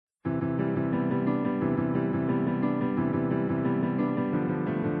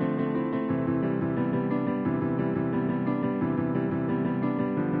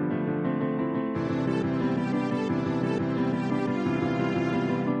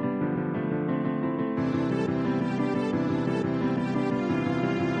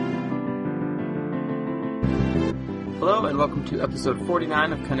and welcome to episode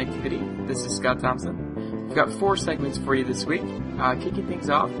 49 of Connectivity. This is Scott Thompson. We've got 4 segments for you this week. Kicking things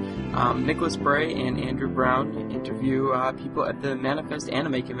off, Nicholas Bray and Andrew Brown interview people at the Manifest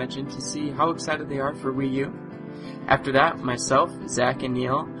Anime Convention to see how excited they are for Wii U. After that, myself, Zach, and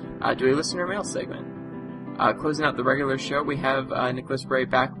Neil do a listener mail segment. Closing out the regular show, we have Nicholas Bray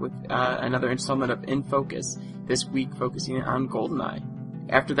back with another installment of In Focus, this week focusing on GoldenEye.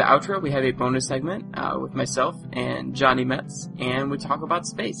 After the outro, we have a bonus segment with myself and Johnny Metz, and we talk about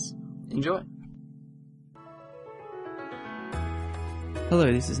space. Enjoy.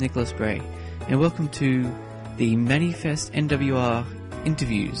 Hello, this is Nicholas Bray, and welcome to the Manifest NWR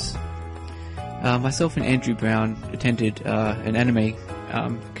interviews. Myself and Andrew Brown attended an anime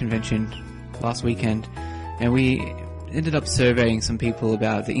convention last weekend, and we ended up surveying some people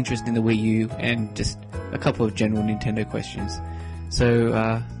about the interest in the Wii U and just a couple of general Nintendo questions. So,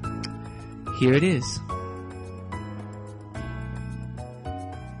 here it is.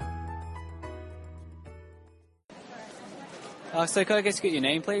 So could I guess get your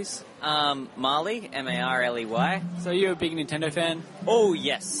name, please? Marley, M-A-R-L-E-Y. So you're a big Nintendo fan? Oh,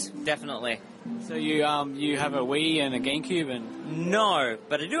 yes, definitely. So you have a Wii and a GameCube and... No,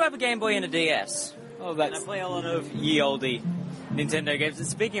 but I do have a Game Boy and a DS. Oh, And I play a lot of ye olde Nintendo games. And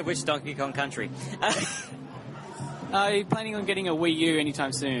speaking of which, Donkey Kong Country. Are you planning on getting a Wii U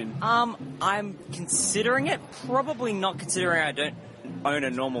anytime soon? I'm considering it. Probably not, considering I don't own a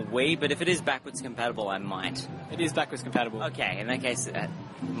normal Wii, but if it is backwards compatible, I might. It is backwards compatible. Okay, in that case, that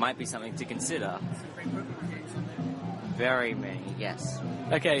might be something to consider. Very many, yes.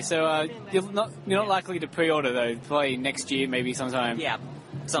 Okay, so you're not likely to pre-order though. Probably next year, maybe sometime. Yeah,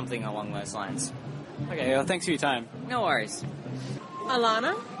 something along those lines. Okay, well, thanks for your time. No worries.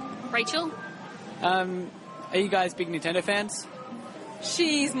 Alana? Rachel? Are you guys big Nintendo fans?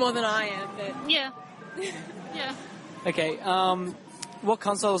 She's more than I am, but... Yeah. Yeah. Okay, what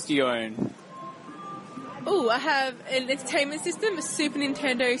consoles do you own? Ooh, I have an entertainment system, a Super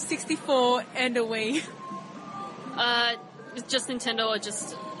Nintendo 64, and a Wii. Just Nintendo or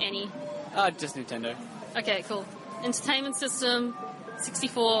just any? Just Nintendo. Okay, cool. Entertainment system,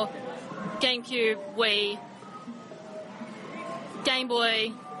 64, GameCube, Wii, Game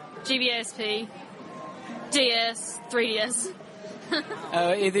Boy, GBASP, DS, 3DS.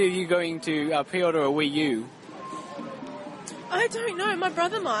 Either of you going to pre-order a Wii U? I don't know, my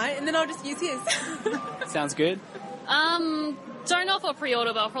brother might, and then I'll just use his. Sounds good. Don't know if I'll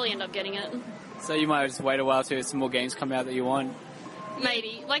pre-order, but I'll probably end up getting it. So you might just wait a while till some more games come out that you want?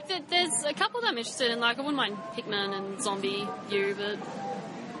 Maybe. Like, there's a couple that I'm interested in. Like, I wouldn't mind Pikmin and Zombie U, but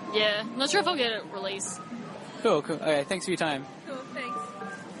yeah, I'm not sure if I'll get it released. Cool. Okay, thanks for your time. Cool, thanks.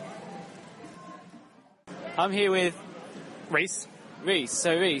 I'm here with Reese? Reese.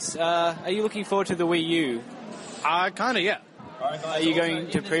 So Reese, are you looking forward to the Wii U? Kinda, yeah. Are you going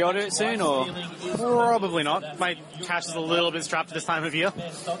to pre-order it soon, or? Probably not. My cash is a little bit strapped at this time of year.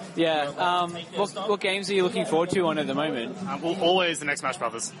 Yeah. What games are you looking forward to on at the moment? Well, always the next Smash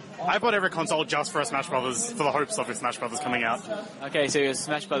Brothers. I bought every console just for a Smash Brothers, for the hopes of a Smash Brothers coming out. Okay, so you're a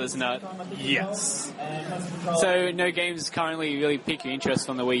Smash Brothers nut. Yes. So no games currently really pique your interest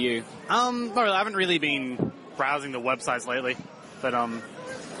on the Wii U? Not really. I haven't really been browsing the websites lately, but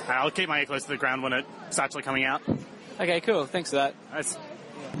I'll keep my ear close to the ground when it's actually coming out. Okay, cool. Thanks for that.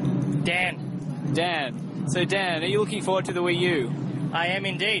 Dan. So Dan, are you looking forward to the Wii U? I am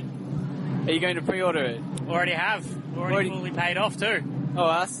indeed. Are you going to pre-order it? Already have. Already fully paid off too. Oh,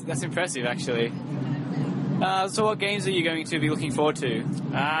 that's impressive, actually. So what games are you going to be looking forward to?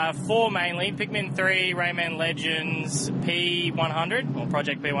 4 mainly. Pikmin 3, Rayman Legends, P100, or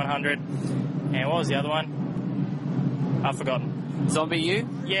Project P100. And what was the other one? I've forgotten. Zombie U?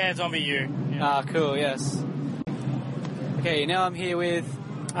 Yeah, Zombie U. Yeah. Cool, yes. Okay, now I'm here with...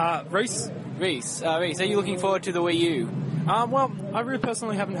 Reese. Reese, are you looking forward to the Wii U? Well, I really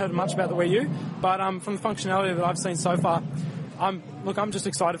personally haven't heard much about the Wii U, but from the functionality that I've seen so far, I'm just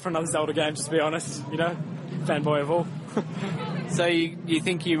excited for another Zelda game, just to be honest, fanboy of all. So you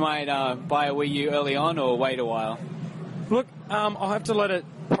think you might buy a Wii U early on or wait a while? Look, I'll have to let it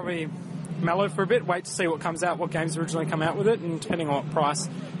probably mellow for a bit, wait to see what comes out, what games originally come out with it, and depending on what price,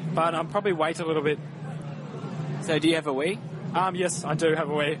 but probably wait a little bit. So do you have a Wii? Yes, I do have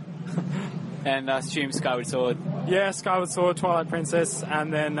a Wii. And I assume Skyward Sword? Yeah, Skyward Sword, Twilight Princess,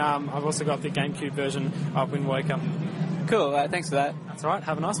 and then I've also got the GameCube version of Wind Waker. Cool, thanks for that. That's all right,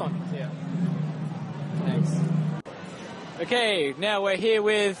 have a nice one. Yeah. Thanks. Okay, now we're here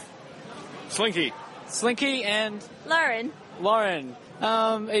with... Slinky. Slinky and... Lauren. Lauren,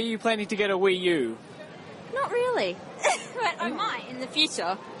 are you planning to get a Wii U? Not really. But I might in the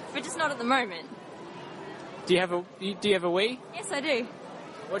future, but just not at the moment. Do you have a Wii? Yes, I do.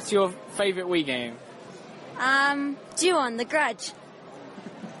 What's your favourite Wii game? Ju-on, The Grudge.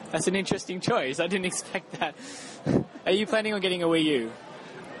 That's an interesting choice. I didn't expect that. Are you planning on getting a Wii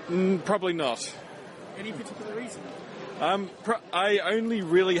U? Probably not. Any particular reason? I only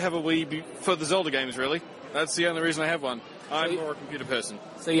really have a Wii for the Zelda games, really. That's the only reason I have one. I'm more a computer person.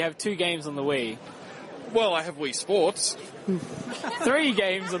 So you have 2 games on the Wii? Well, I have Wii Sports. 3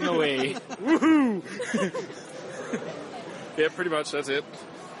 games on the Wii. Woohoo! Yeah, pretty much, that's it.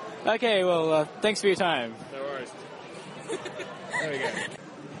 Okay, well, thanks for your time. No worries. There we go.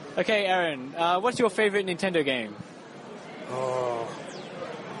 Okay, Aaron, what's your favourite Nintendo game? Oh,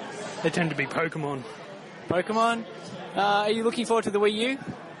 they tend to be Pokemon. Pokemon? Are you looking forward to the Wii U?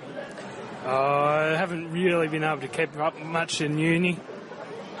 I haven't really been able to keep up much in uni.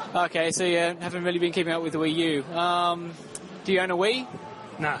 Okay, so you haven't really been keeping up with the Wii U. Do you own a Wii?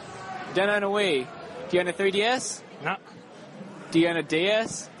 Nah. Don't own a Wii. Do you own a 3DS? Nah. Do you own a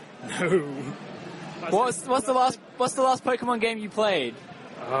DS? No. What's the last Pokemon game you played?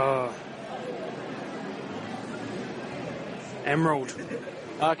 Emerald.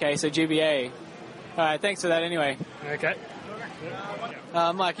 Okay, so GBA. Alright, thanks for that anyway. Okay.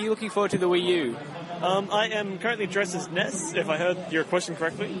 Mike, are you looking forward to the Wii U? I am currently dressed as Ness, if I heard your question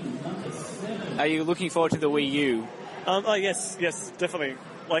correctly. Are you looking forward to the Wii U? Yes, definitely.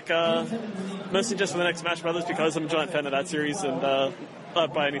 Mostly just for the next Smash Brothers because I'm a giant fan of that series and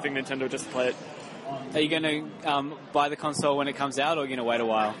I'd buy anything Nintendo just to play it. Are you going to buy the console when it comes out or are you going to wait a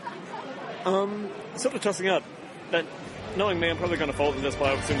while? Sort of tossing up. But knowing me, I'm probably going to fold and just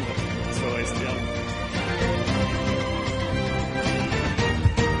buy it as soon as it's released, yeah.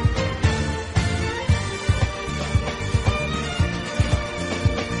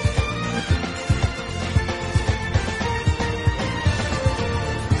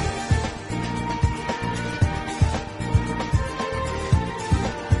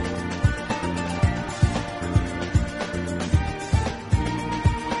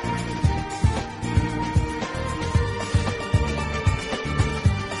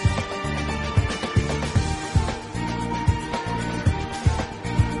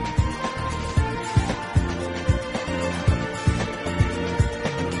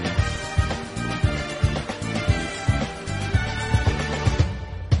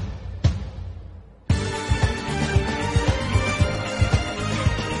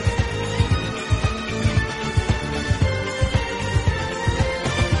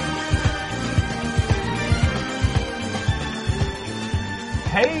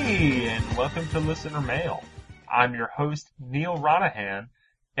 Hey, and welcome to Listener Mail. I'm your host, Neil Ronahan,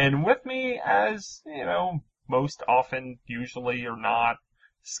 and with me, as, most often, usually or not,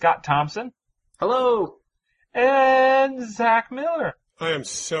 Scott Thompson. Hello! And Zach Miller. I am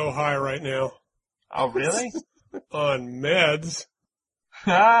so high right now. Oh, really? On meds.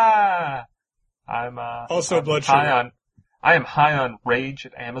 I'm, also I'm blood sugar. I am high on rage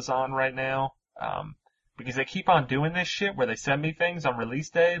at Amazon right now. Because they keep on doing this shit where they send me things on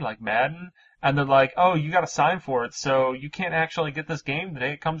release day, like Madden, and they're like, oh, you gotta sign for it, so you can't actually get this game the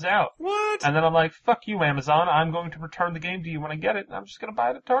day it comes out. What? And then I'm like, fuck you, Amazon, I'm going to return the game to you when I get it, and I'm just gonna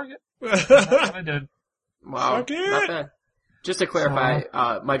buy it at Target. That's what I did. Wow, not bad. Just to clarify,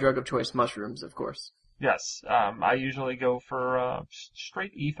 my drug of choice, mushrooms, of course. Yes, I usually go for,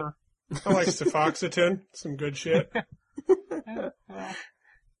 straight ether. I like Cefoxitin, some good shit.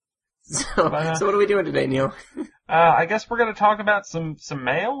 So what are we doing today, Neil? I guess we're going to talk about some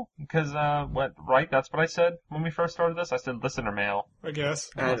mail, because, that's what I said when we first started this? I said listener mail. I guess.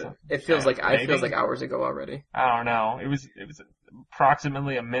 It feels like hours ago already. I don't know. It was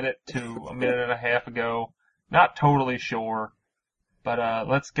approximately a minute to a minute and a half ago. Not totally sure. But,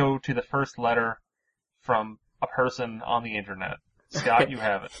 let's go to the first letter from a person on the internet. Scott, you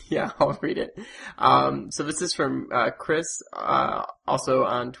have it. Yeah, I'll read it. So this is from Chris, also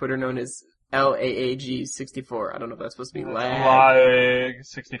on Twitter known as LAAG64. I don't know if that's supposed to be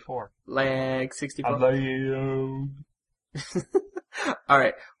Lag64. Lag64.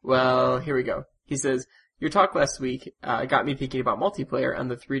 Alright, well, here we go. He says, your talk last week got me thinking about multiplayer on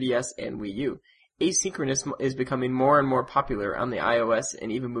the 3DS and Wii U. Asynchronous is becoming more and more popular on the iOS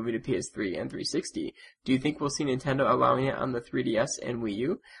and even moving to PS3 and 360. Do you think we'll see Nintendo allowing it on the 3DS and Wii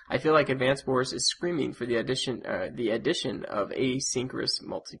U? I feel like Advance Wars is screaming for the addition of asynchronous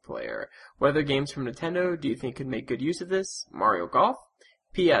multiplayer. What other games from Nintendo do you think could make good use of this? Mario Golf?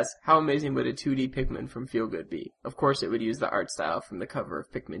 P.S. How amazing would a 2D Pikmin from Feel Good be? Of course it would use the art style from the cover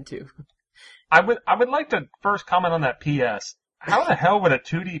of Pikmin 2. I would like to first comment on that P.S. How the hell would a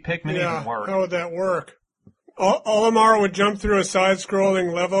 2D Pikmin even work? How would that work? Olimar would jump through a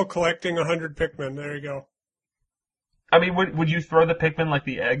side-scrolling level collecting 100 Pikmin. There you go. I mean, would you throw the Pikmin like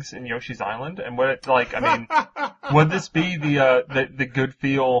the eggs in Yoshi's Island? And would it like? I mean, would this be the good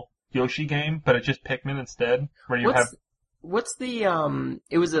feel Yoshi game, but it's just Pikmin instead, where you have? What's the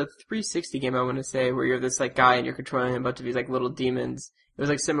it was a 360 game, I want to say, where you're this like guy and you're controlling a bunch of these like little demons. It was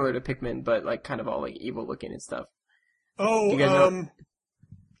like similar to Pikmin, but like kind of all like evil looking and stuff. Oh, Do you guys know?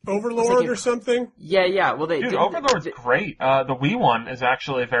 Overlord or something? Yeah. Well, Dude, Overlord's great. The Wii one is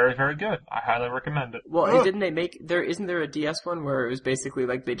actually very, very good. I highly recommend it. Well, didn't they make isn't there a DS one where it was basically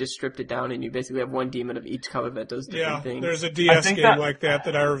like they just stripped it down and you basically have one demon of each color that does different things? There's a DS game like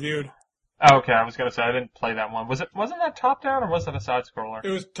that I reviewed. Oh, okay, I was gonna say I didn't play that one. Wasn't that top down or was it a side scroller? It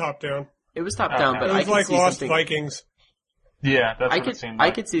was top down. It was top down, but it was I could like see Lost something... Vikings. Yeah, that's what it seemed like.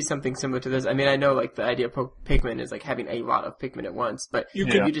 I could see something similar to this. I mean, I know like the idea of Pikmin is like having a lot of Pikmin at once, but you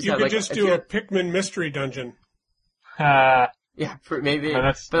could just do a Pikmin mystery dungeon. Yeah, maybe. No,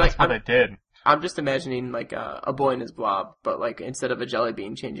 that's like, what they did. I'm just imagining like a boy and his blob, but like instead of a jelly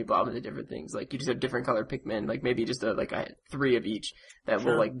bean changing blob into different things, like you just have different colored Pikmin, like maybe just a 3 of each that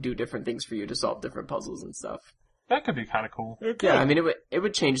will like do different things for you to solve different puzzles and stuff. That could be kind of cool. Yeah, I mean it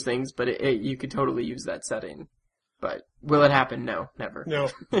would change things, but you could totally use that setting. But will it happen? No, never. No.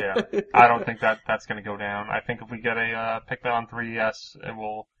 Yeah, I don't think that's going to go down. I think if we get a Pikmin on 3DS, it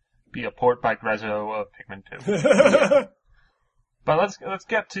will be a port by Grezzo of Pikmin 2. Yeah. But let's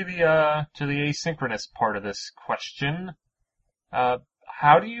get to the asynchronous part of this question.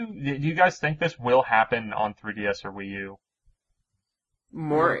 How do you guys think this will happen on 3DS or Wii U?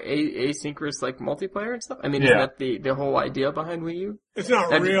 More asynchronous like multiplayer and stuff? I mean, isn't that the whole idea behind Wii U? It's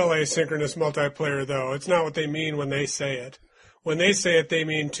not real asynchronous multiplayer though. It's not what they mean when they say it. When they say it, they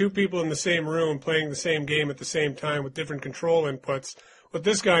mean two people in the same room playing the same game at the same time with different control inputs. What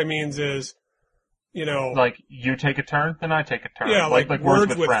this guy means is, like you take a turn, then I take a turn. Yeah, like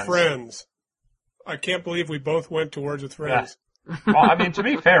Words with friends. I can't believe we both went to Words with Friends. Yeah. Well, I mean, to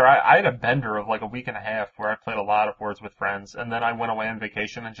be fair, I had a bender of like a week and a half where I played a lot of Words with Friends, and then I went away on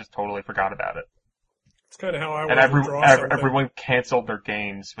vacation and just totally forgot about it. It's kind of how I was. And everyone canceled their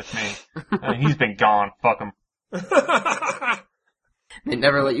games with me. And he's been gone. Fuck him. They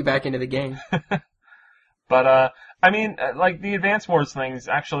never let you back into the game. But, I mean, like the Advance Wars thing is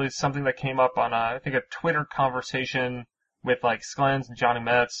actually something that came up on, I think, a Twitter conversation with like Sklens and Johnny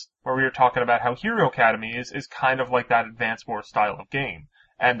Metz, where we were talking about how Hero Academy is kind of like that Advance Wars style of game.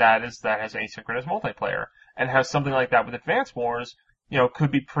 And that has asynchronous multiplayer. And how something like that with Advance Wars,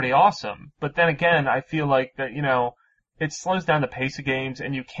 could be pretty awesome. But then again, I feel like that, it slows down the pace of games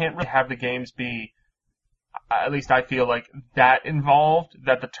and you can't really have the games be, at least I feel like, that involved,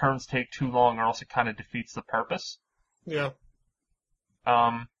 that the turns take too long or else it kind of defeats the purpose. Yeah.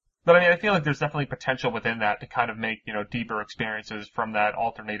 But I mean, I feel like there's definitely potential within that to kind of make, deeper experiences from that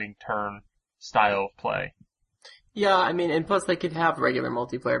alternating turn style of play. Yeah, I mean, and plus they could have regular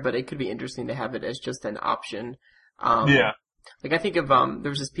multiplayer, but it could be interesting to have it as just an option. Yeah. Like I think of, there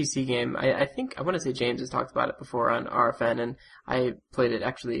was this PC game, I want to say James has talked about it before on RFN, and I played it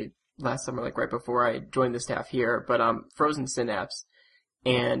actually last summer, like right before I joined the staff here, but, Frozen Synapse.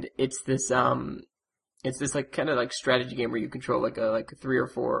 And it's this like kind of like strategy game where you control like 3 or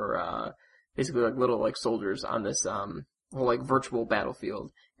 4, basically like little like soldiers on this, whole like virtual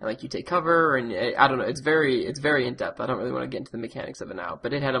battlefield. And like you take cover and I don't know, it's very in depth. I don't really want to get into the mechanics of it now,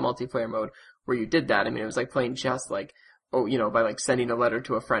 but it had a multiplayer mode where you did that. I mean, it was like playing chess, like, by like sending a letter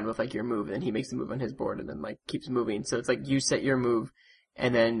to a friend with like your move, and he makes a move on his board and then like keeps moving. So it's like you set your move,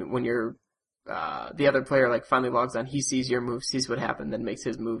 and then when you're, the other player like finally logs on, he sees your move, sees what happened, then makes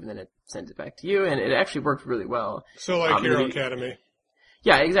his move, and then it sends it back to you, and it actually worked really well. So like Hero Academy.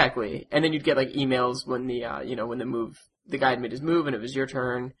 Yeah, exactly. And then you'd get like emails when the guy had made his move and it was your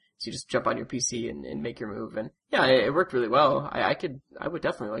turn, so you just jump on your PC and make your move, and yeah, it worked really well. I would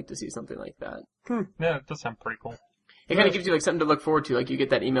definitely like to see something like that. Yeah, it does sound pretty cool. It kind of gives you like something to look forward to. Like you get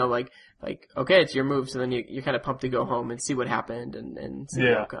that email like okay, it's your move, so then you're kind of pumped to go home and see what happened and see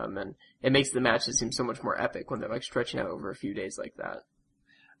the outcome, and it makes the matches seem so much more epic when they're like stretching out over a few days like that.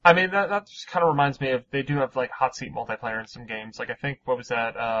 I mean, that just kind of reminds me of, they do have like hot seat multiplayer in some games. Like I think, what was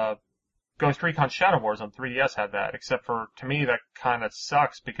that, Ghost Recon Shadow Wars on 3DS had that, except for, to me, that kind of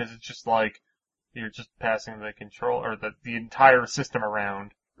sucks because it's just like, you're just passing the control, or the entire system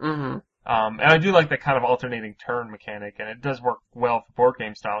around. Mm-hmm. And I do like that kind of alternating turn mechanic, and it does work well for board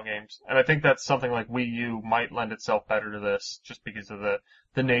game style games. And I think that's something like Wii U might lend itself better to this, just because of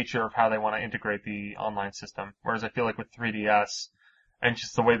the nature of how they want to integrate the online system. Whereas I feel like with 3DS, and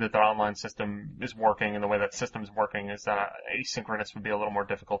just the way that the online system is working and the way that system's working, is that asynchronous would be a little more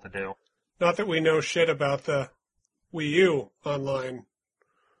difficult to do. Not that we know shit about the Wii U online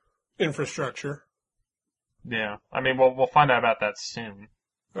infrastructure. Yeah. I mean, we'll find out about that soon.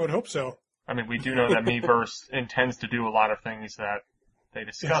 I would hope so. I mean, we do know that Miiverse intends to do a lot of things that they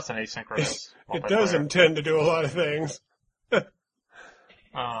discuss in asynchronous. It does intend to do a lot of things. But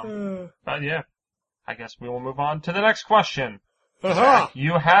yeah, I guess we will move on to the next question. Aha!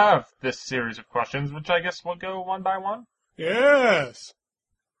 You have this series of questions, which I guess will go one by one. Yes.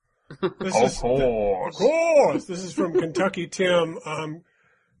 Of course. This is from Kentucky Tim.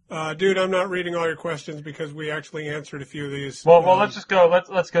 Dude, I'm not reading all your questions because we actually answered a few of these. Well, let's just go.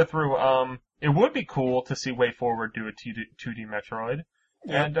 Let's go through. It would be cool to see WayForward do a 2D Metroid,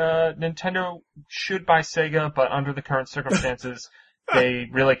 Yeah. and Nintendo should buy Sega, but under the current circumstances, they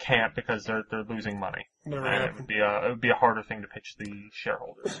really can't because they're losing money. Never and happened. it would be a harder thing to pitch the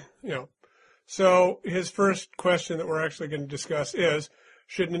shareholders. Yeah. So his first question that we're actually going to discuss is,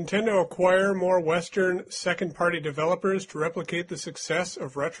 should Nintendo acquire more Western second-party developers to replicate the success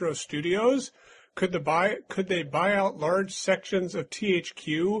of Retro Studios? Could they buy out large sections of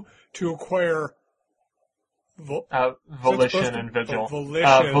THQ to acquire Volition and Vigil.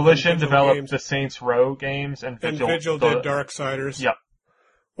 Volition developed games. the Saints Row games, and Vigil, did Darksiders. Yep.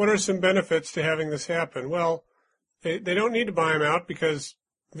 What are some benefits to having this happen? Well, they don't need to buy them out because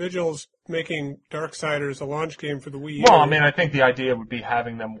Vigil's making Darksiders a launch game for the Wii U. Well, I mean, I think the idea would be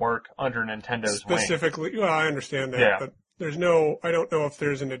having them work under Nintendo's wing. Specifically, well, I understand that, Yeah. but I don't know if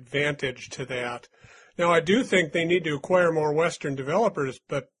there's an advantage to that. Now, I do think they need to acquire more Western developers,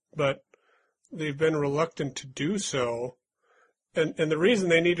 but they've been reluctant to do so. And the reason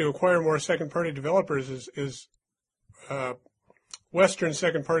they need to acquire more second-party developers is Western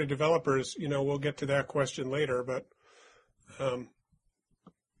second-party developers, we'll get to that question later, but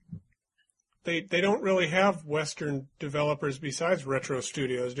they don't really have Western developers besides Retro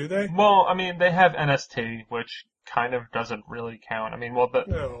Studios, do they? Well, I mean, they have NST, which kind of doesn't really count. I mean,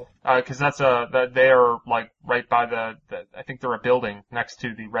 No. because that they are like right by I think they're a building next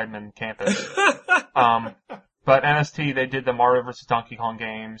to the Redmond campus. But NST, they did the Mario vs. Donkey Kong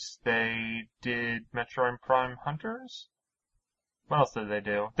games. They did Metroid Prime Hunters. What else did they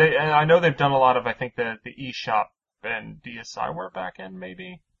do? I know they've done a lot of, I think, the eShop and DSiWare backend,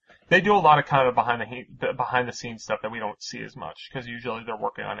 maybe. They do a lot of kind of behind the scenes stuff that we don't see as much, because usually they're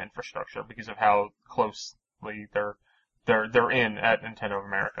working on infrastructure because of how closely they're in at Nintendo of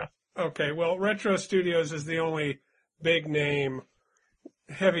America. Okay, well, Retro Studios is the only big name,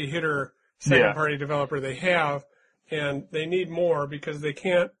 heavy hitter second party developer they have, and they need more because they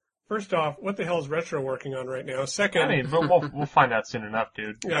can't. First off, what the hell is Retro working on right now? Second, I mean, we'll find out soon enough,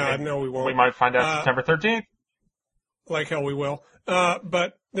 dude. No, we won't. We might find out September 13th. Like hell we will.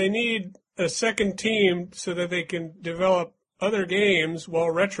 But they need a second team so that they can develop other games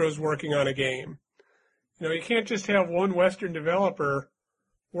while Retro's working on a game. You can't just have one Western developer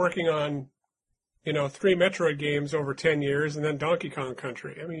working on, 3 Metroid games over 10 years and then Donkey Kong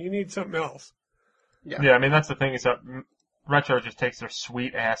Country. I mean, you need something else. Yeah, I mean, that's the thing is that Retro just takes their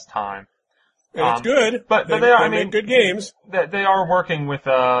sweet ass time. And it's good. But they make good games. They are working with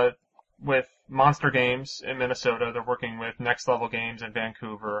Monster Games in Minnesota. They're working with Next Level Games in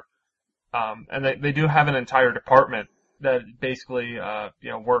Vancouver. And they do have an entire department that basically,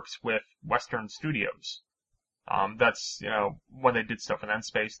 works with Western studios. That's, when they did stuff in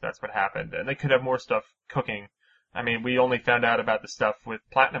N-Space, that's what happened. And they could have more stuff cooking. I mean, we only found out about the stuff with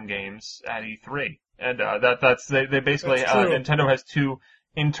Platinum Games at E3. And, they basically, Nintendo has 2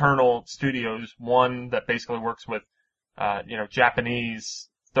 internal studios. One that basically works with, Japanese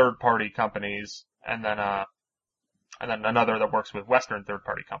third-party companies, and then another that works with Western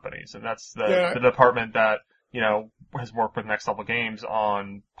third-party companies. And that's the department that, has worked with Next Level Games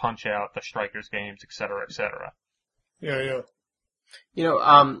on Punch-Out, the Strikers games, et cetera, et cetera. Yeah.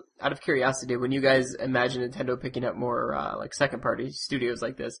 Out of curiosity, when you guys imagine Nintendo picking up more, second-party studios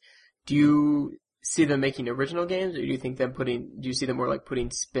like this, do you see them making original games, or do you see them more like putting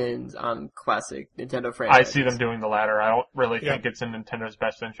spins on classic Nintendo franchises? I see them doing the latter. I don't really think it's in Nintendo's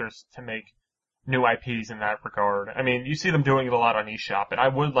best interest to make new IPs in that regard. I mean, you see them doing it a lot on eShop, and I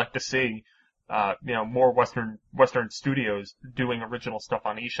would like to see, more Western studios doing original stuff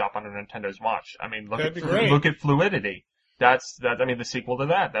on eShop under Nintendo's watch. I mean, look at Fluidity. The sequel to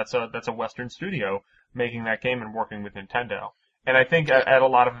that. That's a Western studio making that game and working with Nintendo. And I think at a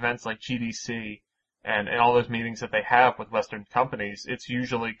lot of events like GDC and all those meetings that they have with Western companies, it's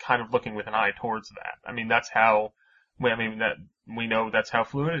usually kind of looking with an eye towards that. I mean, we know that's how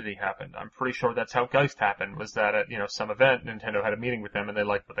Fluidity happened. I'm pretty sure that's how Geist happened, was that at, some event, Nintendo had a meeting with them and they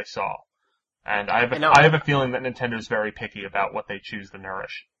liked what they saw. And I have a feeling that Nintendo's very picky about what they choose to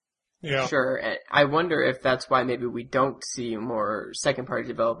nourish. Yeah. Sure. And I wonder if that's why maybe we don't see more second-party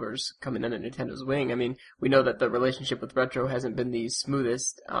developers coming under Nintendo's wing. I mean, we know that the relationship with Retro hasn't been the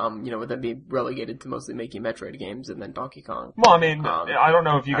smoothest, with them being relegated to mostly making Metroid games and then Donkey Kong. Well, I mean, I don't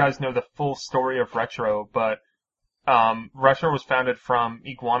know if you guys know the full story of Retro, but Retro was founded from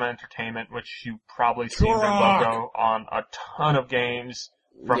Iguana Entertainment, which you probably see their logo on a ton of games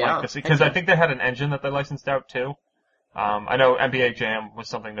from like this, because I think they had an engine that they licensed out too. I know NBA Jam was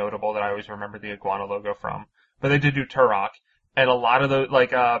something notable that I always remember the Iguana logo from, but they did do Turok, and a lot of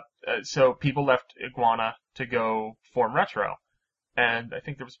the, so people left Iguana to go form Retro, and I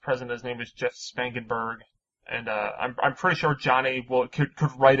think there was a president, his name was Jeff Spangenberg, and, I'm pretty sure Johnny could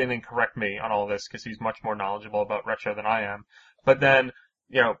write in and correct me on all this, cause he's much more knowledgeable about Retro than I am. But then,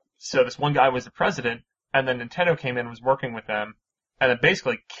 so this one guy was the president, and then Nintendo came in and was working with them, and then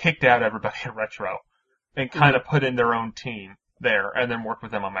basically kicked out everybody at Retro. And kind of put in their own team there, and then worked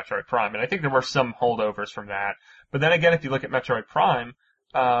with them on Metroid Prime. And I think there were some holdovers from that. But then again, if you look at Metroid Prime,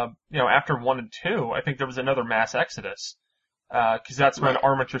 after 1 and 2, I think there was another mass exodus. Cause that's when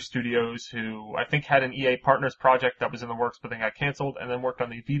Armature Studios, who I think had an EA Partners project that was in the works, but then got canceled, and then worked on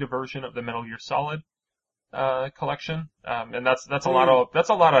the Vita version of the Metal Gear Solid, collection. And that's a lot of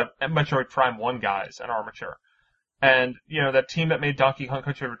Metroid Prime 1 guys at Armature. And, that team that made Donkey Kong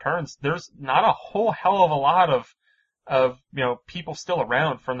Country Returns, there's not a whole hell of a lot of people still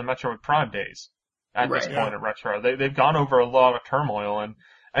around from the Metroid Prime days at this point at Retro. They've gone over a lot of turmoil,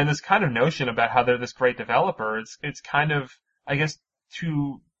 and this kind of notion about how they're this great developer, it's kind of, I guess,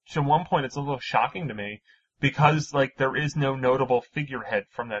 to one point it's a little shocking to me, because, there is no notable figurehead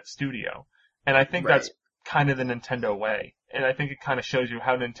from that studio. And I think that's kind of the Nintendo way. And I think it kind of shows you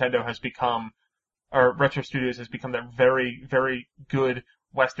how Nintendo has become, or Retro Studios has become that very, very good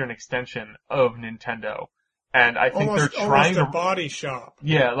Western extension of Nintendo. And I think they're trying to... body shop.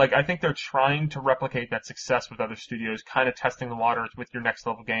 Yeah, I think they're trying to replicate that success with other studios, kind of testing the waters with your next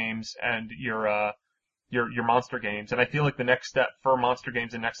level games and your monster games. And I feel like the next step for monster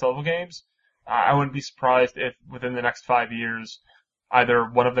games and next level games, I wouldn't be surprised if within the next 5 years, either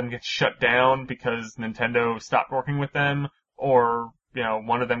one of them gets shut down because Nintendo stopped working with them, or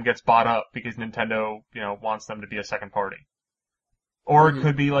one of them gets bought up because Nintendo, wants them to be a second party. Or it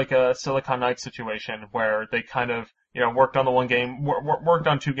could be like a Silicon Knights situation where they kind of, worked on the one game, worked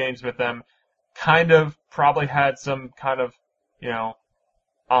on 2 games with them, kind of probably had some kind of,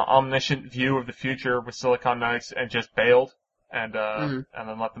 omniscient view of the future with Silicon Knights and just bailed and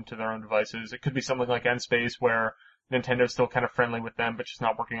then let them to their own devices. It could be something like N-Space where Nintendo's still kind of friendly with them, but just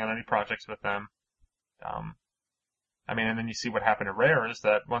not working on any projects with them. And then you see what happened to Rare is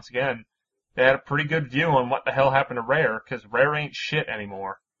that, once again, they had a pretty good view on what the hell happened to Rare, because Rare ain't shit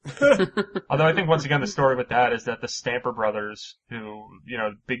anymore. Although I think, once again, the story with that is that the Stamper brothers, who,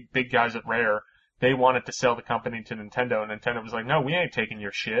 big guys at Rare, they wanted to sell the company to Nintendo, and Nintendo was like, no, we ain't taking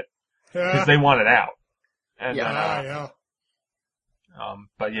your shit. Because they want it out. And,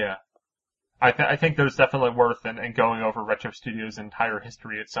 but yeah. I think there's definitely worth in going over Retro Studios' entire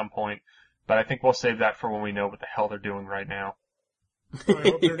history at some point. But I think we'll save that for when we know what the hell they're doing right now. I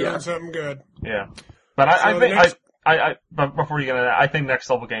hope they're doing something good. Yeah. But but before you get into that, I think next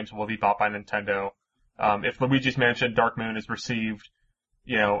level games will be bought by Nintendo. If Luigi's Mansion Dark Moon is received,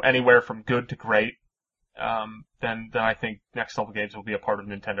 anywhere from good to great, then I think next level games will be a part of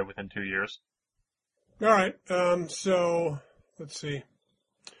Nintendo within 2 years. Alright, so, let's see.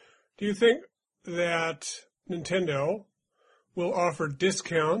 Do you think that Nintendo will offer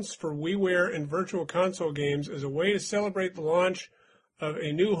discounts for WiiWare and Virtual Console games as a way to celebrate the launch of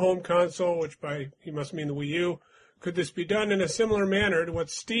a new home console, which he must mean the Wii U? Could this be done in a similar manner to what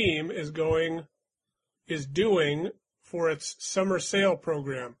Steam is doing for its summer sale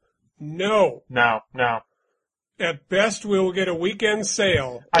program? No. No. At best, we will get a weekend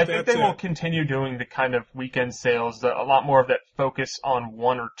sale. I think they will continue doing the kind of weekend sales, a lot more of that focus on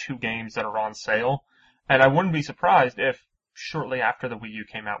 1 or 2 games that are on sale. And I wouldn't be surprised if shortly after the Wii U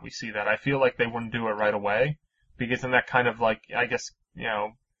came out we see that. I feel like they wouldn't do it right away, because then that kind of what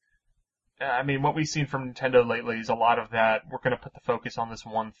we've seen from Nintendo lately is a lot of that, we're going to put the focus on this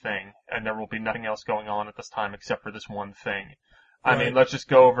one thing, and there will be nothing else going on at this time except for this one thing. Right. Let's just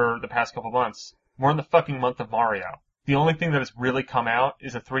go over the past couple months. We're in the fucking month of Mario. The only thing that has really come out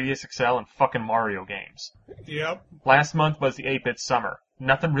is a 3DS XL and fucking Mario games. Yep. Last month was the 8-bit summer.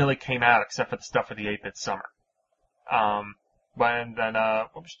 Nothing really came out except for the stuff for the 8-bit summer.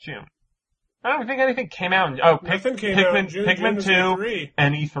 What was June? I don't think anything came out. Pikmin 2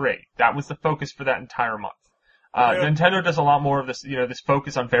 and E3. That was the focus for that entire month. Nintendo does a lot more of this, this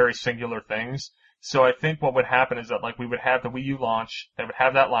focus on very singular things. So I think what would happen is that like we would have the Wii U launch, they would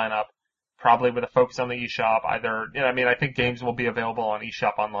have that lineup, probably with a focus on the eShop. Either, I mean, I think games will be available on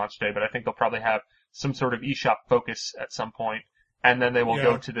eShop on launch day, but I think they'll probably have some sort of eShop focus at some point, and then they will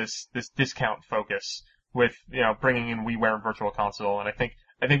go to this discount focus with bringing in WiiWare and Virtual Console. And I think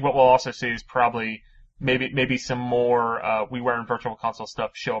what we'll also see is probably maybe some more WiiWare and Virtual Console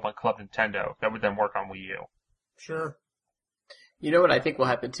stuff show up on Club Nintendo that would then work on Wii U. Sure. You know what I think will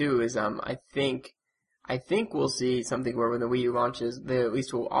happen too is I think we'll see something where when the Wii U launches, they at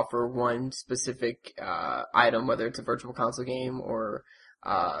least will offer one specific item, whether it's a Virtual Console game or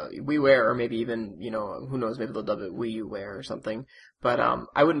WiiWare, or maybe even who knows, maybe they'll dub it Wii U-ware or something. But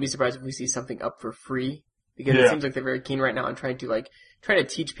I wouldn't be surprised if we see something up for free, because it seems like they're very keen right now on trying to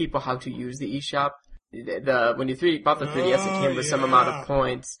teach people how to use the eShop. When you bought the 3DS, it came with some amount of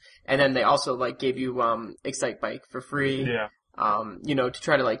points, and then they also gave you Excite Bike for free. Yeah. To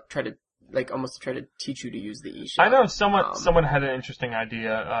try to teach you to use the eShop. I know someone had an interesting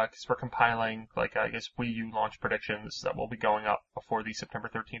idea, because we're compiling, I guess, Wii U launch predictions that will be going up before the September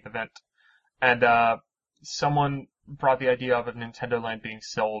 13th event. And, someone brought the idea of a Nintendo Land being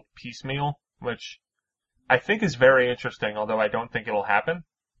sold piecemeal, which I think is very interesting, although I don't think it'll happen.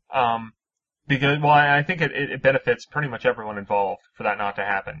 Because, I think it benefits pretty much everyone involved for that not to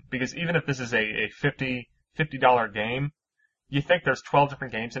happen. Because even if this is a $50 game, you think there's 12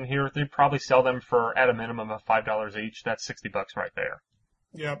 different games in here, they'd probably sell them for, at a minimum of $5 each. That's $60 right there.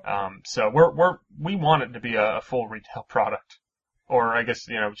 Yep. So we want it to be a full retail product. Or I guess,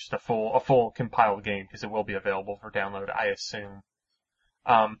 just a full compiled game, because it will be available for download, I assume.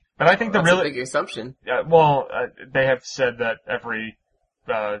 But I think that's a big assumption. They have said that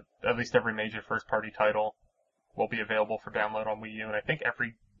at least every major first party title will be available for download on Wii U, and I think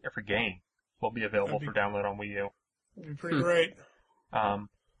every game will be available for download on Wii U. That'd be pretty great.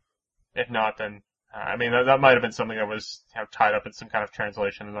 If not, then that might have been something that was tied up in some kind of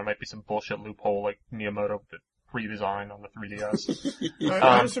translation, and there might be some bullshit loophole like Miyamoto redesign on the 3DS.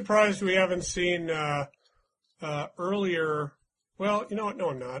 I'm surprised we haven't seen earlier. Well, you know what? No,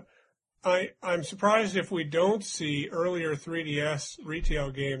 I'm not. I'm surprised if we don't see earlier 3DS retail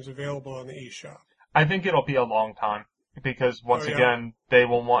games available on the eShop. I think it'll be a long time, because once again, they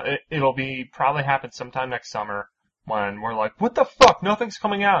will want it'll be probably happen sometime next summer. When we're like, what the fuck? Nothing's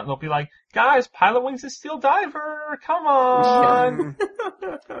coming out. And they'll be like, guys, Pilot Wings is Steel Diver. Come on.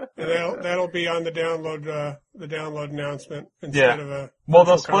 And that'll be on the download announcement instead of a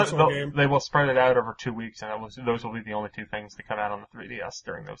game. They will spread it out over 2 weeks, and those will be the only two things that come out on the 3DS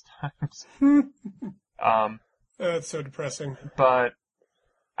during those times. That's so depressing. But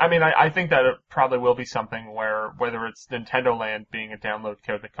I think that it probably will be something where, whether it's Nintendo Land being a download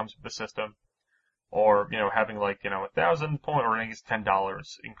code that comes with the system, or, having 1,000 points, or I think it's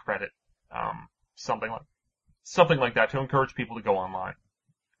 $10 in credit. Something like that to encourage people to go online.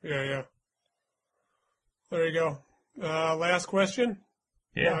 Yeah. There you go. Last question?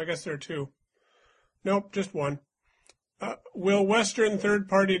 Yeah. No, I guess there are two. Nope, just one. Will Western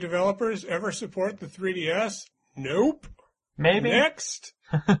third-party developers ever support the 3DS? Nope. Maybe. Next.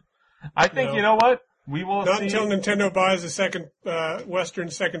 I think, you know what? We will Not see. until Nintendo buys a second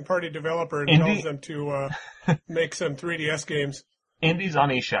Western second-party developer and tells them to make some 3DS games. Indies on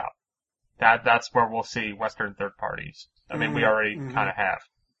eShop. That's where we'll see Western third parties. We already kind of have.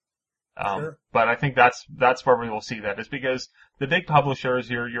 Sure. But I think that's where we will see that, is because the big publishers,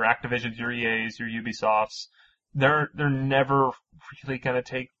 your Activisions, your EAs, your Ubisofts, they're never really going to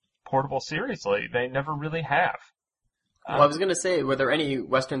take portable seriously. They never really have. Well, I was going to say, were there any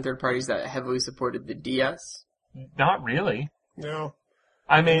Western third parties that heavily supported the DS? Not really. No.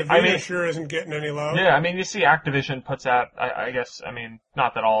 The Vita sure isn't getting any love. Yeah, you see Activision puts out, I guess,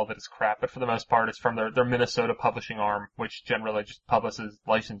 not that all of it is crap, but for the most part it's from their Minnesota publishing arm, which generally just publishes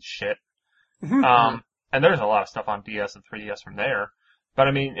licensed shit. And there's a lot of stuff on DS and 3DS from there. But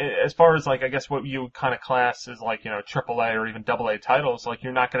as far as I guess what you would kind of class as AAA or even AA titles,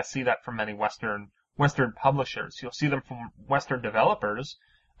 you're not going to see that from many Western publishers. You'll see them from Western developers.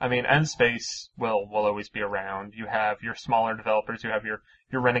 N-Space will always be around. You have your smaller developers. You have your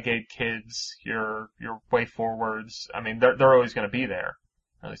Renegade Kids, your Way Forwards. They're always going to be there.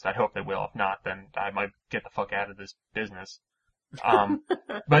 Or at least I hope they will. If not, then I might get the fuck out of this business.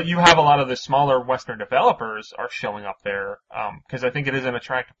 But you have a lot of the smaller Western developers are showing up there, because I think it is an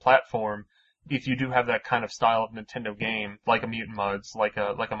attractive platform if you do have that kind of style of Nintendo game, like a Mutant Mudds, like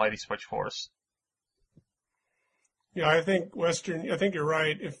a Mighty Switch Force. Yeah, I think you're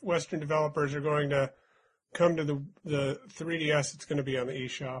right. If Western developers are going to come to the 3DS, it's going to be on the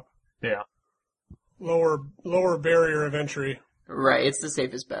eShop. Yeah. Lower barrier of entry. Right, it's the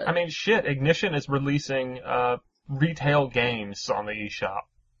safest bet. I mean, shit, Ignition is releasing retail games on the eShop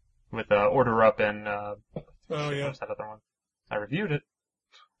with Order Up and what was that other one? I reviewed it.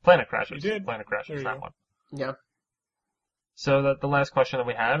 Planet Crashers. You did? Planet Crashers, that one. Yeah. So the last question that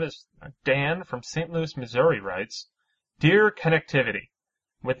we have is Dan from St. Louis, Missouri writes, Dear Connectivity,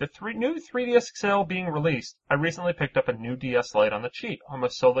 with the new 3DS XL being released, I recently picked up a new DS Lite on the cheap,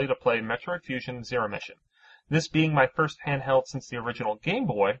 almost solely to play Metroid Fusion Zero Mission. This being my first handheld since the original Game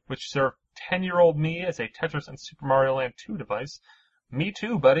Boy, which served 10-year-old me as a Tetris and Super Mario Land 2 device. Me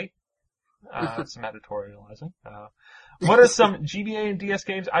too, buddy. Some editorializing. What are some GBA and DS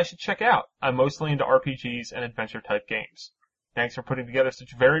games I should check out? I'm mostly into RPGs and adventure-type games. Thanks for putting together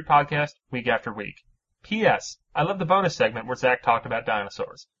such a varied podcast week after week. P.S. I love the bonus segment where Zach talked about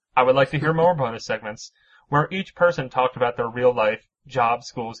dinosaurs. I would like to hear more bonus segments where each person talked about their real life, jobs,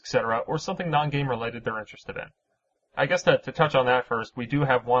 schools, etc., or something non-game related they're interested in. I guess to touch on that first, we do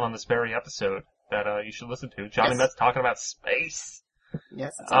have one on this very episode that you should listen to. Johnny Metz talking about space.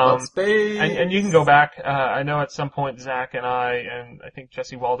 Yes, it's all about space. And you can go back. I know at some point Zach and I, and I think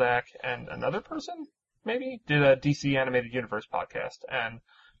Jesse Waldak and another person maybe did a DC Animated Universe podcast. And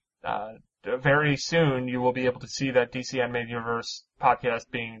very soon you will be able to see that DC Animated Universe podcast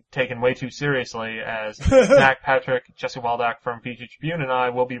being taken way too seriously as Zach, Patrick, Jesse Waldak from PG Tribune and I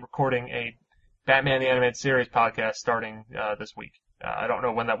will be recording a Batman the Animated Series podcast starting this week. I don't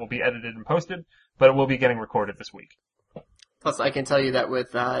know when that will be edited and posted, but it will be getting recorded this week. Plus, I can tell you that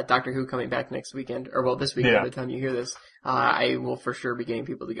with Doctor Who coming back next weekend, or well, this weekend by the time you hear this, I will for sure be getting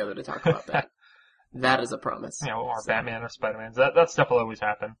people together to talk about that. That is a promise. Or Batman or Spider-Man. That stuff will always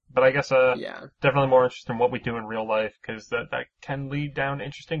happen. But I guess definitely more interested in what we do in real life, because that can lead down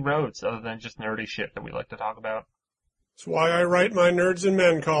interesting roads other than just nerdy shit that we like to talk about. That's why I write my Nerds and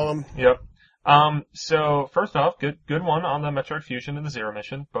Men column. Yep. So first off, good one on the Metroid Fusion and the Zero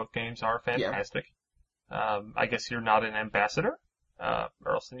Mission. Both games are fantastic. Yeah. I guess you're not an ambassador,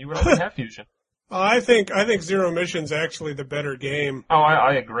 or else then you would already have Fusion. I think Zero Mission's actually the better game. Oh,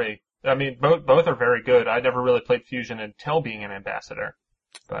 I agree. I mean, both are very good. I never really played Fusion until being an ambassador.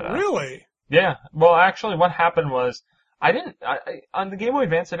 But, really? Yeah. Well, actually, what happened was on the Game Boy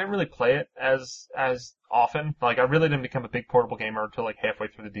Advance, I didn't really play it as often. Like, I really didn't become a big portable gamer until like halfway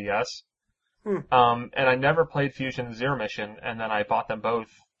through the DS. And I never played Fusion and Zero Mission, and then I bought them both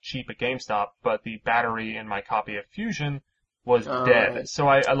cheap at GameStop, but the battery in my copy of Fusion was dead. Right. So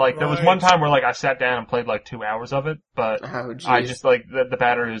I there was one time where like I sat down and played like 2 hours of it, but I just like the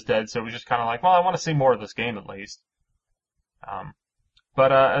battery was dead, so it was just kind of like, well, I want to see more of this game at least.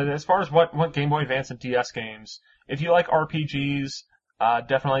 But as far as what Game Boy Advance and DS games, if you like RPGs,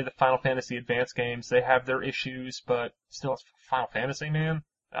 definitely the Final Fantasy Advance games, they have their issues, but still it's Final Fantasy, man.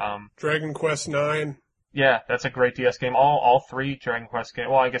 Dragon Quest IX. Yeah, that's a great DS game. All three Dragon Quest games,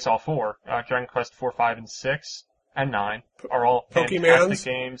 well, I guess all four. Dragon Quest 4, 5, and 6, and 9 are all fantastic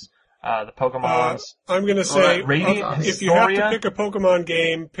games. The Pokemons. I'm gonna say, Radiant if you have to pick a Pokemon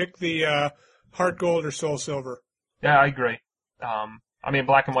game, pick the Heart Gold or Soul Silver. Yeah, I agree. I mean,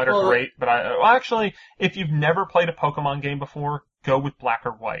 Black and White are great, but actually, if you've never played a Pokemon game before, go with Black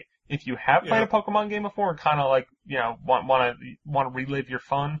or White. If you have played a Pokemon game before and kind of like, want to relive your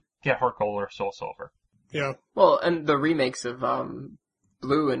fun, get Heart Gold or Soul Silver. Yeah. Well, and the remakes of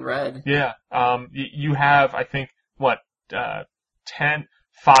Blue and Red. Yeah. You have, I think,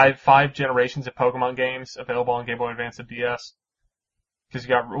 five generations of Pokemon games available on Game Boy Advance and DS. Because you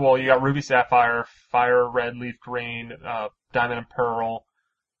got Ruby Sapphire, Fire Red, Leaf Green, Diamond and Pearl,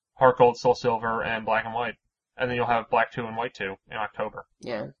 Heart Gold, Soul Silver, and Black and White. And then you'll have Black 2 and White 2 in October.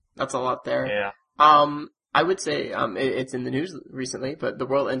 Yeah, that's a lot there. Yeah. I would say it's in the news recently, but The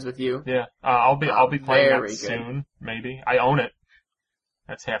World Ends With You. Yeah, I'll be playing that soon. Maybe I own it.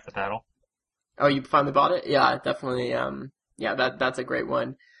 That's half the battle. Oh, you finally bought it? Yeah, definitely. That's a great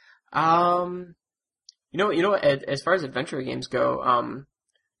one. You know, as far as adventure games go,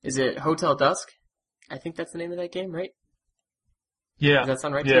 is it Hotel Dusk? I think that's the name of that game, right? Yeah. Does that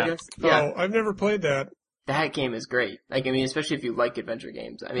sound right to you guys? Yeah. Oh, I've never played that. That game is great. Like, I mean, especially if you like adventure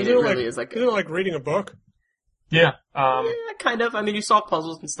games. I mean, it really is like... Isn't it like reading a book? Yeah. Yeah, kind of. I mean, you solve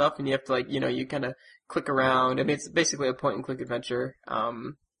puzzles and stuff, and you have to, like, you kind of click around. I mean, it's basically a point-and-click adventure.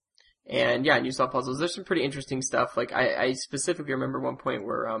 And you solve puzzles. There's some pretty interesting stuff. Like, I specifically remember one point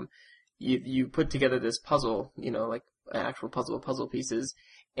where, you put together this puzzle, like an actual puzzle pieces,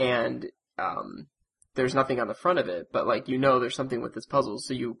 and, there's nothing on the front of it, but like, there's something with this puzzle,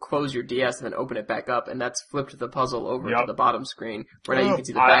 so you close your DS and then open it back up, and that's flipped the puzzle over to the bottom screen, where now you can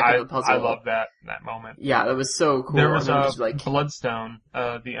see the back of the puzzle. I love that moment. Yeah, that was so cool. There was Bloodstone,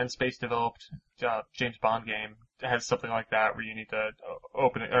 the N-Space developed James Bond game, has something like that where you need to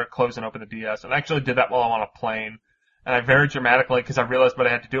open it or close and open the DS. And I actually did that while I'm on a plane, and I very dramatically, because I realized what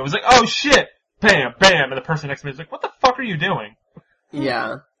I had to do, I was like, "Oh shit!" Bam, bam, and the person next to me was like, "What the fuck are you doing?"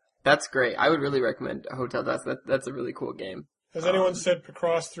 Yeah, that's great. I would really recommend Hotel Dusk. That's a really cool game. Has anyone said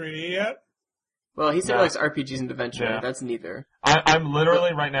Picross 3D yet? Well, he said No. likes RPGs and adventure. Yeah. That's neither. I'm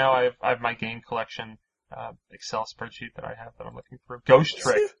literally right now. I have my game collection Excel spreadsheet that I have that I'm looking through. Ghost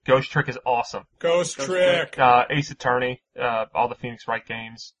Trick. Ghost Trick is awesome. Ghost Trick. Ace Attorney. All the Phoenix Wright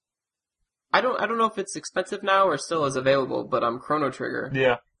games. I don't know if it's expensive now or still is available, but Chrono Trigger.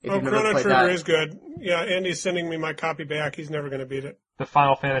 Yeah. If you've never Chrono played Trigger that. is good. Yeah, Andy's sending me my copy back. He's never going to beat it. The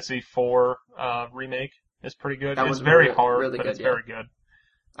Final Fantasy IV remake is pretty good. That It's was very really, hard, really but good, it's yeah. very good.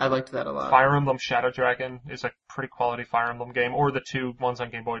 I liked that a lot. Fire Emblem Shadow Dragon is a pretty quality Fire Emblem game, or the two ones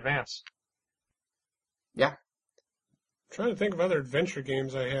on Game Boy Advance. Yeah. I'm trying to think of other adventure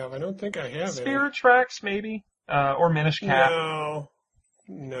games I have. I don't think I have Spirit Tracks, maybe? Or Minish any. Cap.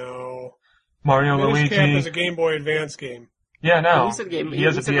 No. Mario Minish Luigi. Cap is a Game Boy Advance game. Yeah, no. He said game. He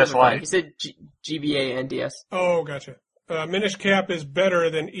has a said DS River Fight. Lite. He said GBA and DS. Oh, gotcha. Minish Cap is better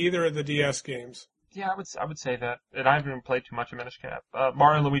than either of the DS games. Yeah, I would say that. And I haven't even played too much of Minish Cap.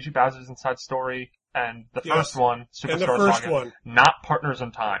 Mario Luigi Bowser's Inside Story, and the Yes. first one, Superstar And the first Saga. one. Not Partners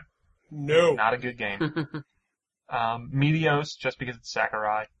in Time. No. Not a good game. Meteos, just because it's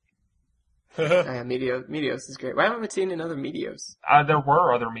Sakurai. Yeah, Meteos is great. Why haven't we seen another Meteos? There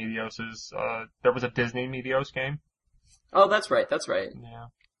were other Meteoses. There was a Disney Meteos game. Oh, that's right. Yeah.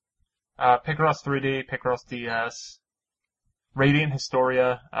 Picross 3D, Picross DS, Radiant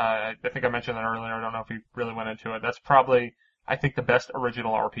Historia. I think I mentioned that earlier. I don't know if we really went into it. That's probably, I think, the best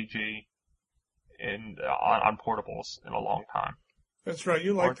original RPG on portables in a long time. That's right.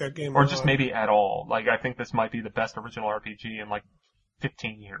 You like that game a Or lot. just maybe at all. Like, I think this might be the best original RPG in like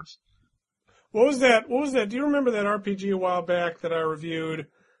 15 years. What was that? Do you remember that RPG a while back that I reviewed?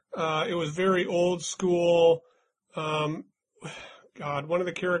 It was very old school. God, one of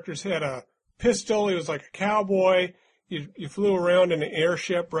the characters had a pistol. He was like a cowboy. You flew around in an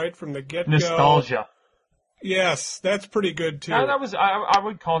airship right from the get-go. Nostalgia. Yes, that's pretty good too. Yeah, that was, I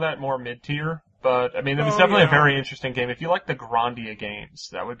would call that more mid-tier. But, I mean, it was Oh, definitely yeah. a very interesting game. If you like the Grandia games,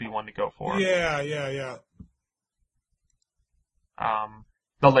 that would be one to go for. Yeah.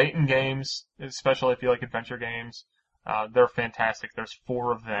 The Layton games, especially if you like adventure games, they're fantastic. There's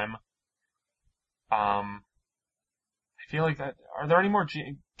 4 of them. I feel like that. Are there any more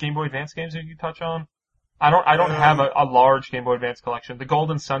Game Boy Advance games that you could touch on? I don't have a large Game Boy Advance collection. The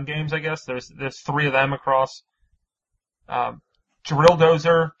Golden Sun games, I guess. There's 3 of them across. Drill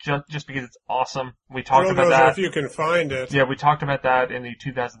Dozer, just because it's awesome. We talked Drill about Dozer, that. if you can find it. Yeah, we talked about that in the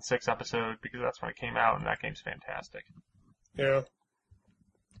 2006 episode because that's when it came out, and that game's fantastic. Yeah.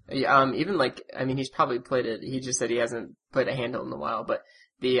 Yeah, even like, I mean, he's probably played it. He just said he hasn't played a handle in a while, but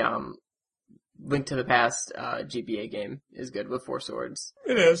the, Link to the Past, GBA game is good with 4 swords.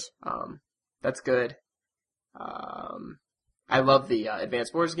 It is. That's good. I love the,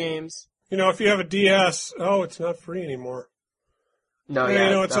 Advance Wars games. You know, if you have a DS, it's not free anymore. No, And, yeah. you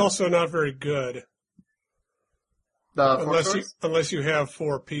know, it's also not very good. The 4 swords? Unless you have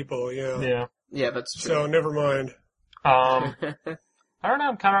 4 people, yeah. Yeah. Yeah, that's true. So, never mind. I don't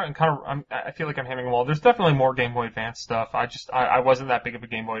know. I feel like I'm hitting a wall. There's definitely more Game Boy Advance stuff. I wasn't that big of a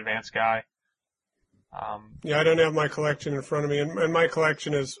Game Boy Advance guy. Yeah, I don't have my collection in front of me, and my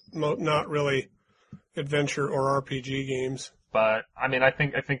collection is not really adventure or RPG games. But I mean, I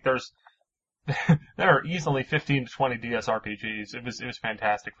think there's there are easily 15 to 20 DS RPGs. It was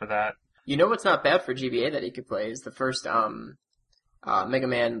fantastic for that. You know what's not bad for GBA that he could play is the first, Mega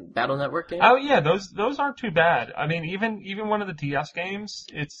Man Battle Network game. Oh yeah, those aren't too bad. I mean, even one of the DS games,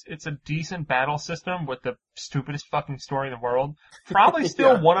 it's a decent battle system with the stupidest fucking story in the world. Probably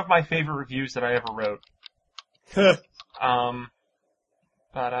still one of my favorite reviews that I ever wrote.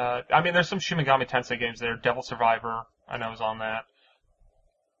 But I mean, there's some Shin Megami Tensei games there. Devil Survivor, I know, is on that.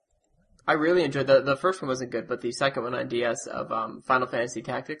 I really enjoyed the first one wasn't good, but the second one on DS of Final Fantasy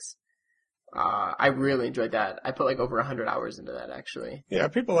Tactics, I really enjoyed that. I put like over 100 hours into that actually. Yeah,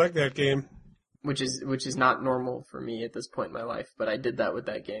 people like that game. Which is not normal for me at this point in my life, but I did that with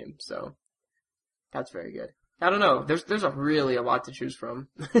that game, so that's very good. I don't know. There's a lot to choose from.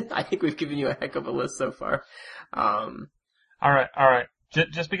 I think we've given you a heck of a list so far. All right.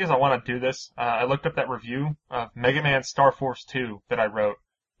 Just because I want to do this, I looked up that review of Mega Man Star Force 2 that I wrote.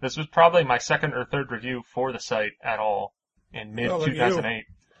 This was probably my second or third review for the site at all in mid-2008.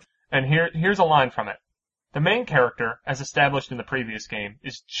 And here's a line from it. The main character, as established in the previous game,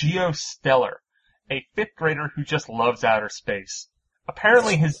 is Geo Stellar, a 5th grader who just loves outer space.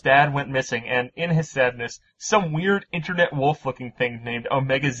 Apparently his dad went missing, and in his sadness, some weird internet wolf-looking thing named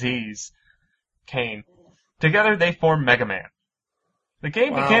Omega Z's came. Together they form Mega Man. The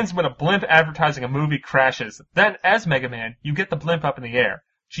game begins when a blimp advertising a movie crashes. Then, as Mega Man, you get the blimp up in the air.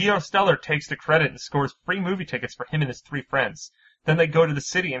 GeoStellar takes the credit and scores free movie tickets for him and his 3 friends. Then they go to the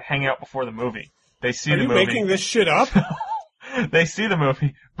city and hang out before the movie. They see the movie. Are you making this shit up? They see the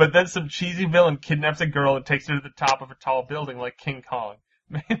movie, but then some cheesy villain kidnaps a girl and takes her to the top of a tall building like King Kong.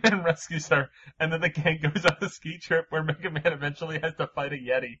 Mega Man rescues her, and then the gang goes on a ski trip where Mega Man eventually has to fight a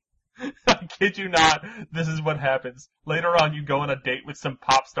Yeti. I kid you not, this is what happens. Later on, you go on a date with some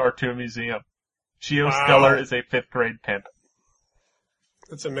pop star to a museum. GeoStellar is a 5th grade pimp.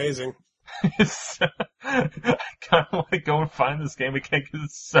 That's amazing. I kind of want to go and find this game again because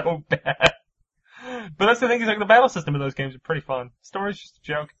it's so bad. But that's the thing, is like the battle system in those games are pretty fun. Story's just a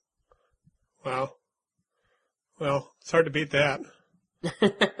joke. Wow. Well, it's hard to beat that.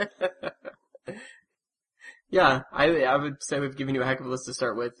 Yeah, I would say we've given you a heck of a list to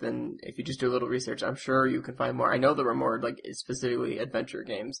start with, and if you just do a little research, I'm sure you can find more. I know there were more, like, specifically adventure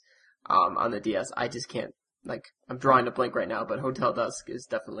games, on the DS. I just can't, like, I'm drawing a blank right now, but Hotel Dusk is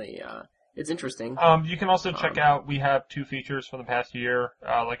definitely, it's interesting. You can also check out, we have 2 features from the past year.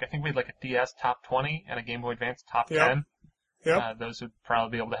 I think we had like a DS Top 20 and a Game Boy Advance Top 10. Yep. Those would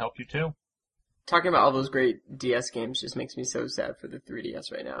probably be able to help you too. Talking about all those great DS games just makes me so sad for the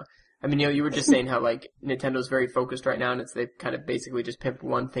 3DS right now. I mean, you were just saying how, like, Nintendo's very focused right now, and they've kind of basically just pimped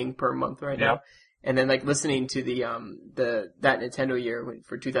one thing per month right now. And then, like, listening to that Nintendo year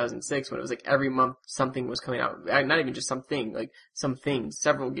for 2006, when it was like every month something was coming out. Not even just something, like, some things,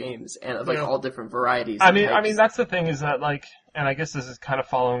 several games, and of, like, all different varieties. I mean, that's the thing is that, like, and I guess this is kind of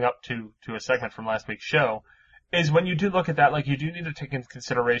following up to a segment from last week's show, is when you do look at that, like, you do need to take into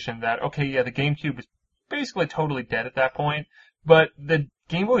consideration that, okay, yeah, the GameCube was basically totally dead at that point, but the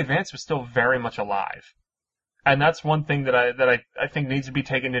Game Boy Advance was still very much alive. And that's one thing that I think needs to be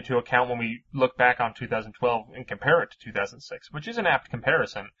taken into account when we look back on 2012 and compare it to 2006, which is an apt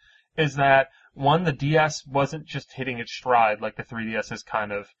comparison, is that, one, the DS wasn't just hitting its stride like the 3DS is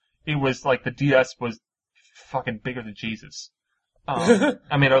kind of, it was like the DS was fucking bigger than Jesus.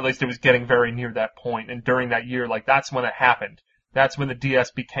 I mean, or at least it was getting very near that point, and during that year, like, that's when it happened. That's when the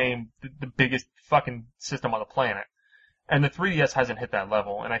DS became the biggest fucking system on the planet. And the 3DS hasn't hit that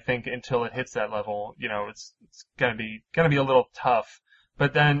level, and I think until it hits that level, you know, it's gonna be a little tough.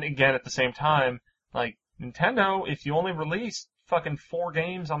 But then again, at the same time, like, Nintendo, if you only release fucking 4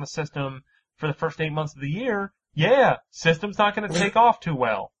 games on the system for the first 8 months of the year, yeah, system's not gonna take off too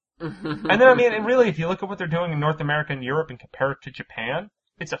well. And then, I mean, and really, if you look at what they're doing in North America and Europe and compare it to Japan,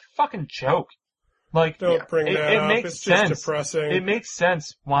 it's a fucking joke. Like, Don't bring that it up. makes It's sense. just depressing. It makes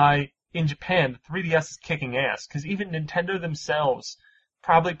sense why in Japan the 3DS is kicking ass, because even Nintendo themselves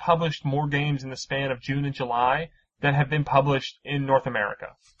probably published more games in the span of June and July than have been published in North America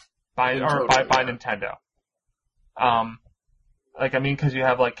by Nintendo. Like, I mean, because you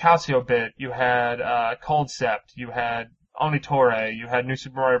have like Calciobit, you had Coldcept, you had Onitore, you had New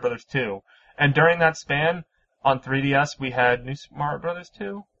Super Mario Bros. 2, and during that span on 3DS we had New Super Mario Bros.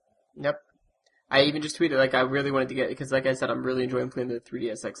 2. Yep. I even just tweeted, like, I really wanted to get, because like I said, I'm really enjoying playing the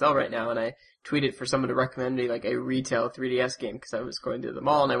 3DS XL right now, and I tweeted for someone to recommend me, like, a retail 3DS game, because I was going to the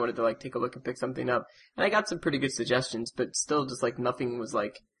mall, and I wanted to, like, take a look and pick something up. And I got some pretty good suggestions, but still just, like, nothing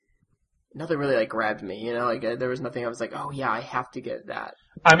really, like, grabbed me, you know? Like, there was nothing I was like, oh, yeah, I have to get that.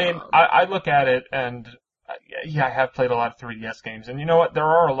 I mean, I look at it, and, yeah, I have played a lot of 3DS games, and you know what? There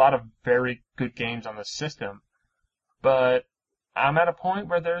are a lot of very good games on the system, but I'm at a point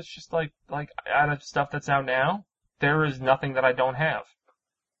where there's just like out of stuff that's out now, there is nothing that I don't have.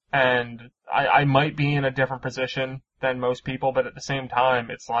 And I might be in a different position than most people, but at the same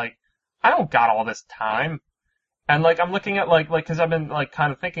time, it's like, I don't got all this time. And like, I'm looking at like, cause I've been like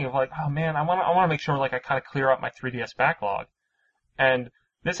kind of thinking of like, oh man, I wanna make sure like I kind of clear up my 3DS backlog. And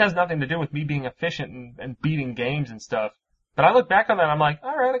this has nothing to do with me being efficient and beating games and stuff. But I look back on that and I'm like,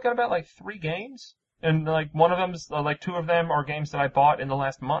 alright, I got about like 3 games. And, like, one of them's, like, 2 of them are games that I bought in the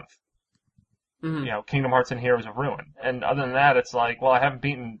last month. Mm-hmm. You know, Kingdom Hearts and Heroes of Ruin. And other than that, it's like, well, I haven't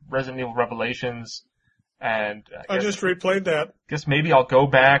beaten Resident Evil Revelations, and I just replayed that. Guess maybe I'll go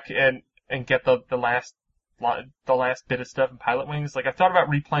back and get the last bit of stuff in Pilot Wings. Like, I thought about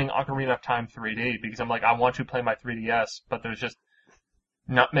replaying Ocarina of Time 3D, because I'm like, I want to play my 3DS, but there's just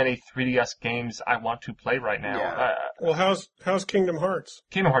not many 3DS games I want to play right now. Yeah. Well, how's Kingdom Hearts?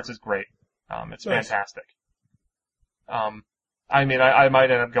 Kingdom Hearts is great. It's nice. fantastic. I mean, I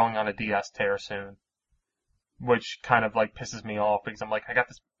might end up going on a DS tear soon, which kind of like pisses me off because I'm like, I got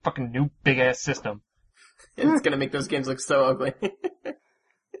this fucking new big ass system. It's gonna make those games look so ugly.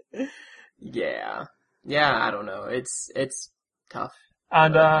 Yeah. Yeah, I don't know. It's tough.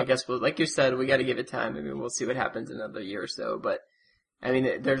 And, I guess like you said, we gotta give it time. I mean, we'll see what happens in another year or so, but, I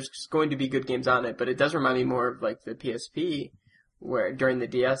mean, there's going to be good games on it, but it does remind me more of, like, the PSP, where, during the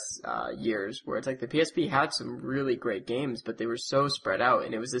DS, years, where it's like the PSP had some really great games, but they were so spread out,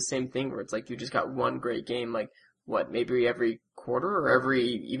 and it was the same thing where it's like you just got one great game, like, maybe every quarter, or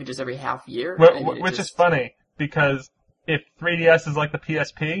even just every half year? Which is funny, because if 3DS is like the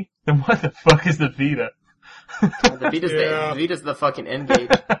PSP, then what the fuck is the Vita? The Vita's the fucking end gauge.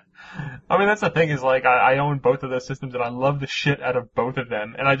 I mean, that's the thing is, like, I own both of those systems, and I love the shit out of both of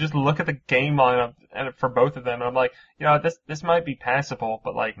them, and I just look at the game lineup for both of them, and I'm like, you know, this might be passable,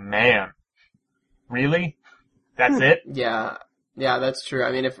 but, like, man. Really? That's it? Yeah, that's true.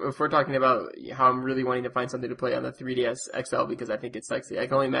 I mean, if we're talking about how I'm really wanting to find something to play on the 3DS XL because I think it's sexy, I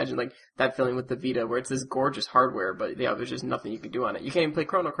can only imagine, like, that feeling with the Vita, where it's this gorgeous hardware, but, yeah, there's just nothing you can do on it. You can't even play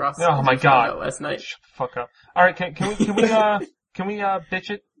Chrono Cross. Oh my god. Last night. Shut the fuck up. Alright, can we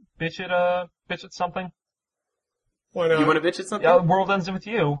bitch it something? Why not? You want to bitch it something? Yeah, World Ends With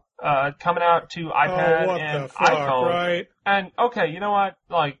You, coming out to iPad and iPhone. Right? And, okay, you know what?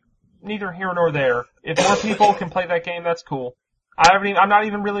 Like, neither here nor there. If more people can play that game, that's cool. I'm not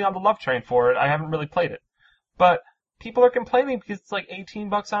even really on the love train for it. I haven't really played it. But people are complaining because it's like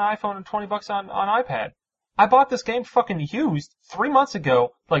 $18 on iPhone and $20 on iPad. I bought this game fucking used 3 months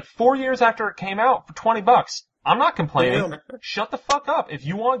ago, like 4 years after it came out for $20. I'm not complaining. Shut the fuck up. If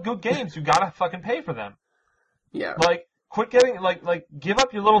you want good games, you gotta fucking pay for them. Yeah. Like, quit getting, like, give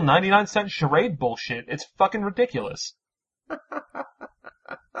up your little 99-cent charade bullshit. It's fucking ridiculous.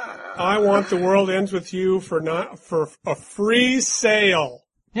 I want The World Ends With You for a free sale.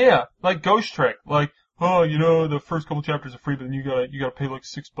 Yeah, like Ghost Trick. Like, oh, you know, the first couple chapters are free, but then you gotta pay like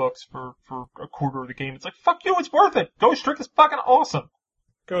 $6 for a quarter of the game. It's like, fuck you, it's worth it. Ghost Trick is fucking awesome.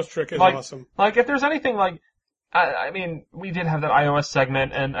 Ghost Trick is like, awesome. Like, if there's anything like, I mean, we did have that iOS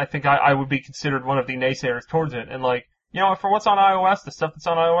segment, and I think I would be considered one of the naysayers towards it. And like, you know, for what's on iOS, the stuff that's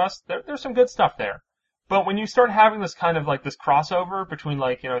on iOS, there's some good stuff there. But when you start having this kind of like this crossover between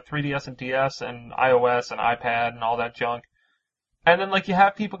like, you know, 3DS and DS and iOS and iPad and all that junk, and then like you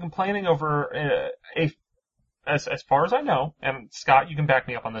have people complaining over as far as I know, and Scott, you can back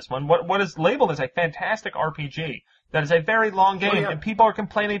me up on this one, what is labeled as a fantastic RPG that is a very long game, and people are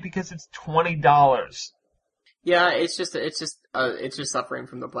complaining because it's $20. Yeah, it's just suffering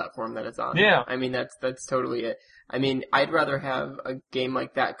from the platform that it's on. Yeah. I mean, that's totally it. I mean, I'd rather have a game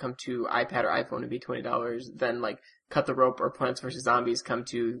like that come to iPad or iPhone and be $20 than like Cut the Rope or Plants vs. Zombies come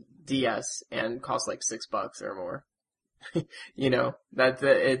to DS and cost like $6 or more. You know, I'd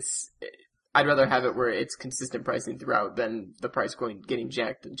rather have it where it's consistent pricing throughout than the price getting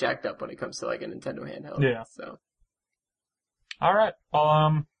jacked up when it comes to like a Nintendo handheld. Yeah. So. Alright.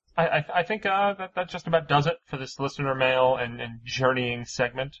 Well, I think, that just about does it for this listener mail and journeying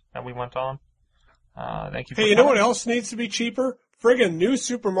segment that we went on. Thank you for Hey, you know what else needs to be cheaper? Friggin' New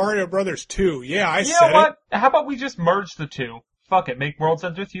Super Mario Brothers 2. Yeah, I said it. You know what? How about we just merge the two? Fuck it. Make World's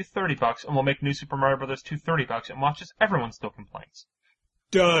End With You $30, and we'll make New Super Mario Brothers 2 $30, and watch as everyone still complains.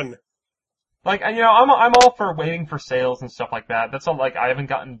 Done. Like, you know, I'm all for waiting for sales and stuff like that. That's all, like, I haven't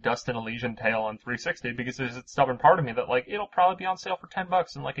gotten Dust and Elysian Tale on 360 because there's a stubborn part of me that, like, it'll probably be on sale for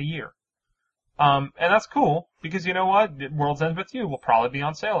 $10 in, like, a year. And that's cool, because you know what? World's End With You will probably be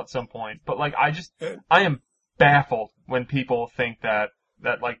on sale at some point. But, like, I am baffled when people think that,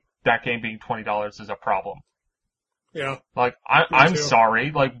 like, that game being $20 is a problem. Yeah. Like, I'm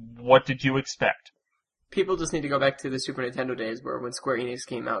sorry. Like, what did you expect? People just need to go back to the Super Nintendo days where when Square Enix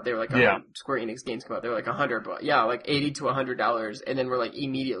came out, they were like, Square Enix games come out, they were like $100, like $80 to $100, and then we're like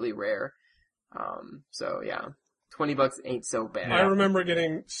immediately rare. So yeah, $20 ain't so bad. I remember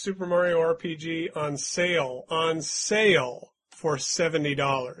getting Super Mario RPG on sale for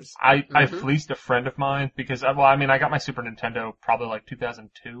 $70. I fleeced a friend of mine because, well, I mean, I got my Super Nintendo probably like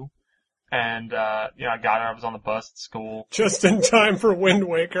 2002. And, you know, I got it, I was on the bus at school. Just in time for Wind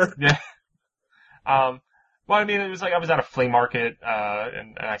Waker. Yeah. Well, I mean, it was like I was at a flea market,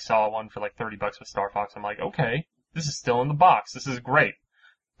 and I saw one for like $30 with Star Fox. I'm like, okay, this is still in the box. This is great.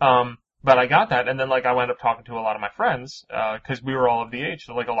 But I got that, and then like I wound up talking to a lot of my friends, cause we were all of the age,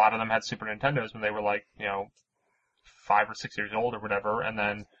 so like a lot of them had Super Nintendos when they were like, you know, 5 or 6 years old or whatever, and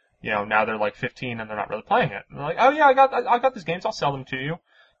then, you know, now they're like 15 and they're not really playing it. And they're like, oh yeah, I got these games, I'll sell them to you.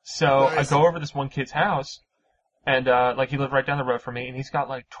 So nice. I go over to this one kid's house, and, like, he lived right down the road from me, and he's got,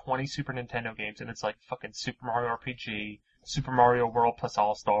 like, 20 Super Nintendo games, and it's, like, fucking Super Mario RPG, Super Mario World plus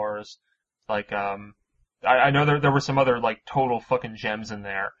All-Stars, like, I know there were some other, like, total fucking gems in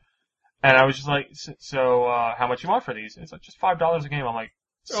there, And I was just like, so how much you want for these? And it's like, just $5 a game. I'm like,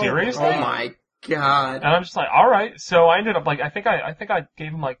 seriously? Oh my god. And I'm just like, alright. So I ended up like, I think I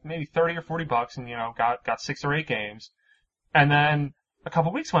gave him like maybe $30 or $40 and, got 6 or 8 games. And then a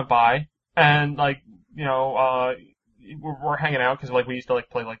couple weeks went by and like, we're hanging out because like we used to like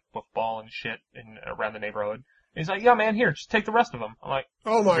play like football and shit around the neighborhood. And he's like, yeah man, here, just take the rest of them. I'm like,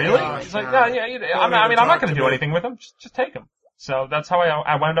 oh my really? god. He's like, yeah, I'm not gonna do anything with them. Just take them. So that's how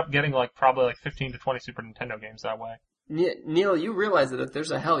I wound up getting like probably like 15 to 20 Super Nintendo games that way. Neil, you realize that if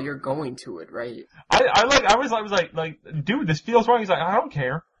there's a hell, you're going to it, right? I was like, dude, this feels wrong. He's like, I don't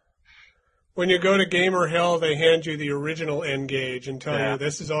care. When you go to Gamer Hell, they hand you the original N-Gage and tell you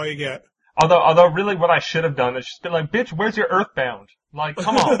this is all you get. Although really what I should have done is just been like, bitch, where's your Earthbound? Like,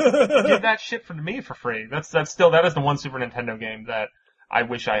 come on. Give that shit to me for free. That is the one Super Nintendo game that I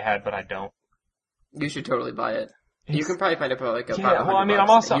wish I had, but I don't. You should totally buy it. You can probably find it for like about $100. I'm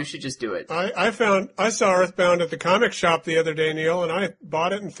also... You should just do it. I saw Earthbound at the comic shop the other day, Neil, and I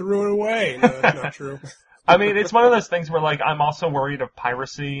bought it and threw it away. No, that's not true. I mean, it's one of those things where like, I'm also worried of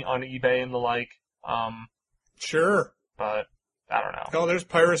piracy on eBay and the like. Sure. But, I don't know. Hell, there's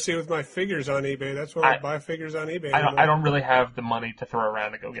piracy with my figures on eBay. That's why I buy figures on eBay. I don't really have the money to throw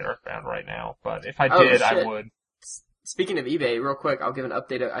around to go get Earthbound right now, but if I did, I would. Speaking of eBay, real quick, I'll give an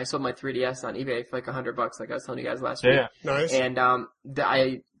update. I sold my 3DS on eBay for like $100, like I was telling you guys last week. Yeah, nice. And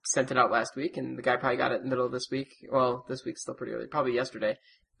I sent it out last week, and the guy probably got it in the middle of this week. Well, this week's still pretty early, probably yesterday.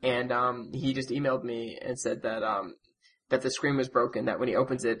 And he just emailed me and said that that the screen was broken. That when he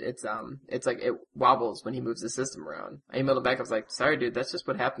opens it, it's like it wobbles when he moves the system around. I emailed him back. I was like, "Sorry, dude, that's just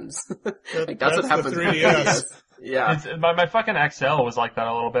what happens. Like that's what happens." The 3DS. Yeah. My fucking XL was like that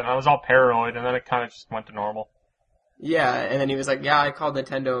a little bit. And I was all paranoid, and then it kind of just went to normal. Yeah, and then he was like, yeah, I called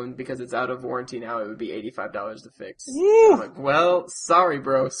Nintendo, and because it's out of warranty now, it would be $85 to fix. I'm like, well, sorry,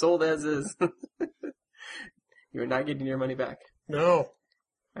 bro. Sold as is. You're not getting your money back. No.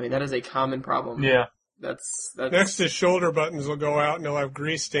 I mean, that is a common problem. Yeah. That's Next, his shoulder buttons will go out, and he'll have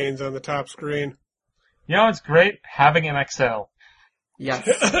grease stains on the top screen. It's great having an XL. Yes.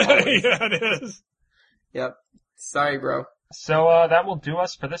 Yeah, it is. Yep. Sorry, bro. So, that will do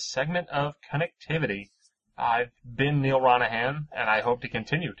us for this segment of Connectivity. I've been Neil Ronahan, and I hope to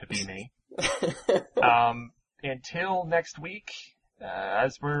continue to be me. Until next week,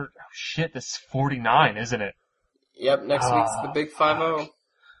 as we're... this is 49, isn't it? Yep, next week's the big 5-0.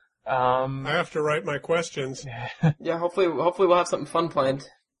 I have to write my questions. Yeah, hopefully we'll have something fun planned.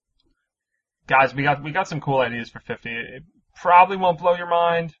 Guys, we got some cool ideas for 50. It probably won't blow your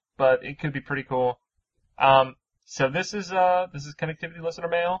mind, but it could be pretty cool. So this is Connectivity Listener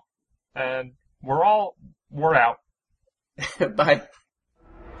Mail, and we're out. Bye.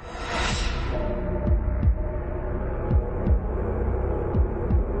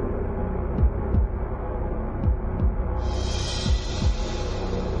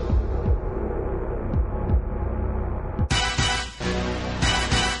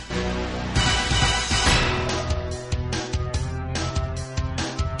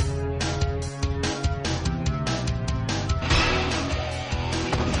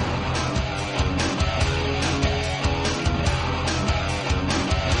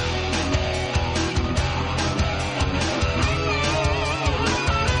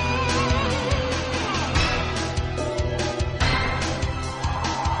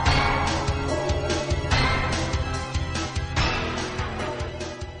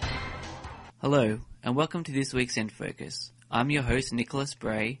 Hello, and welcome to this week's End Focus. I'm your host, Nicholas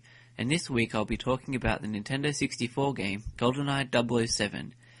Bray, and this week I'll be talking about the Nintendo 64 game, GoldenEye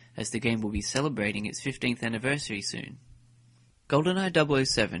 007, as the game will be celebrating its 15th anniversary soon. GoldenEye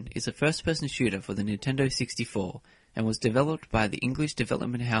 007 is a first-person shooter for the Nintendo 64, and was developed by the English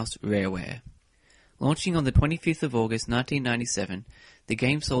development house Rareware. Launching on the 25th of August 1997, the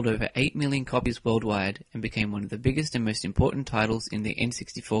game sold over 8 million copies worldwide and became one of the biggest and most important titles in the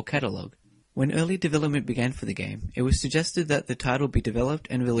N64 catalogue. When early development began for the game, it was suggested that the title be developed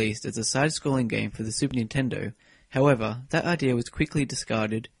and released as a side-scrolling game for the Super Nintendo. However, that idea was quickly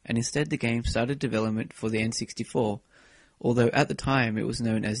discarded, and instead the game started development for the N64, although at the time it was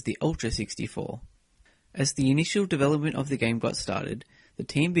known as the Ultra 64. As the initial development of the game got started, the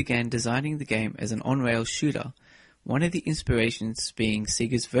team began designing the game as an on-rails shooter, one of the inspirations being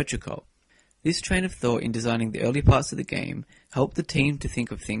Sega's Virtua Cop. This train of thought in designing the early parts of the game helped the team to think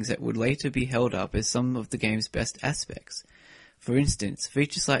of things that would later be held up as some of the game's best aspects. For instance,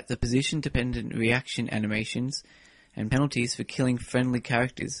 features like the position-dependent reaction animations and penalties for killing friendly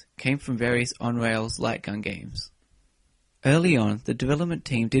characters came from various on-rails light gun games. Early on, the development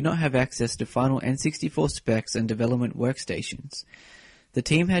team did not have access to final N64 specs and development workstations, The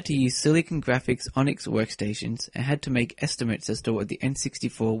team had to use Silicon Graphics Onyx workstations and had to make estimates as to what the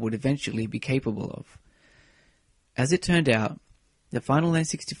N64 would eventually be capable of. As it turned out, the final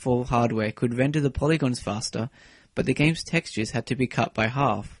N64 hardware could render the polygons faster, but the game's textures had to be cut by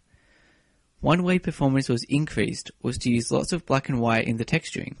half. One way performance was increased was to use lots of black and white in the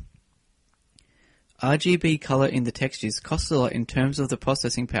texturing. RGB color in the textures cost a lot in terms of the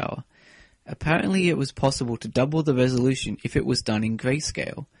processing power. Apparently it was possible to double the resolution if it was done in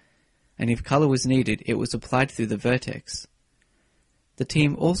grayscale, and if color was needed, it was applied through the vertex. The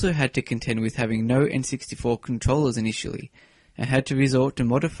team also had to contend with having no N64 controllers initially, and had to resort to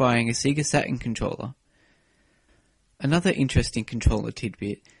modifying a Sega Saturn controller. Another interesting controller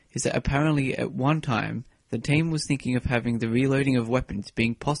tidbit is that apparently at one time, the team was thinking of having the reloading of weapons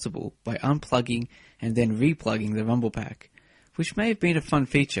being possible by unplugging and then replugging the rumble pack, which may have been a fun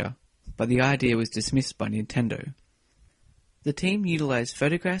feature, but the idea was dismissed by Nintendo. The team utilized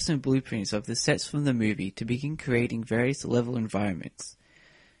photographs and blueprints of the sets from the movie to begin creating various level environments.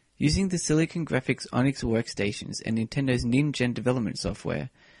 Using the Silicon Graphics Onyx workstations and Nintendo's Nin-Gen development software,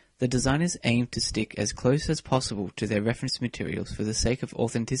 the designers aimed to stick as close as possible to their reference materials for the sake of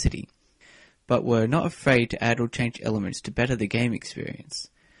authenticity, but were not afraid to add or change elements to better the game experience.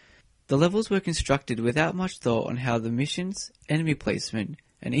 The levels were constructed without much thought on how the missions, enemy placement,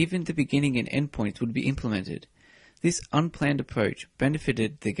 and even the beginning and end points would be implemented. This unplanned approach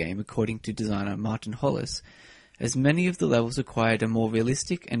benefited the game according to designer Martin Hollis, as many of the levels acquired a more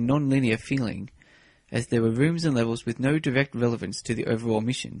realistic and non-linear feeling, as there were rooms and levels with no direct relevance to the overall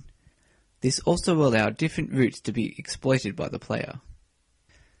mission. This also allowed different routes to be exploited by the player.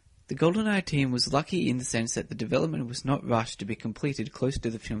 The GoldenEye team was lucky in the sense that the development was not rushed to be completed close to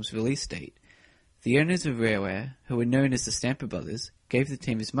the film's release date. The owners of Rareware, who were known as the Stamper Brothers, gave the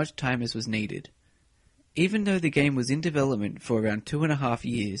team as much time as was needed. Even though the game was in development for around 2.5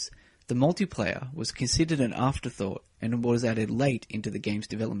 years, the multiplayer was considered an afterthought and was added late into the game's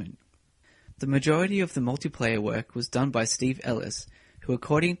development. The majority of the multiplayer work was done by Steve Ellis, who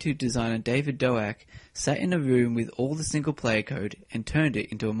according to designer David Doak, sat in a room with all the single-player code and turned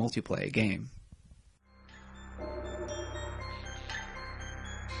it into a multiplayer game.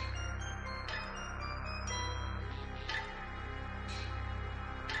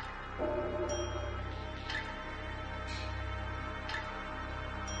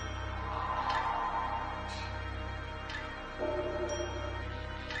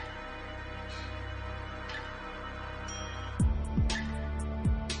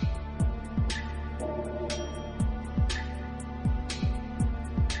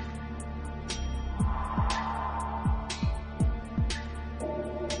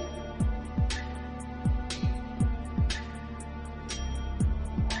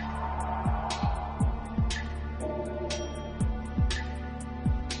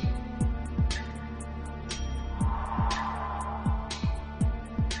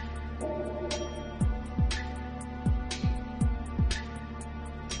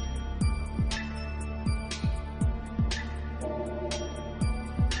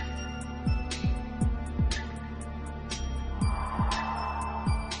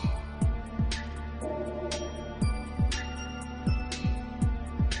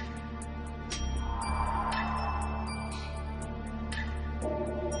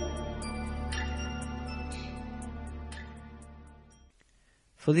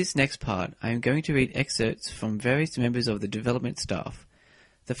 For this next part, I am going to read excerpts from various members of the development staff.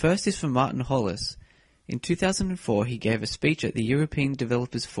 The first is from Martin Hollis. In 2004, he gave a speech at the European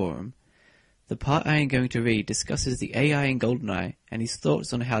Developers Forum. The part I am going to read discusses the AI in GoldenEye and his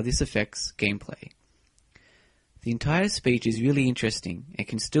thoughts on how this affects gameplay. The entire speech is really interesting and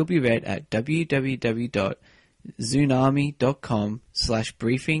can still be read at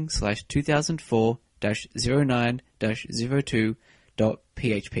www.zoonarmy.com/briefing/2004-09-02.php.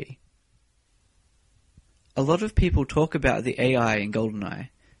 A lot of people talk about the AI in GoldenEye.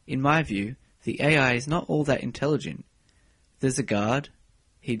 In my view, the AI is not all that intelligent. There's a guard,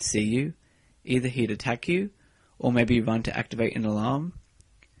 he'd see you, either he'd attack you, or maybe run to activate an alarm.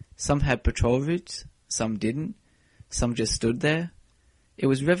 Some had patrol routes, some didn't, some just stood there. It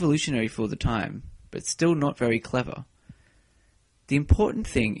was revolutionary for the time, but still not very clever. The important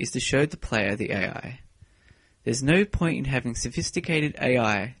thing is to show the player the AI. There's no point in having sophisticated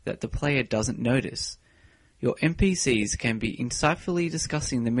AI that the player doesn't notice. Your NPCs can be insightfully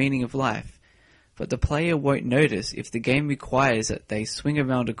discussing the meaning of life, but the player won't notice if the game requires that they swing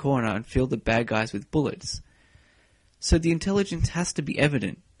around a corner and fill the bad guys with bullets. So the intelligence has to be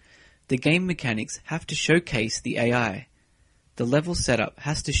evident. The game mechanics have to showcase the AI. The level setup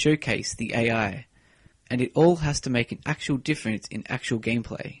has to showcase the AI. and it all has to make an actual difference in actual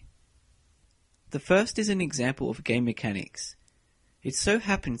gameplay. The first is an example of game mechanics. It so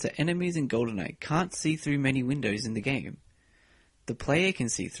happens that enemies in GoldenEye can't see through many windows in the game. The player can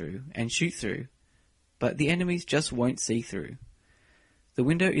see through and shoot through, but the enemies just won't see through. The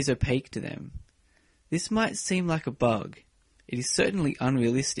window is opaque to them. This might seem like a bug. It is certainly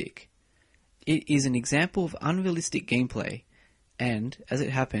unrealistic. It is an example of unrealistic gameplay, and, as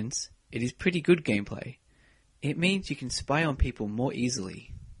it happens, it is pretty good gameplay. It means you can spy on people more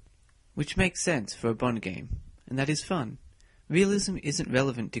easily. Which makes sense for a Bond game, and that is fun. Realism isn't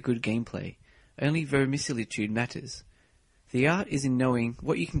relevant to good gameplay, only verisimilitude matters. The art is in knowing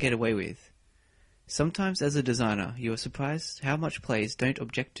what you can get away with. Sometimes as a designer, you are surprised how much players don't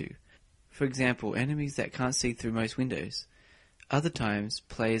object to. For example, enemies that can't see through most windows. Other times,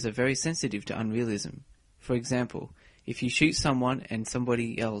 players are very sensitive to unrealism. For example, if you shoot someone and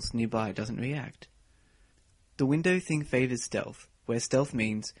somebody else nearby doesn't react. The window thing favors stealth, where stealth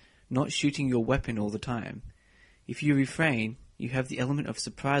means not shooting your weapon all the time. If you refrain, you have the element of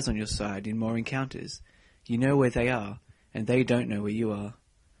surprise on your side in more encounters. You know where they are, and they don't know where you are.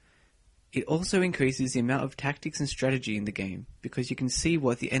 It also increases the amount of tactics and strategy in the game, because you can see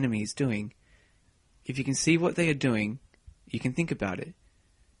what the enemy is doing. If you can see what they are doing, you can think about it.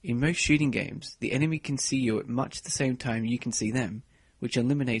 In most shooting games, the enemy can see you at much the same time you can see them, which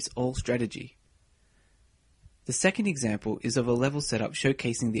eliminates all strategy. The second example is of a level setup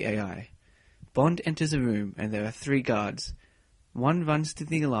showcasing the AI. Bond enters a room and there are 3 guards. One runs to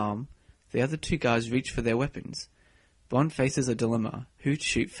the alarm, the other 2 guards reach for their weapons. Bond faces a dilemma, who to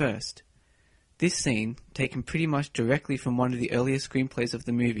shoot first. This scene, taken pretty much directly from one of the earlier screenplays of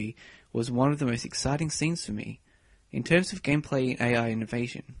the movie, was one of the most exciting scenes for me. In terms of gameplay and AI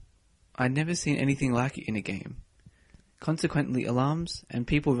innovation, I'd never seen anything like it in a game. Consequently, alarms and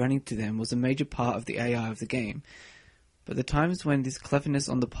people running to them was a major part of the AI of the game, but the times when this cleverness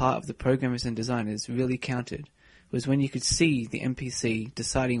on the part of the programmers and designers really counted was when you could see the NPC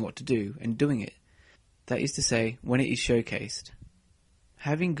deciding what to do and doing it. That is to say, when it is showcased.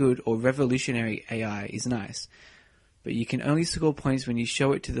 Having good or revolutionary AI is nice, but you can only score points when you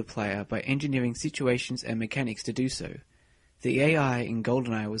show it to the player by engineering situations and mechanics to do so. The AI in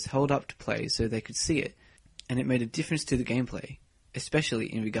GoldenEye was held up to players so they could see it, and it made a difference to the gameplay,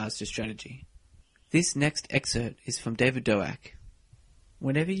 especially in regards to strategy. This next excerpt is from David Doak.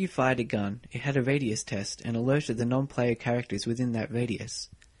 Whenever you fired a gun, it had a radius test and alerted the non-player characters within that radius.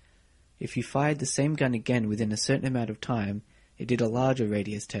 If you fired the same gun again within a certain amount of time, it did a larger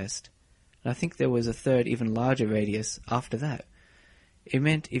radius test. And I think there was a third, even larger radius after that. It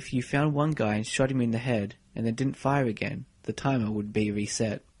meant if you found one guy and shot him in the head and then didn't fire again, the timer would be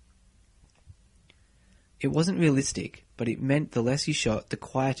reset. It wasn't realistic, but it meant the less you shot, the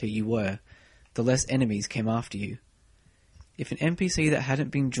quieter you were, the less enemies came after you. If an NPC that hadn't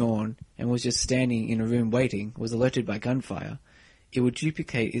been drawn and was just standing in a room waiting was alerted by gunfire, it would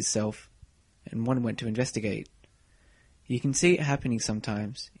duplicate itself and one went to investigate. You can see it happening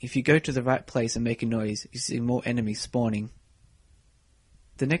sometimes. If you go to the right place and make a noise, you see more enemies spawning.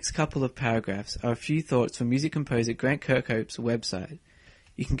 The next couple of paragraphs are a few thoughts from music composer Grant Kirkhope's website.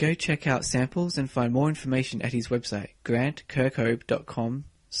 You can go check out samples and find more information at his website,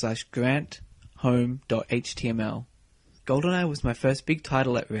 grantkirkhope.com/granthome.html. GoldenEye was my first big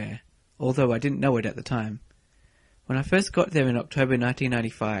title at Rare, although I didn't know it at the time. When I first got there in October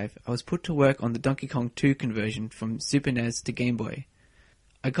 1995, I was put to work on the Donkey Kong 2 conversion from Super NES to Game Boy.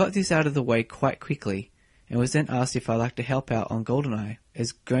 I got this out of the way quite quickly, and was then asked if I'd like to help out on GoldenEye,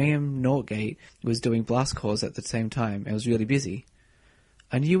 as Graham Norgate was doing Blast Calls at the same time and was really busy.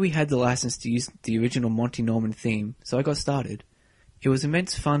 I knew we had the license to use the original Monty Norman theme, so I got started. It was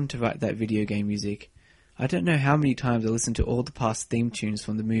immense fun to write that video game music. I don't know how many times I listened to all the past theme tunes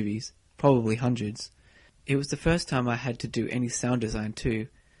from the movies, probably hundreds. It was the first time I had to do any sound design too.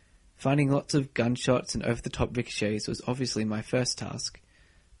 Finding lots of gunshots and over-the-top ricochets was obviously my first task.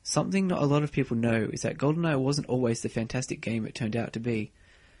 Something not a lot of people know is that GoldenEye wasn't always the fantastic game it turned out to be.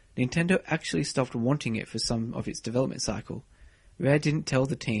 Nintendo actually stopped wanting it for some of its development cycle. Rare didn't tell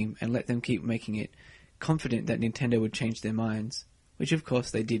the team and let them keep making it, confident that Nintendo would change their minds, which of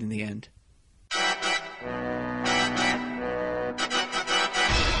course they did in the end.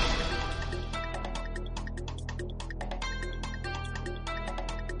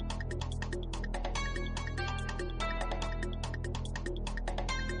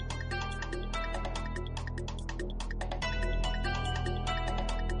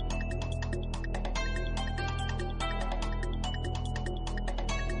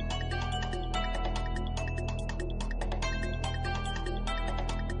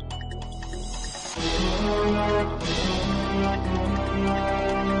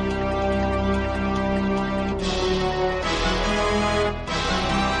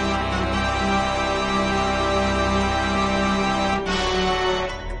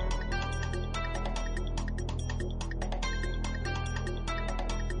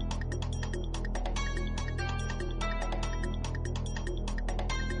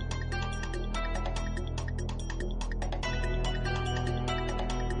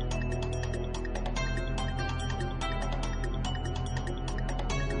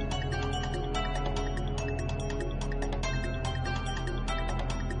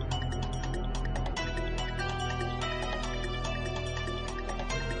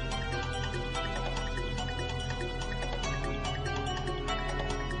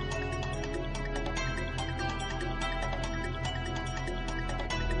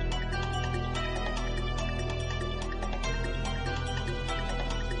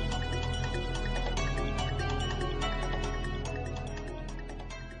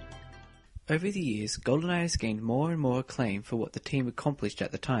 Over the years, GoldenEye has gained more and more acclaim for what the team accomplished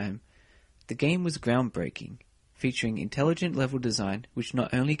at the time. The game was groundbreaking, featuring intelligent level design which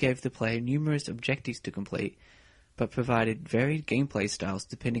not only gave the player numerous objectives to complete, but provided varied gameplay styles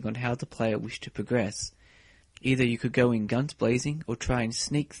depending on how the player wished to progress. Either you could go in guns blazing or try and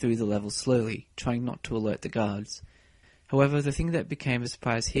sneak through the levels slowly, trying not to alert the guards. However, the thing that became a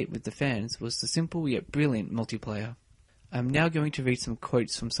surprise hit with the fans was the simple yet brilliant multiplayer. I'm now going to read some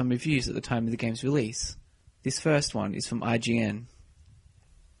quotes from some reviews at the time of the game's release. This first one is from IGN.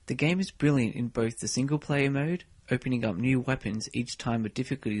 The game is brilliant in both the single-player mode, opening up new weapons each time a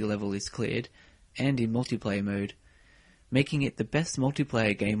difficulty level is cleared, and in multiplayer mode, making it the best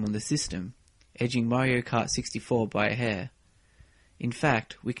multiplayer game on the system, edging Mario Kart 64 by a hair. In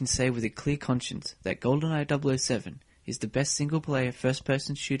fact, we can say with a clear conscience that GoldenEye 007 is the best single-player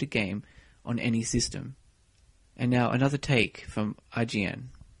first-person shooter game on any system. And now another take from IGN.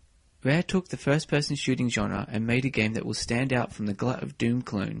 Rare took the first-person shooting genre and made a game that will stand out from the glut of Doom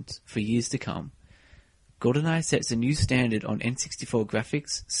clones for years to come. GoldenEye sets a new standard on N64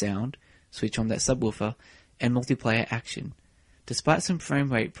 graphics, sound, switch on that subwoofer, and multiplayer action. Despite some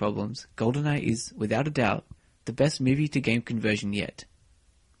frame rate problems, GoldenEye is, without a doubt, the best movie-to-game conversion yet.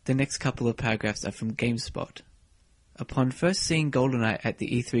 The next couple of paragraphs are from GameSpot. Upon first seeing GoldenEye at the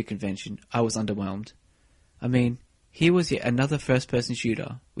E3 convention, I was underwhelmed. I mean, here was yet another first-person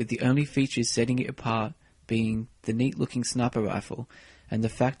shooter, with the only features setting it apart being the neat-looking sniper rifle, and the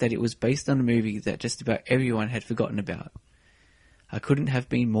fact that it was based on a movie that just about everyone had forgotten about. I couldn't have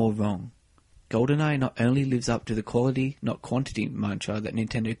been more wrong. GoldenEye not only lives up to the quality, not quantity mantra that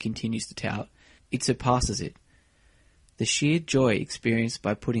Nintendo continues to tout, it surpasses it. The sheer joy experienced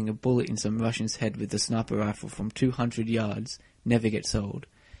by putting a bullet in some Russian's head with the sniper rifle from 200 yards never gets old,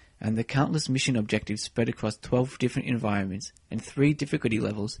 and the countless mission objectives spread across 12 different environments and 3 difficulty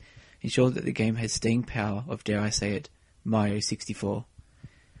levels ensure that the game has staying power of, dare I say it, Mario 64.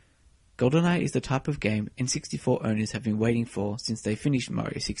 GoldenEye is the type of game N64 owners have been waiting for since they finished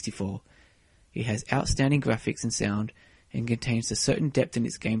Mario 64. It has outstanding graphics and sound, and contains a certain depth in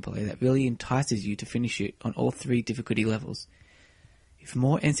its gameplay that really entices you to finish it on all 3 difficulty levels. If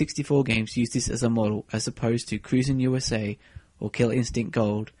more N64 games use this as a model as opposed to Cruisin' USA or Killer Instinct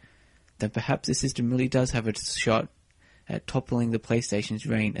Gold, then perhaps the system really does have a shot at toppling the PlayStation's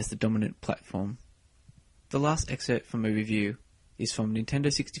reign as the dominant platform. The last excerpt from a review is from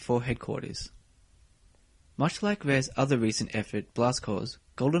Nintendo 64 headquarters. Much like Rare's other recent effort, Blast Corps,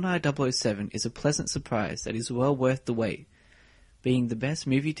 GoldenEye 007 is a pleasant surprise that is well worth the wait. Being the best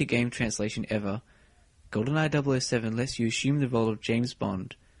movie-to-game translation ever, GoldenEye 007 lets you assume the role of James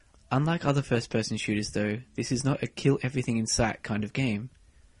Bond. Unlike other first-person shooters though, this is not a kill-everything-in-sight kind of game.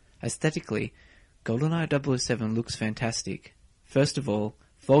 Aesthetically, GoldenEye 007 looks fantastic. First of all,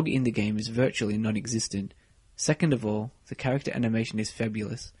 fog in the game is virtually non-existent. Second of all, the character animation is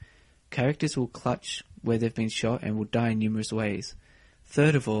fabulous. Characters will clutch where they've been shot and will die in numerous ways.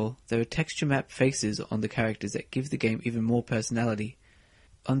 Third of all, there are texture map faces on the characters that give the game even more personality.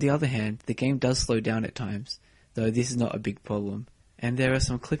 On the other hand, the game does slow down at times, though this is not a big problem, and there are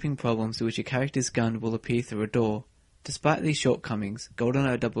some clipping problems in which a character's gun will appear through a door. Despite these shortcomings,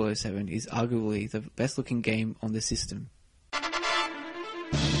 GoldenEye 007 is arguably the best looking game on the system.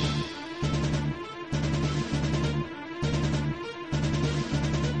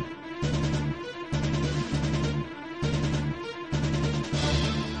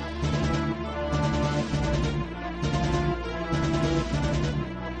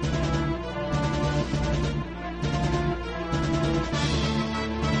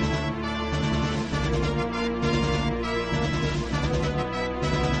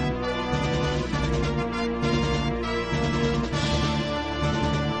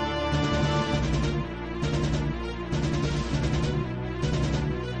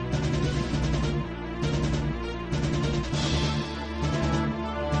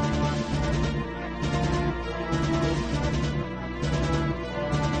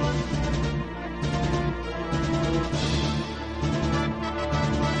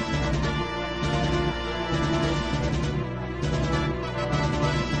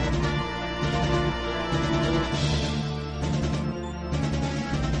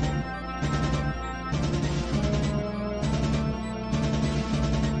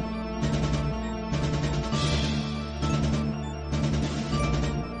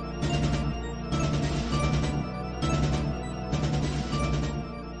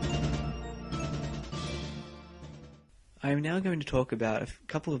 I'm now going to talk about a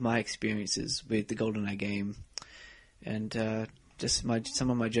couple of my experiences with the GoldenEye game, and just some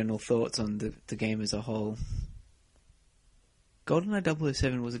of my general thoughts on the game as a whole. GoldenEye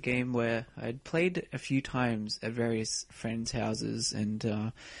 007 was a game where I'd played a few times at various friends' houses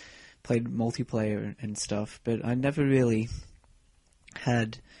and played multiplayer and stuff, but I never really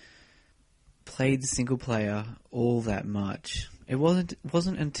had played the single player all that much. It wasn't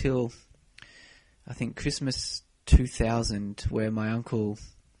until I think Christmas 2000 where my uncle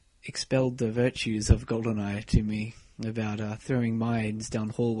expelled the virtues of GoldenEye to me about throwing mines down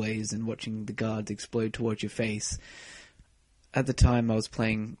hallways and watching the guards explode towards your face. At the time I was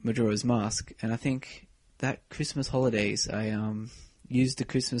playing Majora's Mask, and I think that Christmas holidays I used the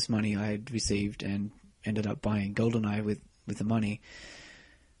Christmas money I had received and ended up buying GoldenEye with the money.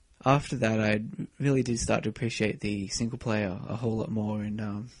 After that, I really did start to appreciate the single player a whole lot more,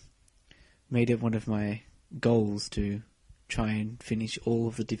 and made it one of my goals to try and finish all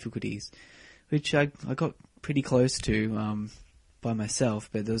of the difficulties, which I got pretty close to by myself,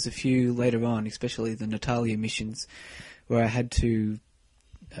 but there was a few later on, especially the Natalia missions, where I had to,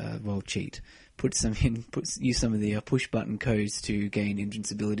 cheat. Use some of the push button codes to gain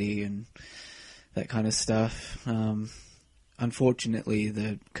invincibility and that kind of stuff. Unfortunately,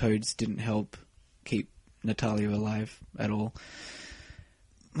 the codes didn't help keep Natalia alive at all.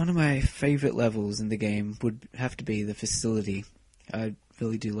 One of my favourite levels in the game would have to be the facility. I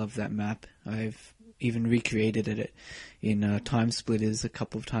really do love that map. I've even recreated it in Time Splitters a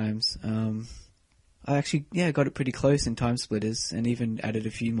couple of times. I actually, got it pretty close in Time Splitters and even added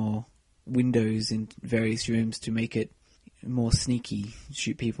a few more windows in various rooms to make it more sneaky,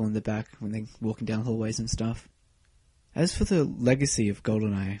 shoot people in the back when they're walking down hallways and stuff. As for the legacy of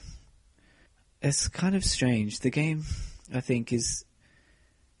GoldenEye, it's kind of strange. The game, I think, is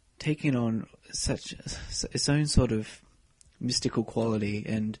taking on its own sort of mystical quality,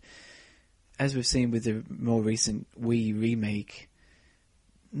 and as we've seen with the more recent Wii remake,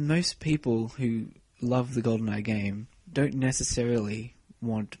 most people who love the GoldenEye game don't necessarily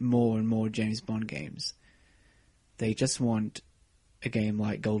want more and more James Bond games. They just want a game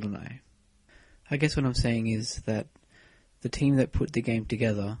like GoldenEye. I guess what I'm saying is that the team that put the game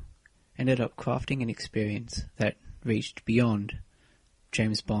together ended up crafting an experience that reached beyond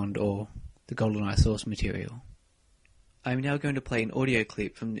James Bond or the GoldenEye source material. I'm now going to play an audio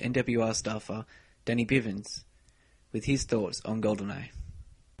clip from NWR staffer Danny Bivens with his thoughts on GoldenEye.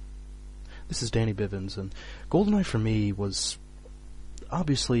 This is Danny Bivens, and GoldenEye for me was,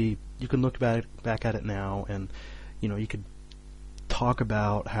 obviously, you can look back at it now, and, you could talk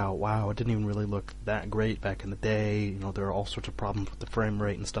about how, wow, it didn't even really look that great back in the day, there are all sorts of problems with the frame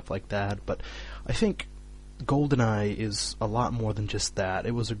rate and stuff like that, but I think GoldenEye is a lot more than just that.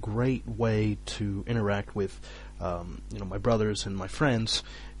 It was a great way to interact with, my brothers and my friends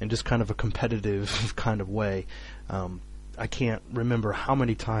in just kind of a competitive kind of way. I can't remember how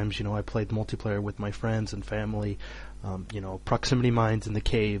many times, I played multiplayer with my friends and family, proximity mines in the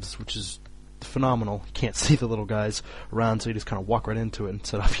caves, which is phenomenal. You can't see the little guys around, so you just kind of walk right into it and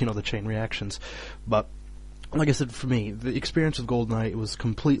set off, the chain reactions. But like I said, for me, the experience of GoldenEye was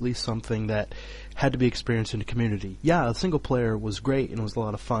completely something that had to be experienced in a community. Yeah, the single player was great and it was a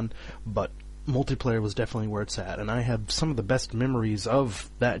lot of fun, but multiplayer was definitely where it's at, and I have some of the best memories of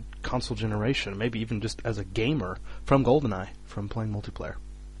that console generation, maybe even just as a gamer, from GoldenEye, from playing multiplayer.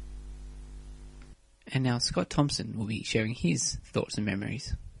 And now Scott Thompson will be sharing his thoughts and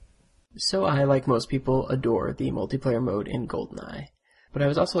memories. So I, like most people, adore the multiplayer mode in GoldenEye, but I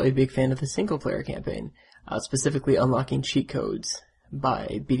was also a big fan of the single-player campaign, specifically unlocking cheat codes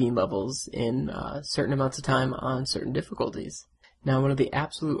by beating levels in certain amounts of time on certain difficulties. Now, one of the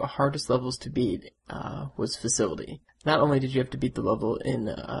absolute hardest levels to beat was Facility. Not only did you have to beat the level in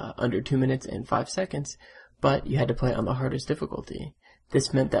under 2 minutes and 5 seconds, but you had to play on the hardest difficulty.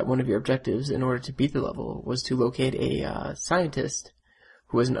 This meant that one of your objectives in order to beat the level was to locate a scientist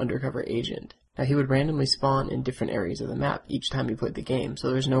who was an undercover agent. Now, he would randomly spawn in different areas of the map each time you played the game,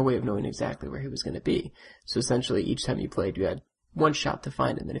 so there's no way of knowing exactly where he was going to be. So essentially, each time you played, you had one shot to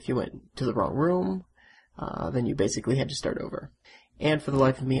find him, and if you went to the wrong room, then you basically had to start over. And for the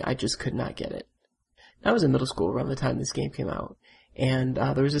life of me, I just could not get it. I was in middle school around the time this game came out, and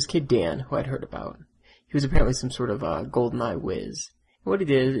there was this kid, Dan, who I'd heard about. He was apparently some sort of GoldenEye whiz. And what he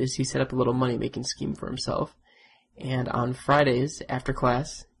did is he set up a little money-making scheme for himself, and on Fridays, after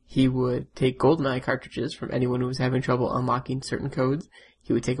class, he would take GoldenEye cartridges from anyone who was having trouble unlocking certain codes.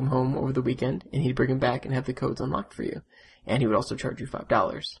 He would take them home over the weekend, and he'd bring them back and have the codes unlocked for you. And he would also charge you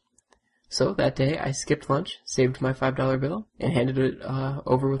 $5. So that day, I skipped lunch, saved my $5 bill, and handed it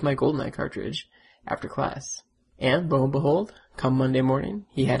over with my GoldenEye cartridge after class. And lo and behold, come Monday morning,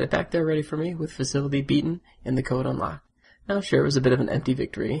 he had it back there ready for me with facility beaten and the code unlocked. Now sure, it was a bit of an empty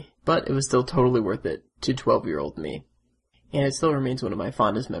victory, but it was still totally worth it to 12-year-old me. And it still remains one of my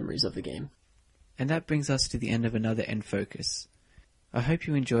fondest memories of the game. And that brings us to the end of another End Focus. I hope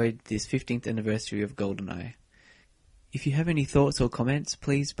you enjoyed this 15th anniversary of GoldenEye. If you have any thoughts or comments,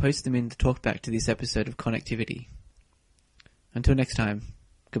 please post them in the talkback to this episode of Connectivity. Until next time,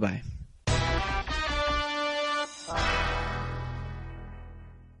 goodbye.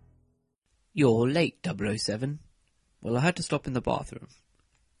 You're late, 007. Well, I had to stop in the bathroom.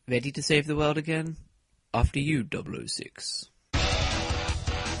 Ready to save the world again? After you, 006.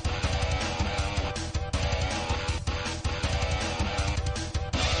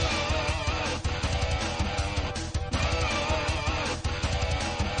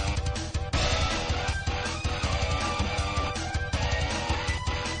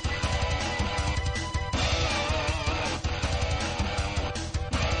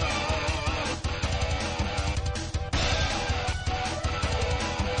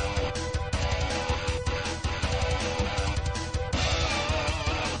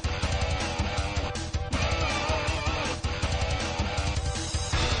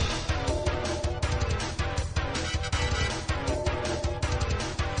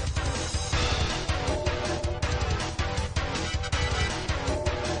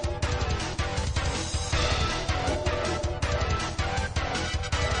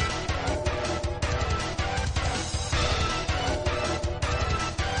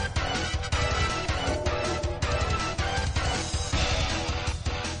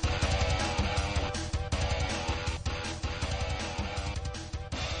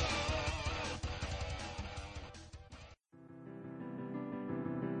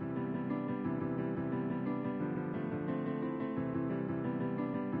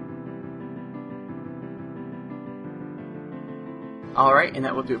 Alright, and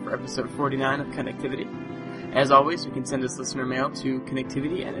that will do it for episode 49 of Connectivity. As always, you can send us listener mail to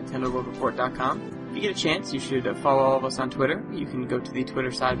connectivity@nintendoworldreport.com. If you get a chance, you should follow all of us on Twitter. You can go to the Twitter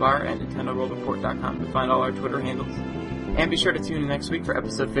sidebar at nintendoworldreport.com to find all our Twitter handles. And be sure to tune in next week for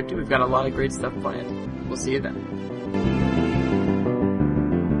episode 50. We've got a lot of great stuff planned. We'll see you then.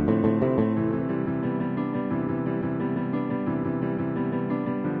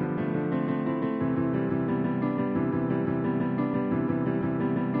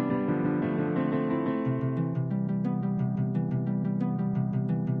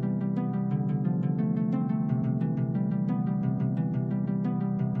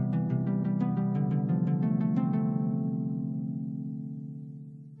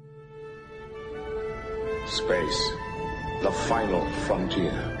 Space, the final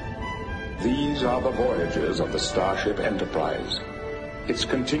frontier. These are the voyages of the Starship Enterprise. Its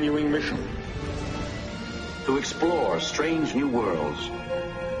continuing mission: to explore strange new worlds,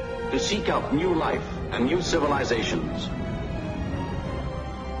 to seek out new life and new civilizations,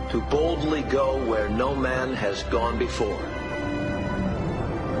 to boldly go where no man has gone before.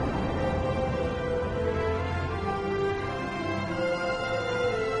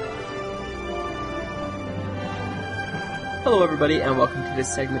 Hello everybody, and welcome to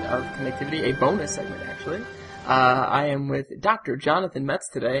this segment of Connectivity, a bonus segment actually. I am with Dr. Jonathan Metz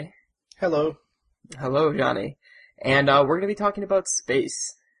today. Hello. Hello, Johnny. And we're going to be talking about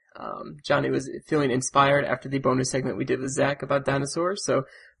space. Johnny was feeling inspired after the bonus segment we did with Zach about dinosaurs, so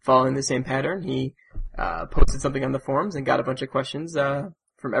following the same pattern, he posted something on the forums and got a bunch of questions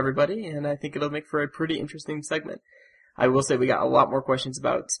from everybody, and I think it'll make for a pretty interesting segment. I will say we got a lot more questions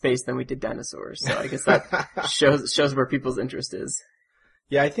about space than we did dinosaurs, so I guess that shows where people's interest is.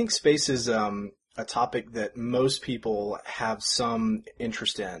 Yeah, I think space is a topic that most people have some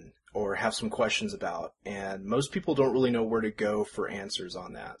interest in or have some questions about, and most people don't really know where to go for answers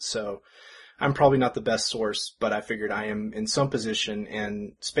on that. So I'm probably not the best source, but I figured I am in some position,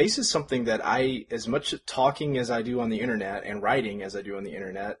 and space is something that as much talking as I do on the internet and writing as I do on the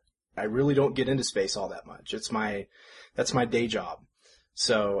internet, I really don't get into space all that much. That's my day job.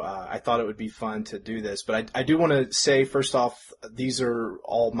 So I thought it would be fun to do this. But I do want to say, first off, these are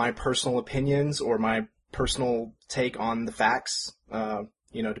all my personal opinions or my personal take on the facts,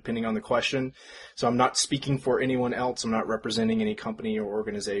 depending on the question. So I'm not speaking for anyone else. I'm not representing any company or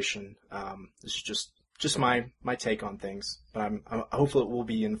organization. This is just my take on things. But I'm hopefully it will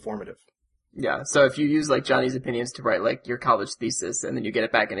be informative. Yeah, so if you use like Johnny's opinions to write like your college thesis and then you get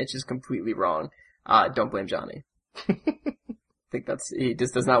it back and it's just completely wrong, don't blame Johnny. I think he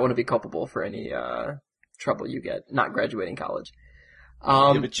just does not want to be culpable for any trouble you get not graduating college.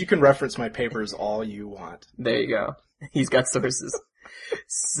 Yeah, but you can reference my papers all you want. There you go. He's got sources.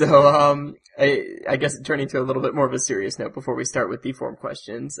 So, I guess turning to a little bit more of a serious note before we start with the form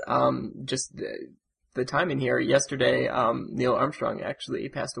questions, just the timing here. Yesterday, Neil Armstrong actually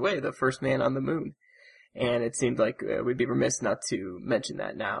passed away, the first man on the moon. And it seemed like we'd be remiss not to mention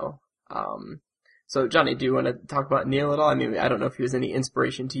that now. So, Johnny, do you want to talk about Neil at all? I mean, I don't know if he was any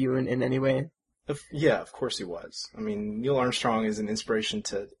inspiration to you in any way. Yeah, of course he was. I mean, Neil Armstrong is an inspiration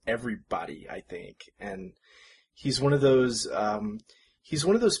to everybody, I think. And he's one of those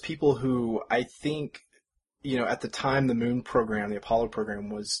people who I think, at the time the moon program, the Apollo program,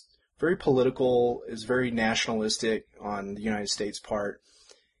 was very political, is very nationalistic on the United States part.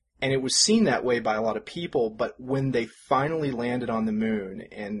 And it was seen that way by a lot of people, but when they finally landed on the moon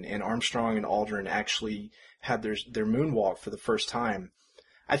and Armstrong and Aldrin actually had their moonwalk for the first time,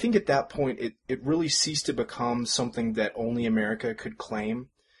 I think at that point it really ceased to become something that only America could claim,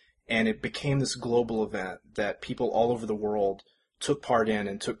 and it became this global event that people all over the world took part in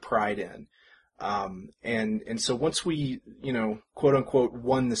and took pride in. And so once we, quote unquote,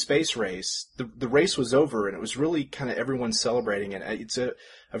 won the space race, the race was over, and it was really kind of everyone celebrating it. It's a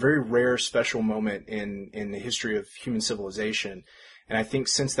very rare, special moment in the history of human civilization. And I think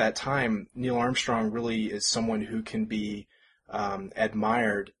since that time, Neil Armstrong really is someone who can be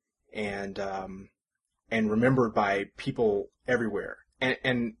admired and remembered by people everywhere.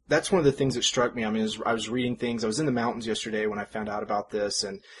 And that's one of the things that struck me. I mean, I was reading things. I was in the mountains yesterday when I found out about this,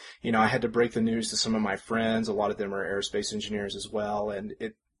 and I had to break the news to some of my friends. A lot of them are aerospace engineers as well, and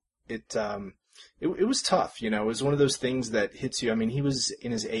it was tough. It was one of those things that hits you. I mean, he was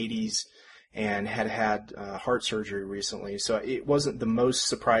in his 80s and had heart surgery recently, so it wasn't the most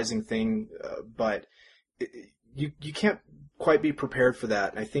surprising thing, but you can't quite be prepared for that.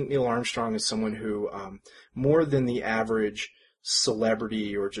 And I think Neil Armstrong is someone who, more than the average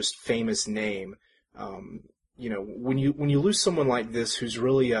celebrity or just famous name, when you lose someone like this, who's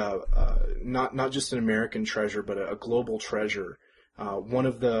really not just an American treasure, but a global treasure, one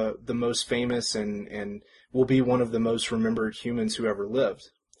of the most famous and will be one of the most remembered humans who ever lived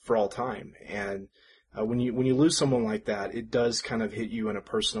for all time. And when you lose someone like that, it does kind of hit you in a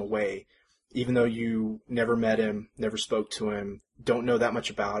personal way, even though you never met him, never spoke to him, don't know that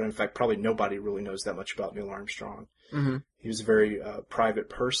much about him. In fact, probably nobody really knows that much about Neil Armstrong. Mm-hmm. He was a very private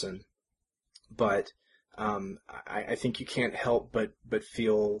person, but I think you can't help but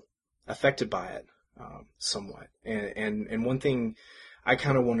feel affected by it somewhat. And one thing I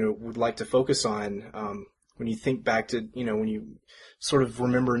kind of would like to focus on when you think back to when you sort of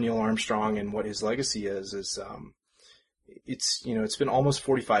remember Neil Armstrong and what his legacy is it's been almost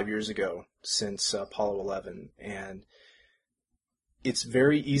 45 years ago since Apollo 11, and it's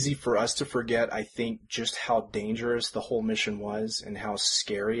very easy for us to forget, I think, just how dangerous the whole mission was and how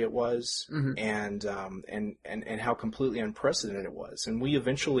scary it was, mm-hmm. and how completely unprecedented it was. And we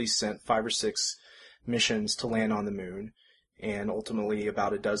eventually sent 5 or 6 missions to land on the moon, and ultimately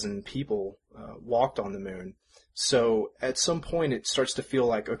about a dozen people walked on the moon. So at some point it starts to feel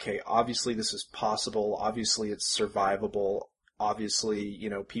like, okay, obviously this is possible, obviously it's survivable, obviously,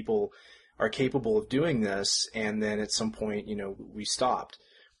 people are capable of doing this, and then at some point, we stopped.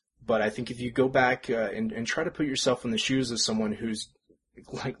 But I think if you go back and try to put yourself in the shoes of someone who's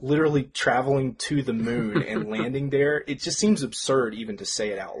like literally traveling to the moon and landing there, it just seems absurd even to say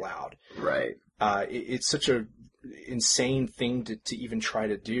it out loud. Right. It's such a insane thing to even try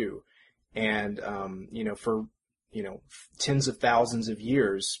to do. And, for, tens of thousands of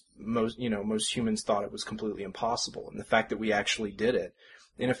years, most humans thought it was completely impossible. And the fact that we actually did it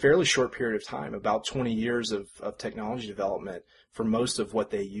in a fairly short period of time, about 20 years of technology development for most of what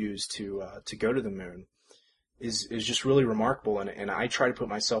they used to go to the moon, is just really remarkable. And I try to put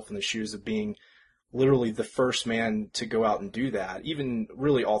myself in the shoes of being literally the first man to go out and do that. Even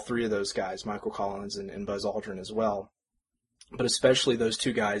really all 3 of those guys, Michael Collins and Buzz Aldrin as well, but especially those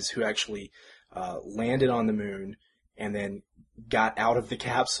 2 guys who actually landed on the moon and then got out of the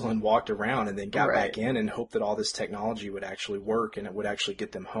capsule and walked around and then got right. back in and hoped that all this technology would actually work and it would actually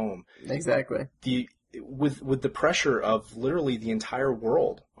get them home. Exactly. With the pressure of literally the entire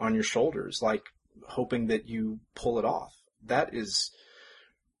world on your shoulders, like hoping that you pull it off. That is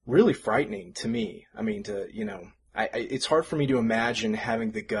really frightening to me. I mean, it's hard for me to imagine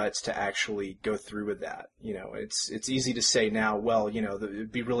having the guts to actually go through with that. It's easy to say now, well,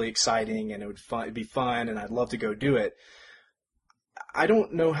 it'd be really exciting and it'd be fun and I'd love to go do it. I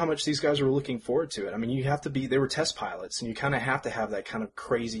don't know how much these guys were looking forward to it. I mean, they were test pilots, and you kind of have to have that kind of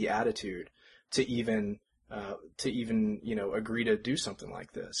crazy attitude to even agree to do something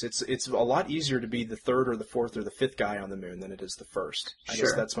like this. It's a lot easier to be the 3rd or the 4th or the 5th guy on the moon than it is the first. I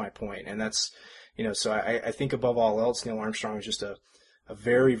guess that's my point. And that's, So I think above all else, Neil Armstrong is just a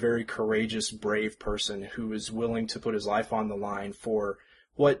very, very courageous, brave person who is willing to put his life on the line for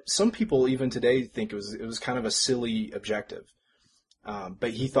what some people even today think it was kind of a silly objective.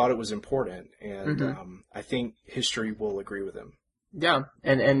 But he thought it was important, and I think history will agree with him. Yeah,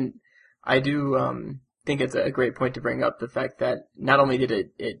 and I do think it's a great point to bring up the fact that not only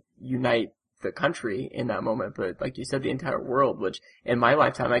did it unite the country in that moment, but like you said, the entire world, which in my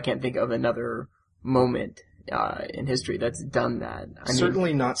lifetime I can't think of another moment in history that's done that.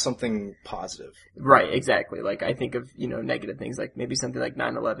 Certainly not something positive. Right, exactly. Like I think of, negative things like maybe something like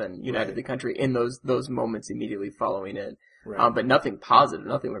 9/11 united the country in those moments immediately following it. Right. But nothing positive,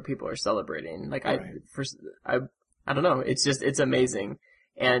 nothing where people are celebrating. Like I don't know. It's amazing.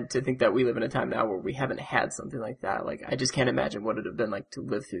 And to think that we live in a time now where we haven't had something like that, like I just can't imagine what it would have been like to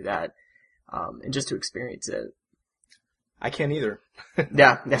live through that, and just to experience it. I can't either.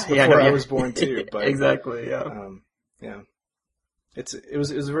 Yeah, before I was born too. But exactly. Yeah. It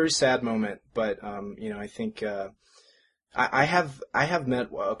was a very sad moment, but I think I have met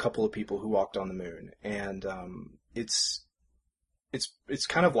a couple of people who walked on the moon, and it's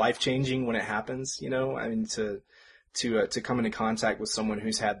kind of life changing when it happens. I mean to come into contact with someone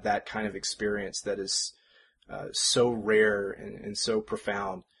who's had that kind of experience that is so rare and so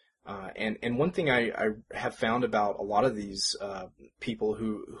profound. And one thing I have found about a lot of these people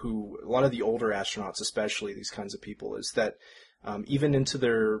who a lot of the older astronauts, especially these kinds of people, is that even into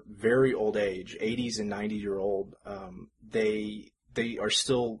their very old age, 80s and 90-year-old, they are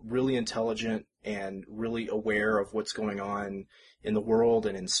still really intelligent and really aware of what's going on in the world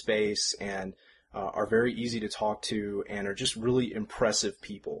and in space, and are very easy to talk to, and are just really impressive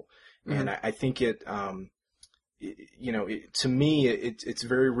people. And I think to me, it's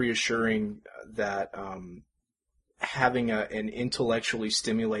very reassuring that having an intellectually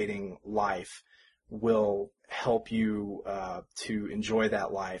stimulating life will help you to enjoy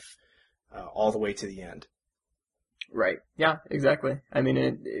that life all the way to the end. Right. Yeah, exactly. I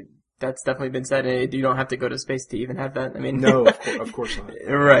mean, that's definitely been said. You don't have to go to space to even have that. I mean, no, of course not.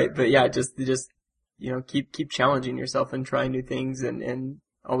 Right. But yeah, just keep challenging yourself and trying new things and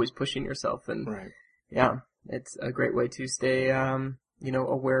always pushing yourself. And right. Yeah. It's a great way to stay,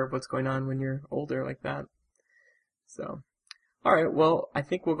 aware of what's going on when you're older like that. So, all right. Well, I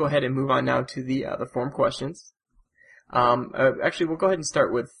think we'll go ahead and move on now to the form questions. Actually, we'll go ahead and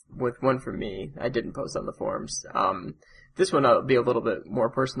start with one from me. I didn't post on the forums. This one will be a little bit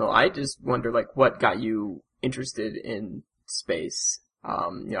more personal. I just wonder, what got you interested in space?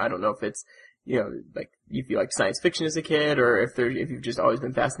 I don't know if it's, if you like science fiction as a kid, or if you've just always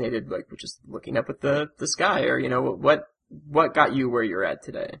been fascinated, with just looking up at the sky, or, what got you where you're at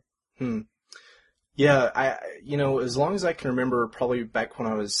today? Yeah, as long as I can remember, probably back when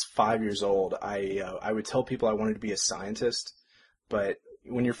I was 5 years old, I would tell people I wanted to be a scientist, but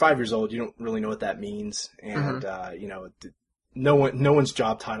when you're 5 years old, you don't really know what that means, and, no one's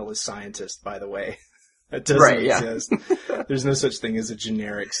job title is scientist, by the way. That doesn't exist. There's no such thing as a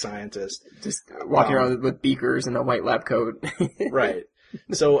generic scientist. Just walking around with beakers and a white lab coat. Right.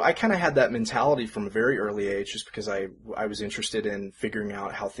 So I kind of had that mentality from a very early age, just because I was interested in figuring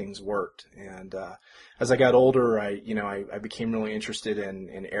out how things worked. And as I got older, I became really interested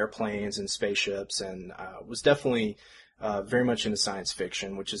in airplanes and spaceships, and was definitely very much into science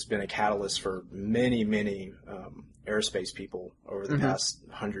fiction, which has been a catalyst for many, many aerospace people over the past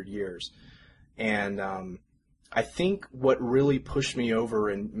 100 years. And I think what really pushed me over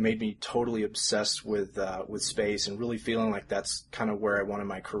and made me totally obsessed with space and really feeling like that's kind of where I wanted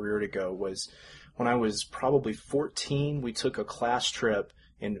my career to go was when I was probably 14. We took a class trip,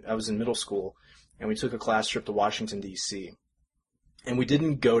 and I was in middle school, and we took a class trip to Washington, D.C. And we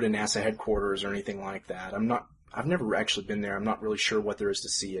didn't go to NASA headquarters or anything like that. I've never actually been there. I'm not really sure what there is to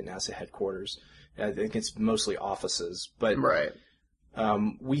see at NASA headquarters. I think it's mostly offices, but right.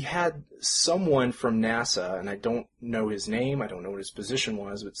 We had someone from NASA, and I don't know his name, I don't know what his position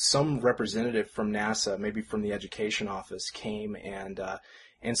was, but some representative from NASA, maybe from the education office, came and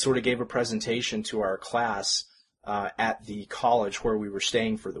sort of gave a presentation to our class at the college where we were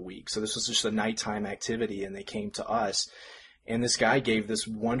staying for the week. So this was just a nighttime activity, and they came to us. And this guy gave this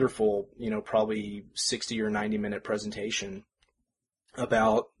wonderful, probably 60 or 90-minute presentation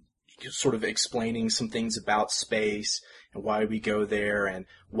about sort of explaining some things about space and why we go there, and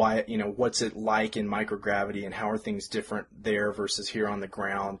why, what's it like in microgravity, and how are things different there versus here on the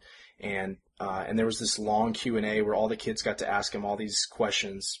ground. And there was this long Q&A where all the kids got to ask him all these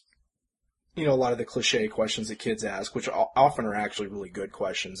questions, a lot of the cliche questions that kids ask, which often are actually really good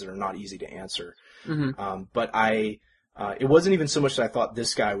questions that are not easy to answer. But I It wasn't even so much that I thought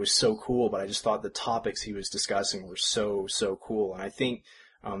this guy was so cool, but I just thought the topics he was discussing were so cool. And I think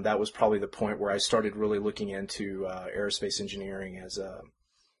that was probably the point where I started really looking into aerospace engineering as a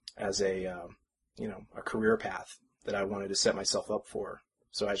career path that I wanted to set myself up for.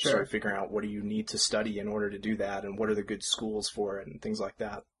 So I started figuring out what do you need to study in order to do that, and what are the good schools for it, and things like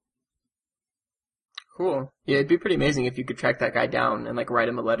that. Cool. Yeah, it'd be pretty amazing if you could track that guy down and like write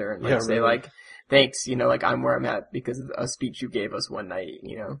him a letter and like say like, thanks, like I'm where I'm at because of a speech you gave us one night,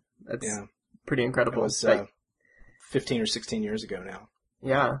 That's pretty incredible. It was 15 or 16 years ago now.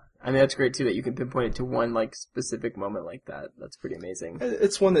 Yeah. I mean, that's great too that you can pinpoint it to one like specific moment like that. That's pretty amazing.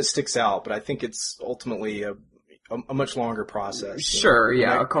 It's one that sticks out, but I think it's ultimately a much longer process. Sure,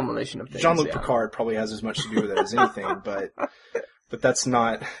 a culmination of things. Jean-Luc Picard probably has as much to do with it as anything, but that's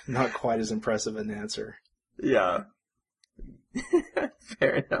not quite as impressive an answer. Yeah.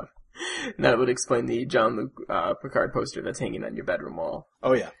 Fair enough. That would explain the Jean-Luc Picard poster that's hanging on your bedroom wall.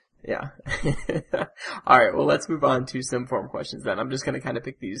 Oh, yeah. Yeah. All right, well, let's move on to some form questions then. I'm just going to kind of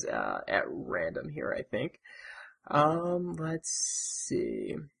pick these at random here, I think. Let's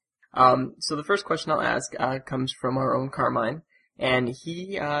see. So the first question I'll ask comes from our own Carmine, and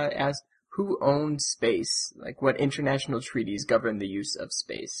he asked, who owns space? Like, what international treaties govern the use of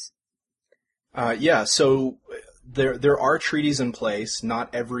space? So there are treaties in place.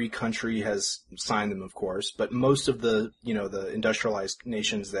 Not every country has signed them, of course, but most of the industrialized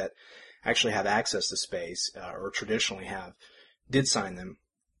nations that actually have access to space, or traditionally have, did sign them.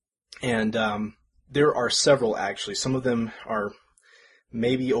 And there are several, actually. Some of them are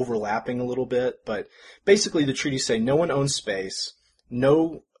maybe overlapping a little bit, but basically the treaties say no one owns space,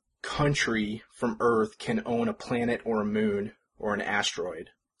 no country from Earth can own a planet or a moon or an asteroid.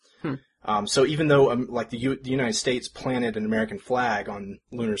 So even though like the United States planted an American flag on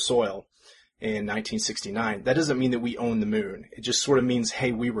lunar soil in 1969, that doesn't mean that we own the moon. It just sort of means,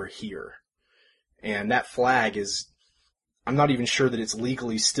 hey, we were here. And that flag is, I'm not even sure that it's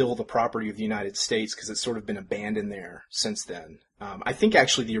legally still the property of the United States because it's sort of been abandoned there since then. I think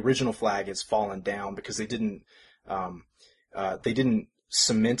actually the original flag has fallen down because they didn't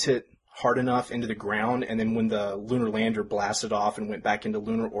cement it hard enough into the ground, and then when the lunar lander blasted off and went back into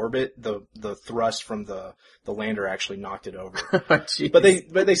lunar orbit, the thrust from the lander actually knocked it over. But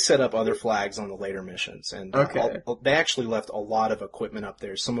they set up other flags on the later missions, and they actually left a lot of equipment up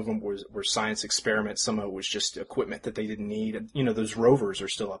there. Some of them were science experiments, some of it was just equipment that they didn't need. And, those rovers are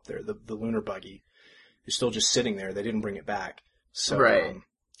still up there. The lunar buggy is still just sitting there. They didn't bring it back. So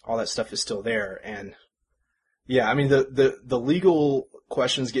all that stuff is still there. And yeah, I mean the legal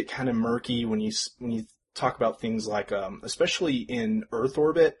questions get kind of murky when you talk about things like especially in Earth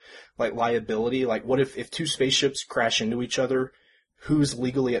orbit, like liability, like what if two spaceships crash into each other, who's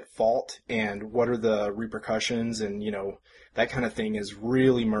legally at fault and what are the repercussions, and that kind of thing is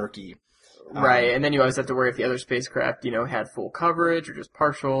really murky. Right, and then you always have to worry if the other spacecraft, had full coverage or just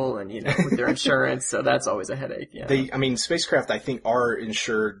partial, and with their insurance, so that's always a headache. Yeah. Spacecraft I think are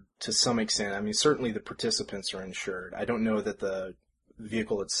insured to some extent. I mean, certainly the participants are insured. I don't know that the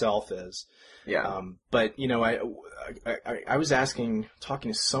vehicle itself is. Yeah. But I was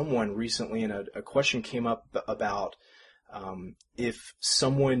talking to someone recently, and a question came up about if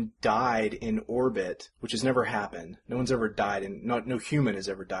someone died in orbit, which has never happened. No one's ever died no human has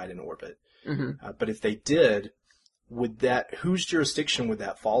ever died in orbit. Mm-hmm. But if they did, whose jurisdiction would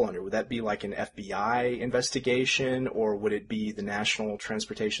that fall under? Would that be like an FBI investigation, or would it be the National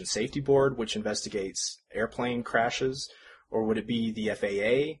Transportation Safety Board, which investigates airplane crashes, or would it be the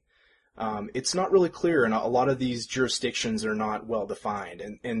FAA? It's not really clear, and a lot of these jurisdictions are not well defined,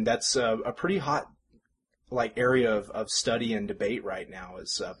 and that's a pretty hot area of study and debate right now,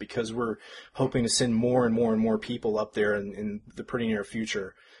 is because we're hoping to send more and more and more people up there in the pretty near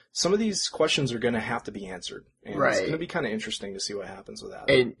future. Some of these questions are going to have to be answered, and it's going to be kind of interesting to see what happens with that.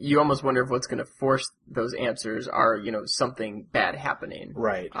 And you almost wonder if what's going to force those answers are, something bad happening.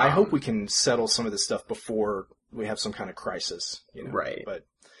 Right. I hope we can settle some of this stuff before we have some kind of crisis. Right. But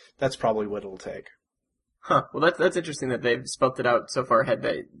that's probably what it'll take. Huh. Well, that's interesting that they've spelt it out so far ahead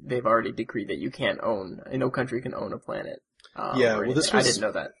that they've already decreed that you can't no country can own a planet. Well, I didn't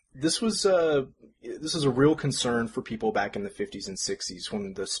know that. This was a real concern for people back in the 50s and 60s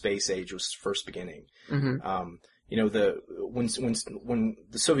when the space age was first beginning. Mm-hmm. When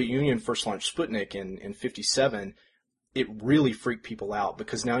the Soviet Union first launched Sputnik in 57, it really freaked people out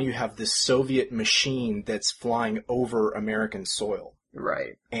because now you have this Soviet machine that's flying over American soil.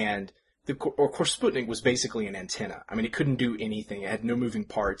 Right. And of course, Sputnik was basically an antenna. I mean, it couldn't do anything. It had no moving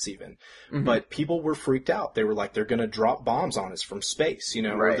parts even. Mhm. But people were freaked out. They were like, they're going to drop bombs on us from space, you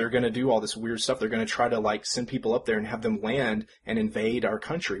know, or Right. they're going to do all this weird stuff. They're going to try to like send people up there and have them land and invade our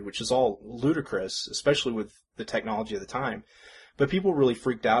country, which is all ludicrous, especially with the technology of the time. But people really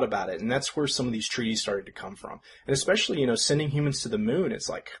freaked out about it, and that's where some of these treaties started to come from. And especially, you know, sending humans to the moon, it's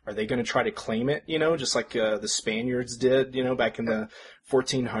like, are they going to try to claim it, you know, just like the Spaniards did, you know, back in the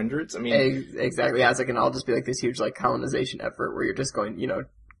 1400s? I mean, Exactly. Yeah, it's like, and I'll just be like this huge like colonization effort where you're just going, you know,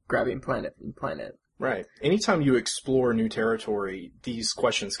 grabbing planet and planet. right. Anytime you explore new territory, these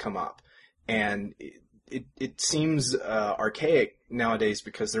questions come up. And it seems archaic nowadays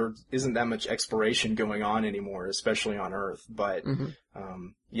because there isn't that much exploration going on anymore, especially on Earth. But Mhm.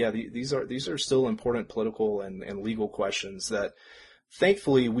 these are still important political and legal questions that,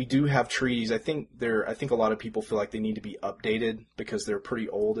 thankfully, we do have treaties. I think a lot of people feel like they need to be updated because they're pretty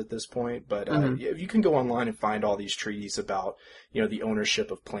old at this point. But you can go online and find all these treaties about, you know, the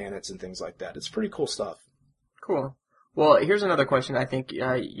ownership of planets and things like that. It's pretty cool stuff. Cool. Well, here's another question I think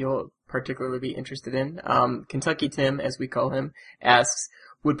you'll particularly be interested in. Kentucky Tim, as we call him, asks,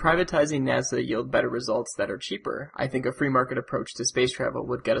 would privatizing NASA yield better results that are cheaper? I think a free market approach to space travel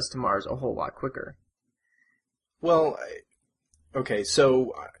would get us to Mars a whole lot quicker. Well, okay,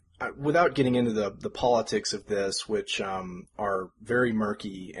 so without getting into the politics of this, which are very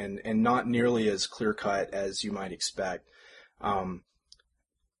murky and not nearly as clear-cut as you might expect,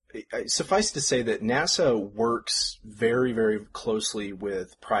 suffice to say that NASA works very, very closely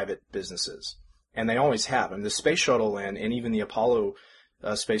with private businesses, and they always have. And the Space Shuttle and even the Apollo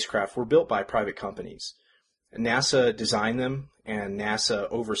spacecraft were built by private companies. NASA designed them, and NASA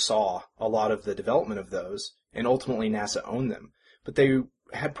oversaw a lot of the development of those, and ultimately NASA owned them. But they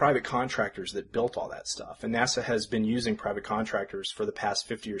had private contractors that built all that stuff, and NASA has been using private contractors for the past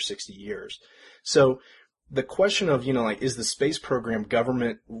 50 or 60 years. So the question of, you know, like, is the space program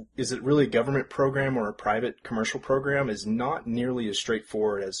is it really a government program or a private commercial program, is not nearly as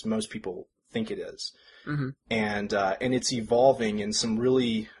straightforward as most people think it is. Mm-hmm. And it's evolving in some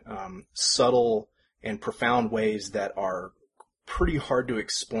really subtle and profound ways that are pretty hard to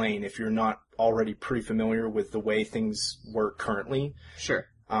explain if you're not already pretty familiar with the way things work currently. Sure.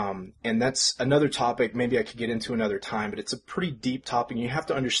 And that's another topic maybe I could get into another time, but it's a pretty deep topic. You have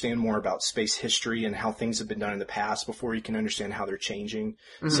to understand more about space history and how things have been done in the past before you can understand how they're changing.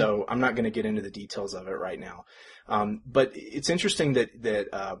 Mm-hmm. So I'm not going to get into the details of it right now. But it's interesting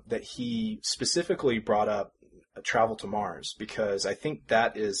that he specifically brought up travel to Mars, because I think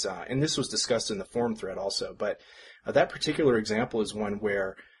that is, and this was discussed in the forum thread also, but that particular example is one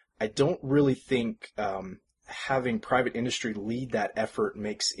where I don't really think having private industry lead that effort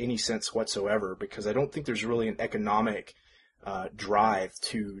makes any sense whatsoever, because I don't think there's really an economic drive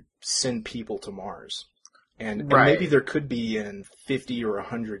to send people to Mars. And maybe there could be in 50 or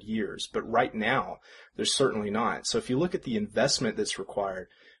 100 years, but right now there's certainly not. So if you look at the investment that's required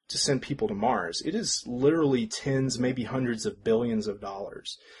to send people to Mars, it is literally tens, maybe hundreds of billions of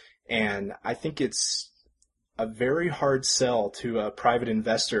dollars. And I think it's a very hard sell to a private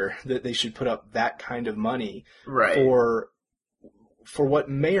investor that they should put up that kind of money for what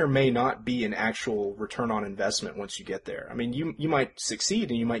may or may not be an actual return on investment once you get there. I mean, you might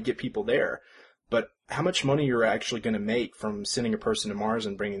succeed and you might get people there, but how much money you're actually going to make from sending a person to Mars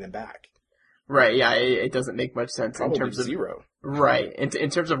and bringing them back? Right, yeah, it doesn't make much sense. Probably in terms of zero. Right, in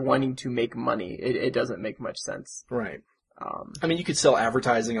terms of wanting to make money, it doesn't make much sense. Right. I mean, you could sell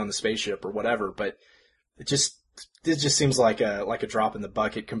advertising on the spaceship or whatever, but it just seems like a drop in the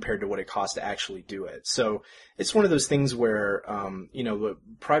bucket compared to what it costs to actually do it. So it's one of those things where the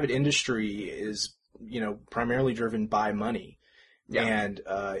private industry is primarily driven by money. Yeah. And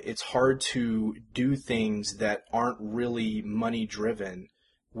it's hard to do things that aren't really money driven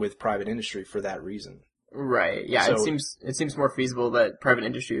with private industry for that reason. Right. Yeah. So, it seems more feasible that private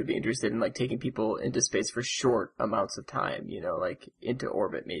industry would be interested in like taking people into space for short amounts of time. Like into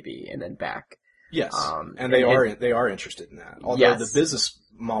orbit maybe and then back. Yes. And they are interested in that. Although the business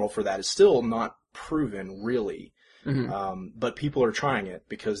model for that is still not proven really. Mm-hmm. But people are trying it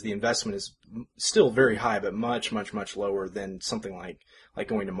because the investment is still very high, but much, much, much lower than something like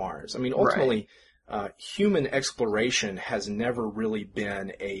going to Mars. I mean, ultimately, human exploration has never really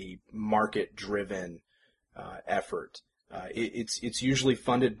been a market-driven effort. It's usually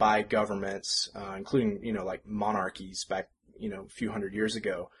funded by governments, including like monarchies back a few hundred years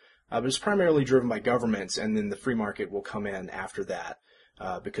ago. But it's primarily driven by governments, and then the free market will come in after that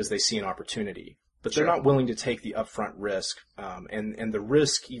because they see an opportunity. But they're not willing to take the upfront risk, and the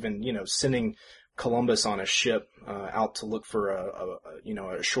risk even, sending Columbus on a ship out to look for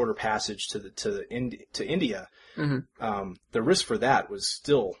a shorter passage to India, the risk for that was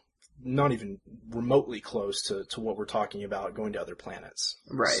still not even remotely close to what we're talking about going to other planets.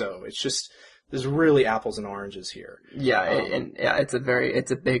 Right. So it's just, there's really apples and oranges here. Yeah, it's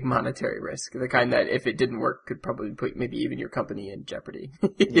a big monetary risk. The kind that if it didn't work could probably put maybe even your company in jeopardy.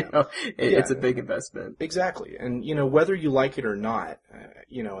 It's a big investment. Exactly. And, whether you like it or not,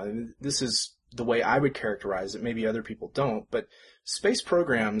 and this is the way I would characterize it. Maybe other people don't, but space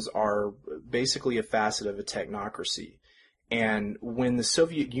programs are basically a facet of a technocracy. And when the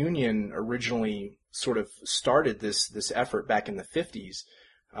Soviet Union originally sort of started this effort back in the 50s,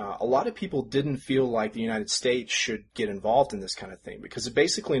 a lot of people didn't feel like the United States should get involved in this kind of thing because it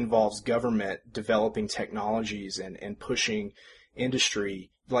basically involves government developing technologies and pushing industry,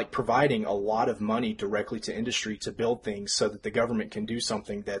 like providing a lot of money directly to industry to build things so that the government can do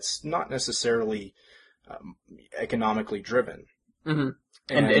something that's not necessarily economically driven. Mm-hmm.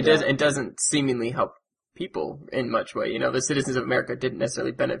 And it doesn't seemingly help people in much way. The citizens of America didn't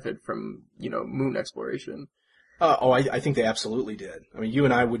necessarily benefit from, moon exploration. I think they absolutely did. I mean, you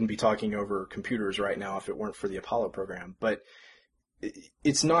and I wouldn't be talking over computers right now if it weren't for the Apollo program, but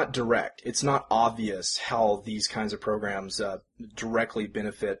it's not direct. It's not obvious how these kinds of programs directly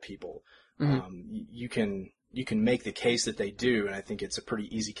benefit people. Mm-hmm. You can make the case that they do, and I think it's a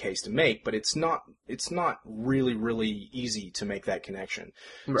pretty easy case to make, but it's not really, really easy to make that connection.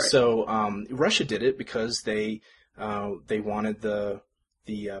 Right. So Russia did it because they wanted the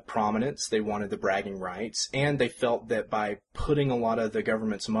prominence, they wanted the bragging rights, and they felt that by putting a lot of the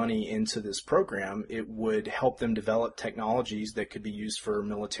government's money into this program, it would help them develop technologies that could be used for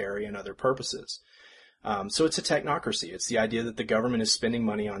military and other purposes. So it's a technocracy. It's the idea that the government is spending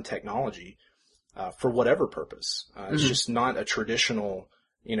money on technology for whatever purpose. It's just not a traditional,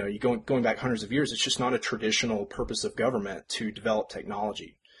 going back hundreds of years, it's just not a traditional purpose of government to develop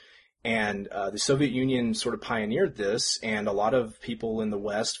technology. And the Soviet Union sort of pioneered this, and a lot of people in the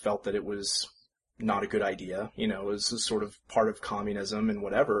West felt that it was not a good idea. It was sort of part of communism and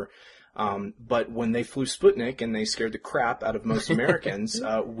whatever. But when they flew Sputnik and they scared the crap out of most Americans,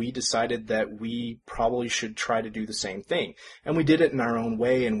 we decided that we probably should try to do the same thing. And we did it in our own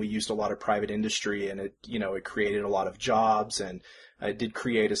way, and we used a lot of private industry, and it created a lot of jobs, and it did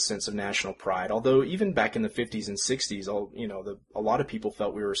create a sense of national pride. Although even back in the 50s and 60s, a lot of people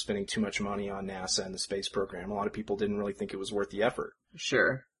felt we were spending too much money on NASA and the space program. A lot of people didn't really think it was worth the effort.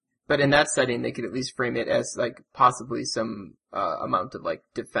 Sure. But in that setting, they could at least frame it as, possibly some amount of,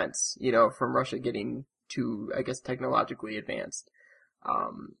 defense, from Russia getting too, I guess, technologically advanced.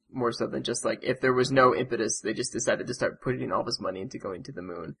 More so than just, if there was no impetus, they just decided to start putting all this money into going to the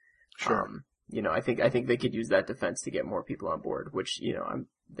moon. Sure. I think they could use that defense to get more people on board, which,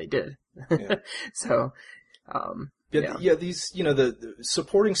 they did. Yeah. So, these, the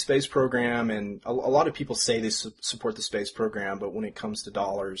supporting space program, and a lot of people say they support the space program, but when it comes to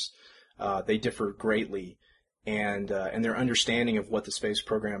dollars, they differ greatly. And their understanding of what the space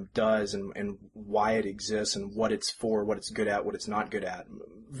program does and why it exists and what it's for, what it's good at, what it's not good at.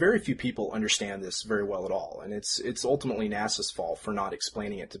 Very few people understand this very well at all. And it's ultimately NASA's fault for not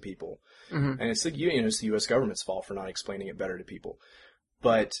explaining it to people. Mm-hmm. And it's the U.S. government's fault for not explaining it better to people.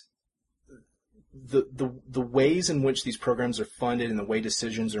 But the ways in which these programs are funded and the way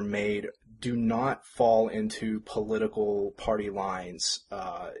decisions are made do not fall into political party lines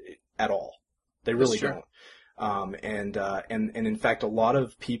at all. They really don't. And in fact, a lot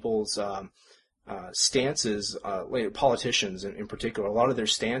of people's stances, politicians in particular, a lot of their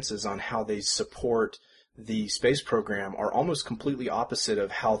stances on how they support the space program are almost completely opposite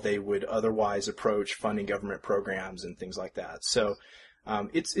of how they would otherwise approach funding government programs and things like that. So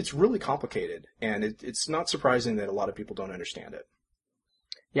it's really complicated, and it's not surprising that a lot of people don't understand it.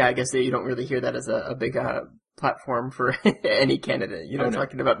 Yeah, I guess that you don't really hear that as a big platform for any candidate,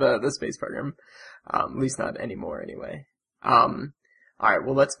 talking about the space program. At least not anymore anyway. Alright,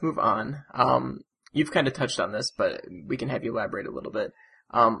 well let's move on. You've kind of touched on this, but we can have you elaborate a little bit.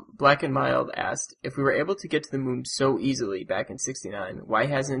 Black and Mild asked, if we were able to get to the moon so easily back in '69, why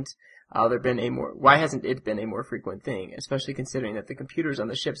hasn't it been a more frequent thing, especially considering that the computers on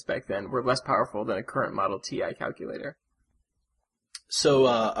the ships back then were less powerful than a current Model TI calculator? So,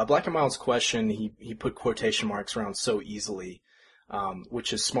 Black and Mild's question, he put quotation marks around so easily,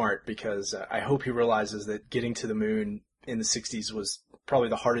 which is smart because I hope he realizes that getting to the moon in the 60s was probably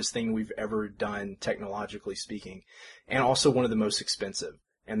the hardest thing we've ever done technologically speaking, and also one of the most expensive.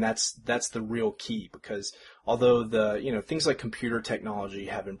 And that's the real key, because although things like computer technology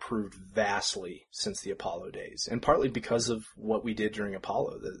have improved vastly since the Apollo days, and partly because of what we did during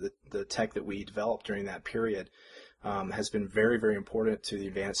Apollo, the tech that we developed during that period has been very, very important to the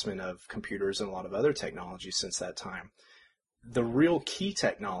advancement of computers and a lot of other technologies since that time. The real key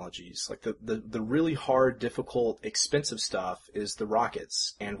technologies, like the really hard, difficult, expensive stuff, is the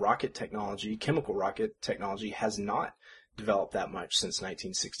rockets. And rocket technology, chemical rocket technology, has not developed that much since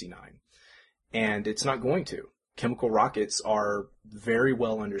 1969. And it's not going to. Chemical rockets are very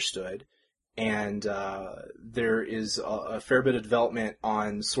well understood, and there is a fair bit of development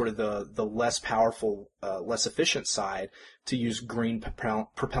on sort of the less powerful, less efficient side to use green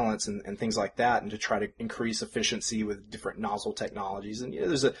propellants and things like that, and to try to increase efficiency with different nozzle technologies. And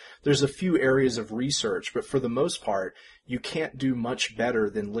there's a few areas of research, but for the most part, you can't do much better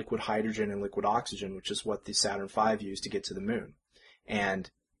than liquid hydrogen and liquid oxygen, which is what the Saturn V used to get to the moon. And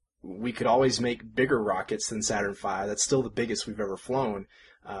we could always make bigger rockets than Saturn V. That's still the biggest we've ever flown,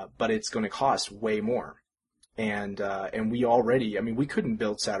 but it's going to cost way more. And we couldn't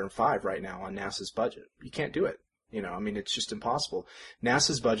build Saturn V right now on NASA's budget. You can't do it. It's just impossible.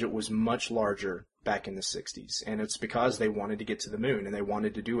 NASA's budget was much larger back in the 60s, and it's because they wanted to get to the moon, and they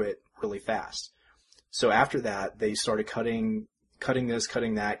wanted to do it really fast. So after that, they started cutting this,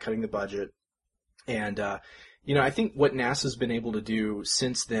 cutting that, cutting the budget. And, I think what NASA's been able to do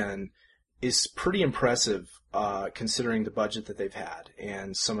since then is pretty impressive, considering the budget that they've had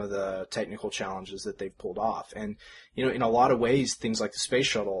and some of the technical challenges that they've pulled off. And, in a lot of ways, things like the Space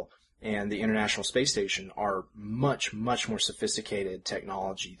Shuttle and the International Space Station are much, much more sophisticated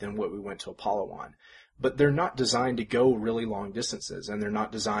technology than what we went to Apollo on. But they're not designed to go really long distances, and they're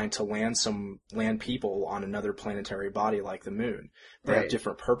not designed to land people on another planetary body like the moon. They have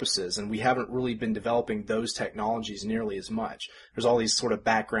different purposes, and we haven't really been developing those technologies nearly as much. There's all these sort of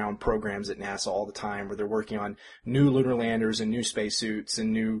background programs at NASA all the time where they're working on new lunar landers and new spacesuits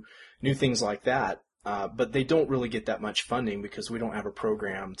and new things like that. But they don't really get that much funding because we don't have a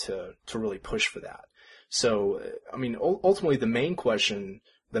program to really push for that. So, ultimately the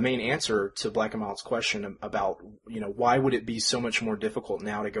main answer to Black and Milt's question about, why would it be so much more difficult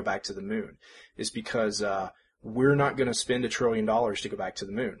now to go back to the moon, is because we're not going to spend $1 trillion to go back to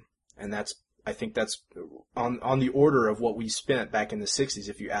the moon. And I think that's on the order of what we spent back in the 60s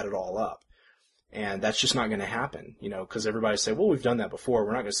if you add it all up. And that's just not going to happen, because everybody say, well, we've done that before.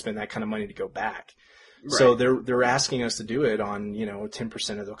 We're not going to spend that kind of money to go back. Right. So they're asking us to do it on,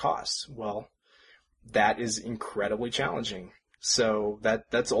 10% of the costs. Well, that is incredibly challenging. So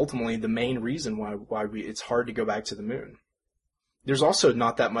that's ultimately the main reason why it's hard to go back to the moon. There's also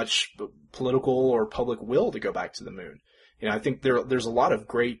not that much political or public will to go back to the moon. I think there's a lot of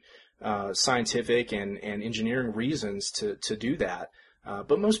great scientific and engineering reasons to do that.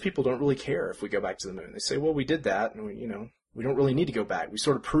 But most people don't really care if we go back to the moon. They say, well, we did that, and we don't really need to go back. We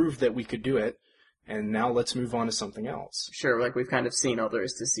sort of proved that we could do it, and now let's move on to something else. Sure, like we've kind of seen all there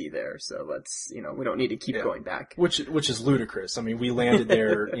is to see there, so let's, we don't need to keep going back. Which is ludicrous. We landed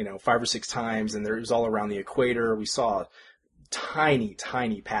there, 5 or 6 times, and it was all around the equator. We saw tiny,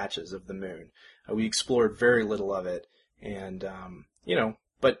 tiny patches of the moon. We explored very little of it, and,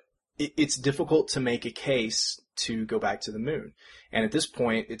 but it's difficult to make a case to go back to the moon. And at this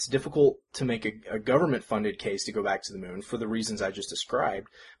point, it's difficult to make a government-funded case to go back to the moon for the reasons I just described,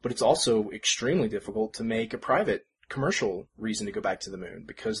 but it's also extremely difficult to make a private commercial reason to go back to the moon,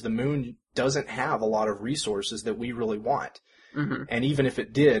 because the moon doesn't have a lot of resources that we really want. Mm-hmm. And even if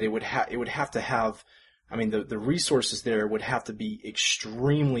it did, it would have to have, the resources there would have to be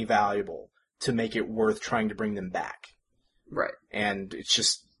extremely valuable to make it worth trying to bring them back. Right. And it's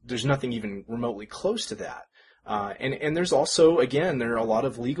just, there's nothing even remotely close to that. And there's also, again, there are a lot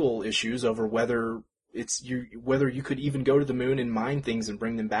of legal issues over whether you could even go to the moon and mine things and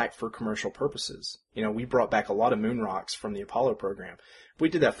bring them back for commercial purposes. We brought back a lot of moon rocks from the Apollo program. We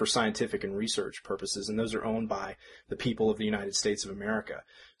did that for scientific and research purposes, and those are owned by the people of the United States of America.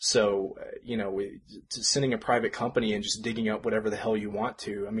 So, sending a private company and just digging up whatever the hell you want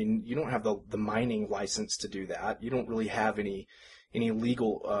to, you don't have the mining license to do that. You don't really have any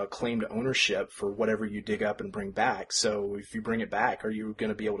legal claim to ownership for whatever you dig up and bring back. So if you bring it back, are you going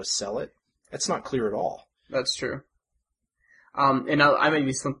to be able to sell it? That's not clear at all. That's true. And I may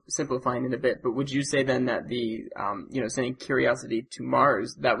be simplifying it a bit, but would you say then that the, sending Curiosity to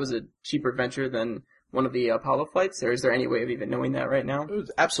Mars, that was a cheaper venture than one of the Apollo flights? Or is there any way of even knowing that right now? It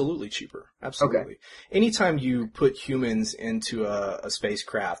was absolutely cheaper. Absolutely. Okay. Anytime you put humans into a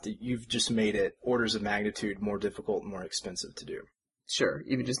spacecraft, you've just made it orders of magnitude more difficult and more expensive to do. Sure,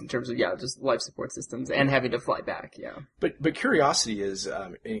 even just in terms of, just life support systems and having to fly back, But Curiosity is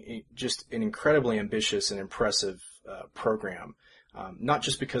just an incredibly ambitious and impressive program. Not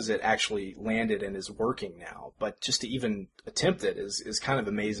just because it actually landed and is working now, but just to even attempt it is kind of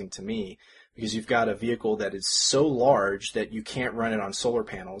amazing to me, because you've got a vehicle that is so large that you can't run it on solar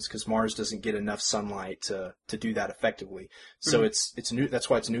panels because Mars doesn't get enough sunlight to do that effectively. So that's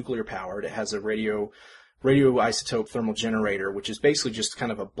why it's nuclear powered. It has a radioisotope thermal generator, which is basically just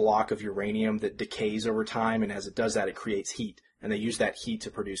kind of a block of uranium that decays over time, and as it does that, it creates heat. And they use that heat to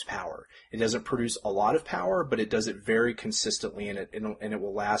produce power. It doesn't produce a lot of power, but it does it very consistently, and it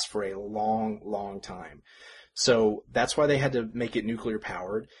will last for a long, long time. So that's why they had to make it nuclear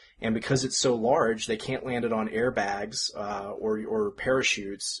powered. And because it's so large, they can't land it on airbags or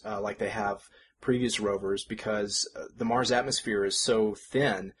parachutes like they have previous rovers, because the Mars atmosphere is so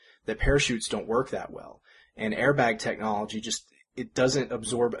thin that parachutes don't work that well. And airbag technology it doesn't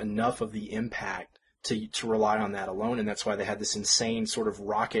absorb enough of the impact to rely on that alone, and that's why they had this insane sort of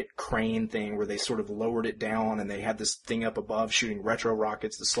rocket crane thing where they sort of lowered it down, and they had this thing up above shooting retro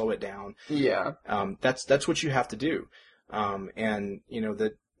rockets to slow it down. Yeah. That's what you have to do. And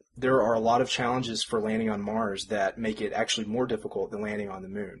there are a lot of challenges for landing on Mars that make it actually more difficult than landing on the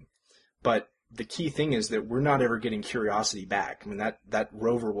Moon. But the key thing is that we're not ever getting Curiosity back. I mean, that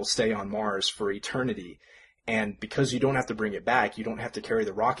rover will stay on Mars for eternity. And because you don't have to bring it back, you don't have to carry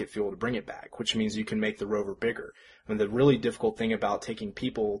the rocket fuel to bring it back, which means you can make the rover bigger. And the really difficult thing about taking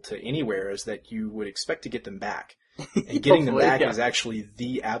people to anywhere is that you would expect to get them back. And getting them back is actually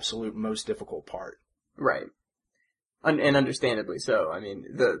the absolute most difficult part. Right. And understandably so. I mean,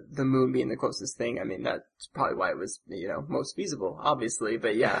 the Moon being the closest thing, I mean, that's probably why it was, most feasible, obviously.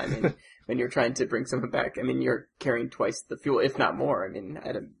 But yeah, I mean, when you're trying to bring someone back, I mean, you're carrying twice the fuel, if not more. I mean,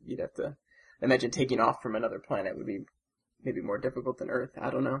 you'd have to imagine taking off from another planet would be maybe more difficult than Earth. I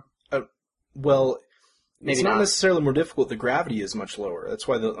don't know. Well, maybe it's not necessarily more difficult. The gravity is much lower. That's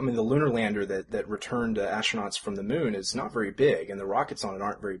why the lunar lander that returned astronauts from the Moon is not very big, and the rockets on it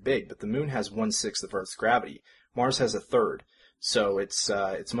aren't very big. But the Moon has 1/6 of Earth's gravity. Mars has 1/3. So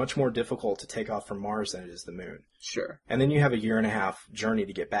it's much more difficult to take off from Mars than it is the Moon. Sure. And then you have a 1.5-year journey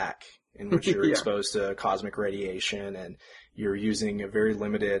to get back, in which you're exposed to cosmic radiation, and you're using a very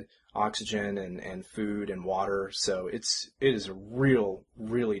limited oxygen and food and water. So it is a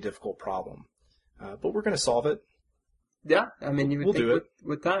really difficult problem. But we're going to solve it. Yeah, I mean, you would we'll think do it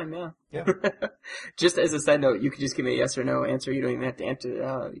with time, yeah. Yeah. Just as a side note, you could just give me a yes or no answer. You don't even have to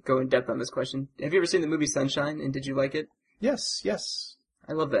answer, go in depth on this question. Have you ever seen the movie Sunshine, and did you like it? Yes.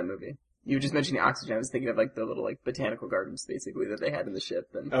 I love that movie. You were just mentioning oxygen. I was thinking of the little botanical gardens basically that they had in the ship.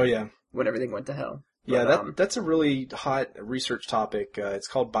 And oh yeah. When everything went to hell. Yeah, that's a really hot research topic. It's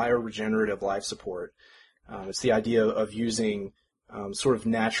called bioregenerative life support. It's the idea of using sort of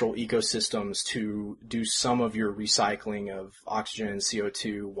natural ecosystems to do some of your recycling of oxygen,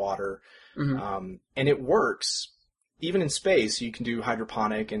 CO2, water. Mm-hmm. And it works. Even in space, you can do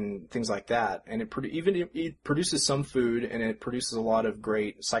hydroponic and things like that. And it produces some food, and it produces a lot of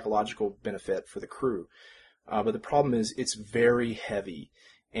great psychological benefit for the crew. But the problem is it's very heavy.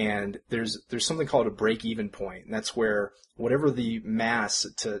 And there's something called a break-even point, and that's where whatever the mass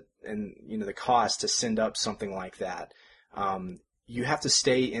the cost to send up something like that, you have to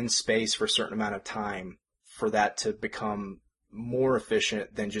stay in space for a certain amount of time for that to become more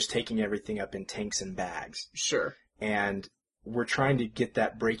efficient than just taking everything up in tanks and bags. Sure. And we're trying to get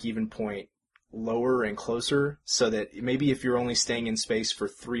that break-even point lower and closer, so that maybe if you're only staying in space for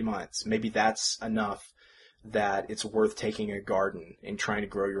 3 months, maybe that's enough that it's worth taking a garden and trying to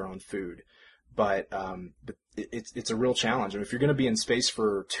grow your own food. But it's a real challenge. And if you're going to be in space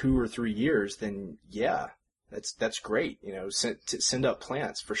for 2 or 3 years, then yeah, that's great. Send up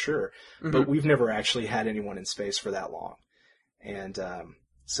plants for sure. Mm-hmm. But we've never actually had anyone in space for that long. And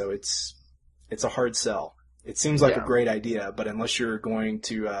so it's a hard sell. It seems like a great idea, but unless you're going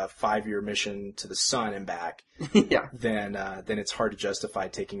to a 5-year mission to the sun and back, then it's hard to justify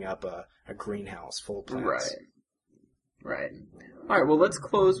taking up a greenhouse full of plants. Right. All right. Well, let's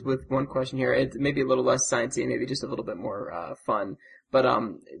close with one question here. It may be a little less sciencey, maybe just a little bit more fun. But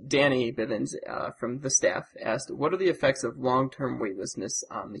Danny Bivens from the staff asked, "What are the effects of long-term weightlessness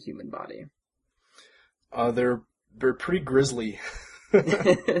on the human body?" They're pretty grisly.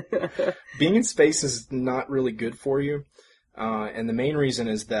 Being in space is not really good for you. And the main reason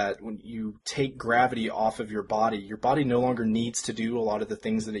is that when you take gravity off of your body no longer needs to do a lot of the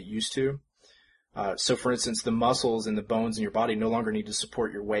things that it used to. So for instance, the muscles and the bones in your body no longer need to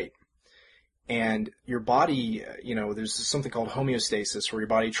support your weight. And your body, there's something called homeostasis where your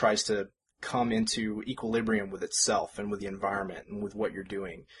body tries to come into equilibrium with itself and with the environment and with what you're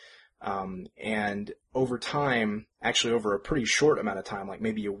doing. And over time, actually over a pretty short amount of time, like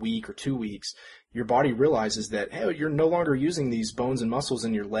maybe a week or 2 weeks, your body realizes that, hey, you're no longer using these bones and muscles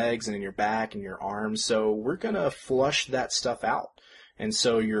in your legs and in your back and your arms, so we're going to flush that stuff out. And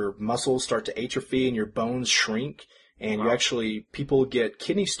so your muscles start to atrophy and your bones shrink, and people get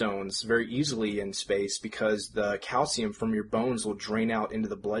kidney stones very easily in space because the calcium from your bones will drain out into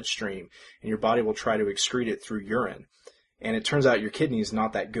the bloodstream, and your body will try to excrete it through urine. And it turns out your kidney is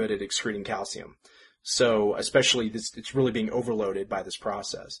not that good at excreting calcium. So especially it's really being overloaded by this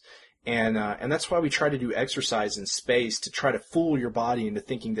process. And that's why we try to do exercise in space, to try to fool your body into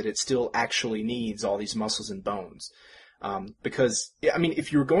thinking that it still actually needs all these muscles and bones. Because, I mean,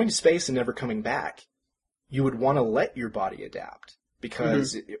 if you were going to space and never coming back, you would want to let your body adapt.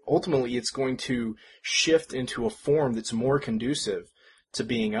 Because ultimately it's going to shift into a form that's more conducive to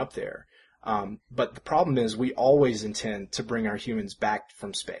being up there. But the problem is we always intend to bring our humans back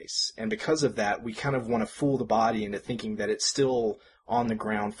from space. And because of that, we kind of want to fool the body into thinking that it's still on the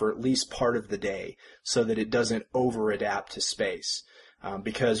ground for at least part of the day so that it doesn't over-adapt to space.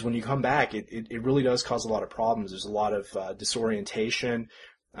 Because when you come back, it really does cause a lot of problems. There's a lot of disorientation.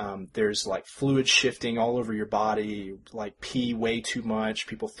 There's like fluid shifting all over your body, like pee way too much,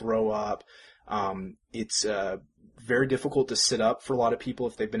 people throw up. It's very difficult to sit up for a lot of people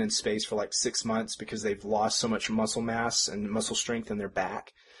if they've been in space for like 6 months because they've lost so much muscle mass and muscle strength in their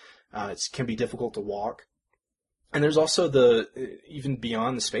back. It can be difficult to walk. And there's also even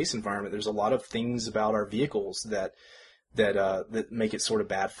beyond the space environment, there's a lot of things about our vehicles that make it sort of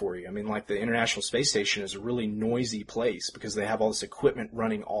bad for you. I mean, like the International Space Station is a really noisy place because they have all this equipment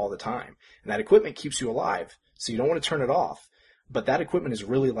running all the time. And that equipment keeps you alive, so you don't want to turn it off. But that equipment is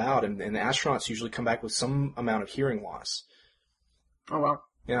really loud, and the astronauts usually come back with some amount of hearing loss. Oh, wow.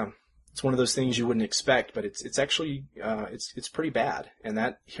 Yeah. It's one of those things you wouldn't expect, but it's actually, it's pretty bad. And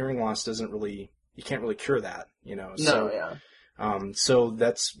that hearing loss you can't really cure that, you know. So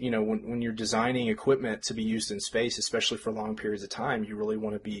that's, you know, when you're designing equipment to be used in space, especially for long periods of time, you really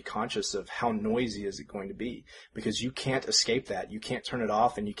want to be conscious of how noisy is it going to be, because you can't escape that. You can't turn it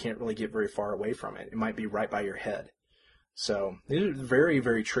off, and you can't really get very far away from it. It might be right by your head. So these are very,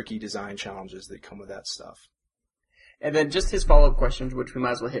 very tricky design challenges that come with that stuff. And then just his follow-up question, which we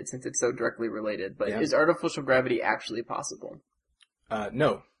might as well hit since it's so directly related, but is artificial gravity actually possible?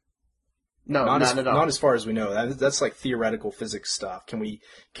 No. No, not at all. Not as far as we know. That's like theoretical physics stuff.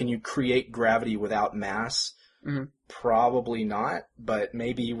 Can you create gravity without mass? Mm-hmm. Probably not, but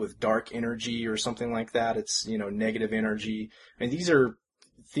maybe with dark energy or something like that. It's, you know, negative energy. I mean, these are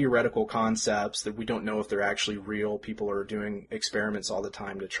theoretical concepts that we don't know if they're actually real. People are doing experiments all the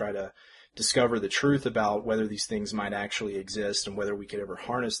time to try to discover the truth about whether these things might actually exist and whether we could ever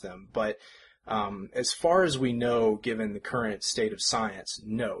harness them. But as far as we know, given the current state of science,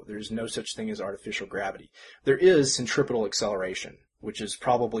 no, there's no such thing as artificial gravity. There is centripetal acceleration, which is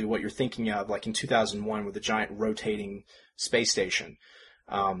probably what you're thinking of, like in 2001 with the giant rotating space station.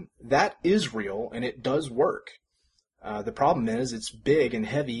 That is real, and it does work. The problem is it's big and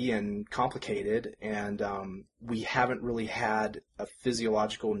heavy and complicated, and we haven't really had a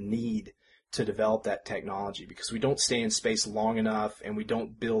physiological need to develop that technology because we don't stay in space long enough, and we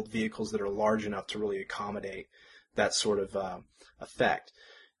don't build vehicles that are large enough to really accommodate that sort of effect.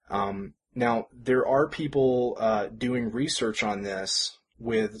 Now, there are people doing research on this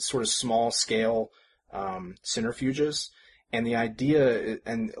with sort of small-scale centrifuges. And the idea,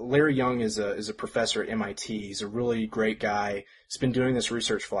 and Larry Young is a professor at MIT. He's a really great guy. He's been doing this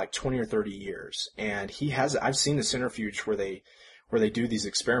research for like 20 or 30 years. And I've seen the centrifuge where they do these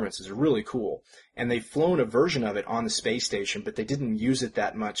experiments. It's really cool. And they've flown a version of it on the space station, but they didn't use it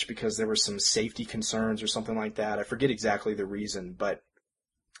that much because there were some safety concerns or something like that. I forget exactly the reason, but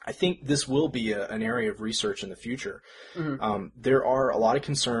I think this will be an area of research in the future. Mm-hmm. There are a lot of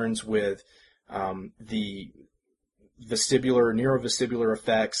concerns with the neurovestibular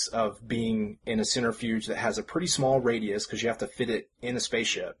effects of being in a centrifuge that has a pretty small radius because you have to fit it in a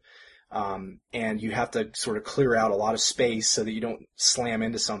spaceship. And you have to sort of clear out a lot of space so that you don't slam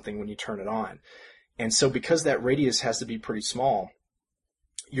into something when you turn it on. And so because that radius has to be pretty small,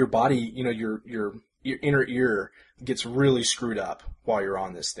 your body, you know, your inner ear gets really screwed up while you're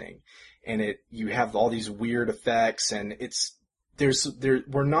on this thing. And you have all these weird effects, and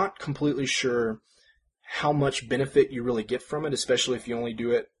we're not completely sure how much benefit you really get from it, especially if you only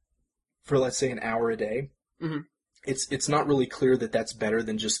do it for, let's say, an hour a day. Mm-hmm. It's not really clear that that's better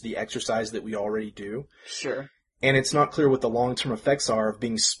than just the exercise that we already do. Sure. And it's not clear what the long-term effects are of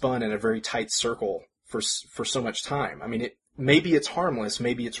being spun in a very tight circle for so much time. I mean, maybe it's harmless,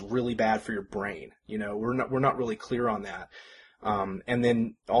 maybe it's really bad for your brain. You know, we're not really clear on that. And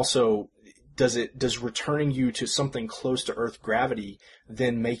then also, does returning you to something close to Earth gravity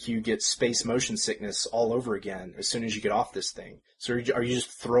then make you get space motion sickness all over again as soon as you get off this thing? So are you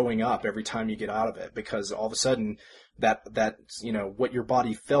just throwing up every time you get out of it? Because all of a sudden that you know, what your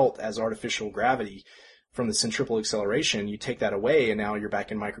body felt as artificial gravity from the centripetal acceleration, you take that away and now you're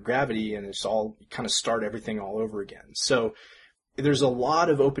back in microgravity and it's all kind of start everything all over again. So there's a lot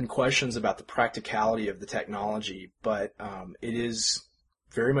of open questions about the practicality of the technology, but it is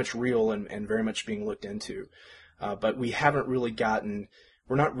very much real and very much being looked into. But we haven't really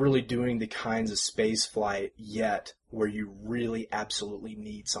we're not really doing the kinds of space flight yet where you really absolutely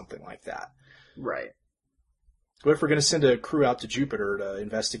need something like that. Right. But if we're going to send a crew out to Jupiter to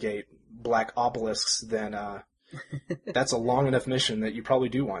investigate black obelisks, then that's a long enough mission that you probably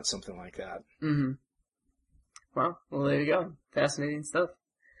do want something like that. Mm-hmm. Well, there you go. Fascinating stuff.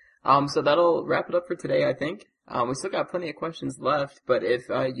 So that'll wrap it up for today, I think. We still got plenty of questions left, but if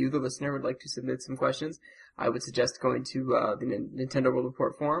you, the listener, would like to submit some questions, I would suggest going to the Nintendo World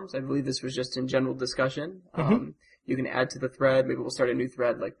Report forums. I believe this was just in general discussion. You can add to the thread. Maybe we'll start a new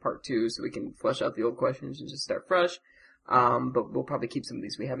thread like part 2 so we can flesh out the old questions and just start fresh. But we'll probably keep some of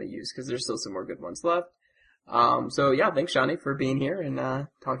these we haven't used because there's still some more good ones left. So yeah, thanks, Johnny, for being here and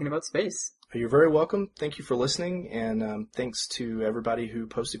talking about space. You're very welcome. Thank you for listening, and thanks to everybody who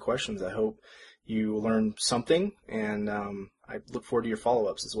posted questions. I hope you learned something, and I look forward to your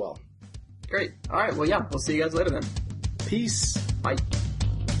follow-ups as well. Great. All right. Well, yeah, we'll see you guys later then. Peace. Bye.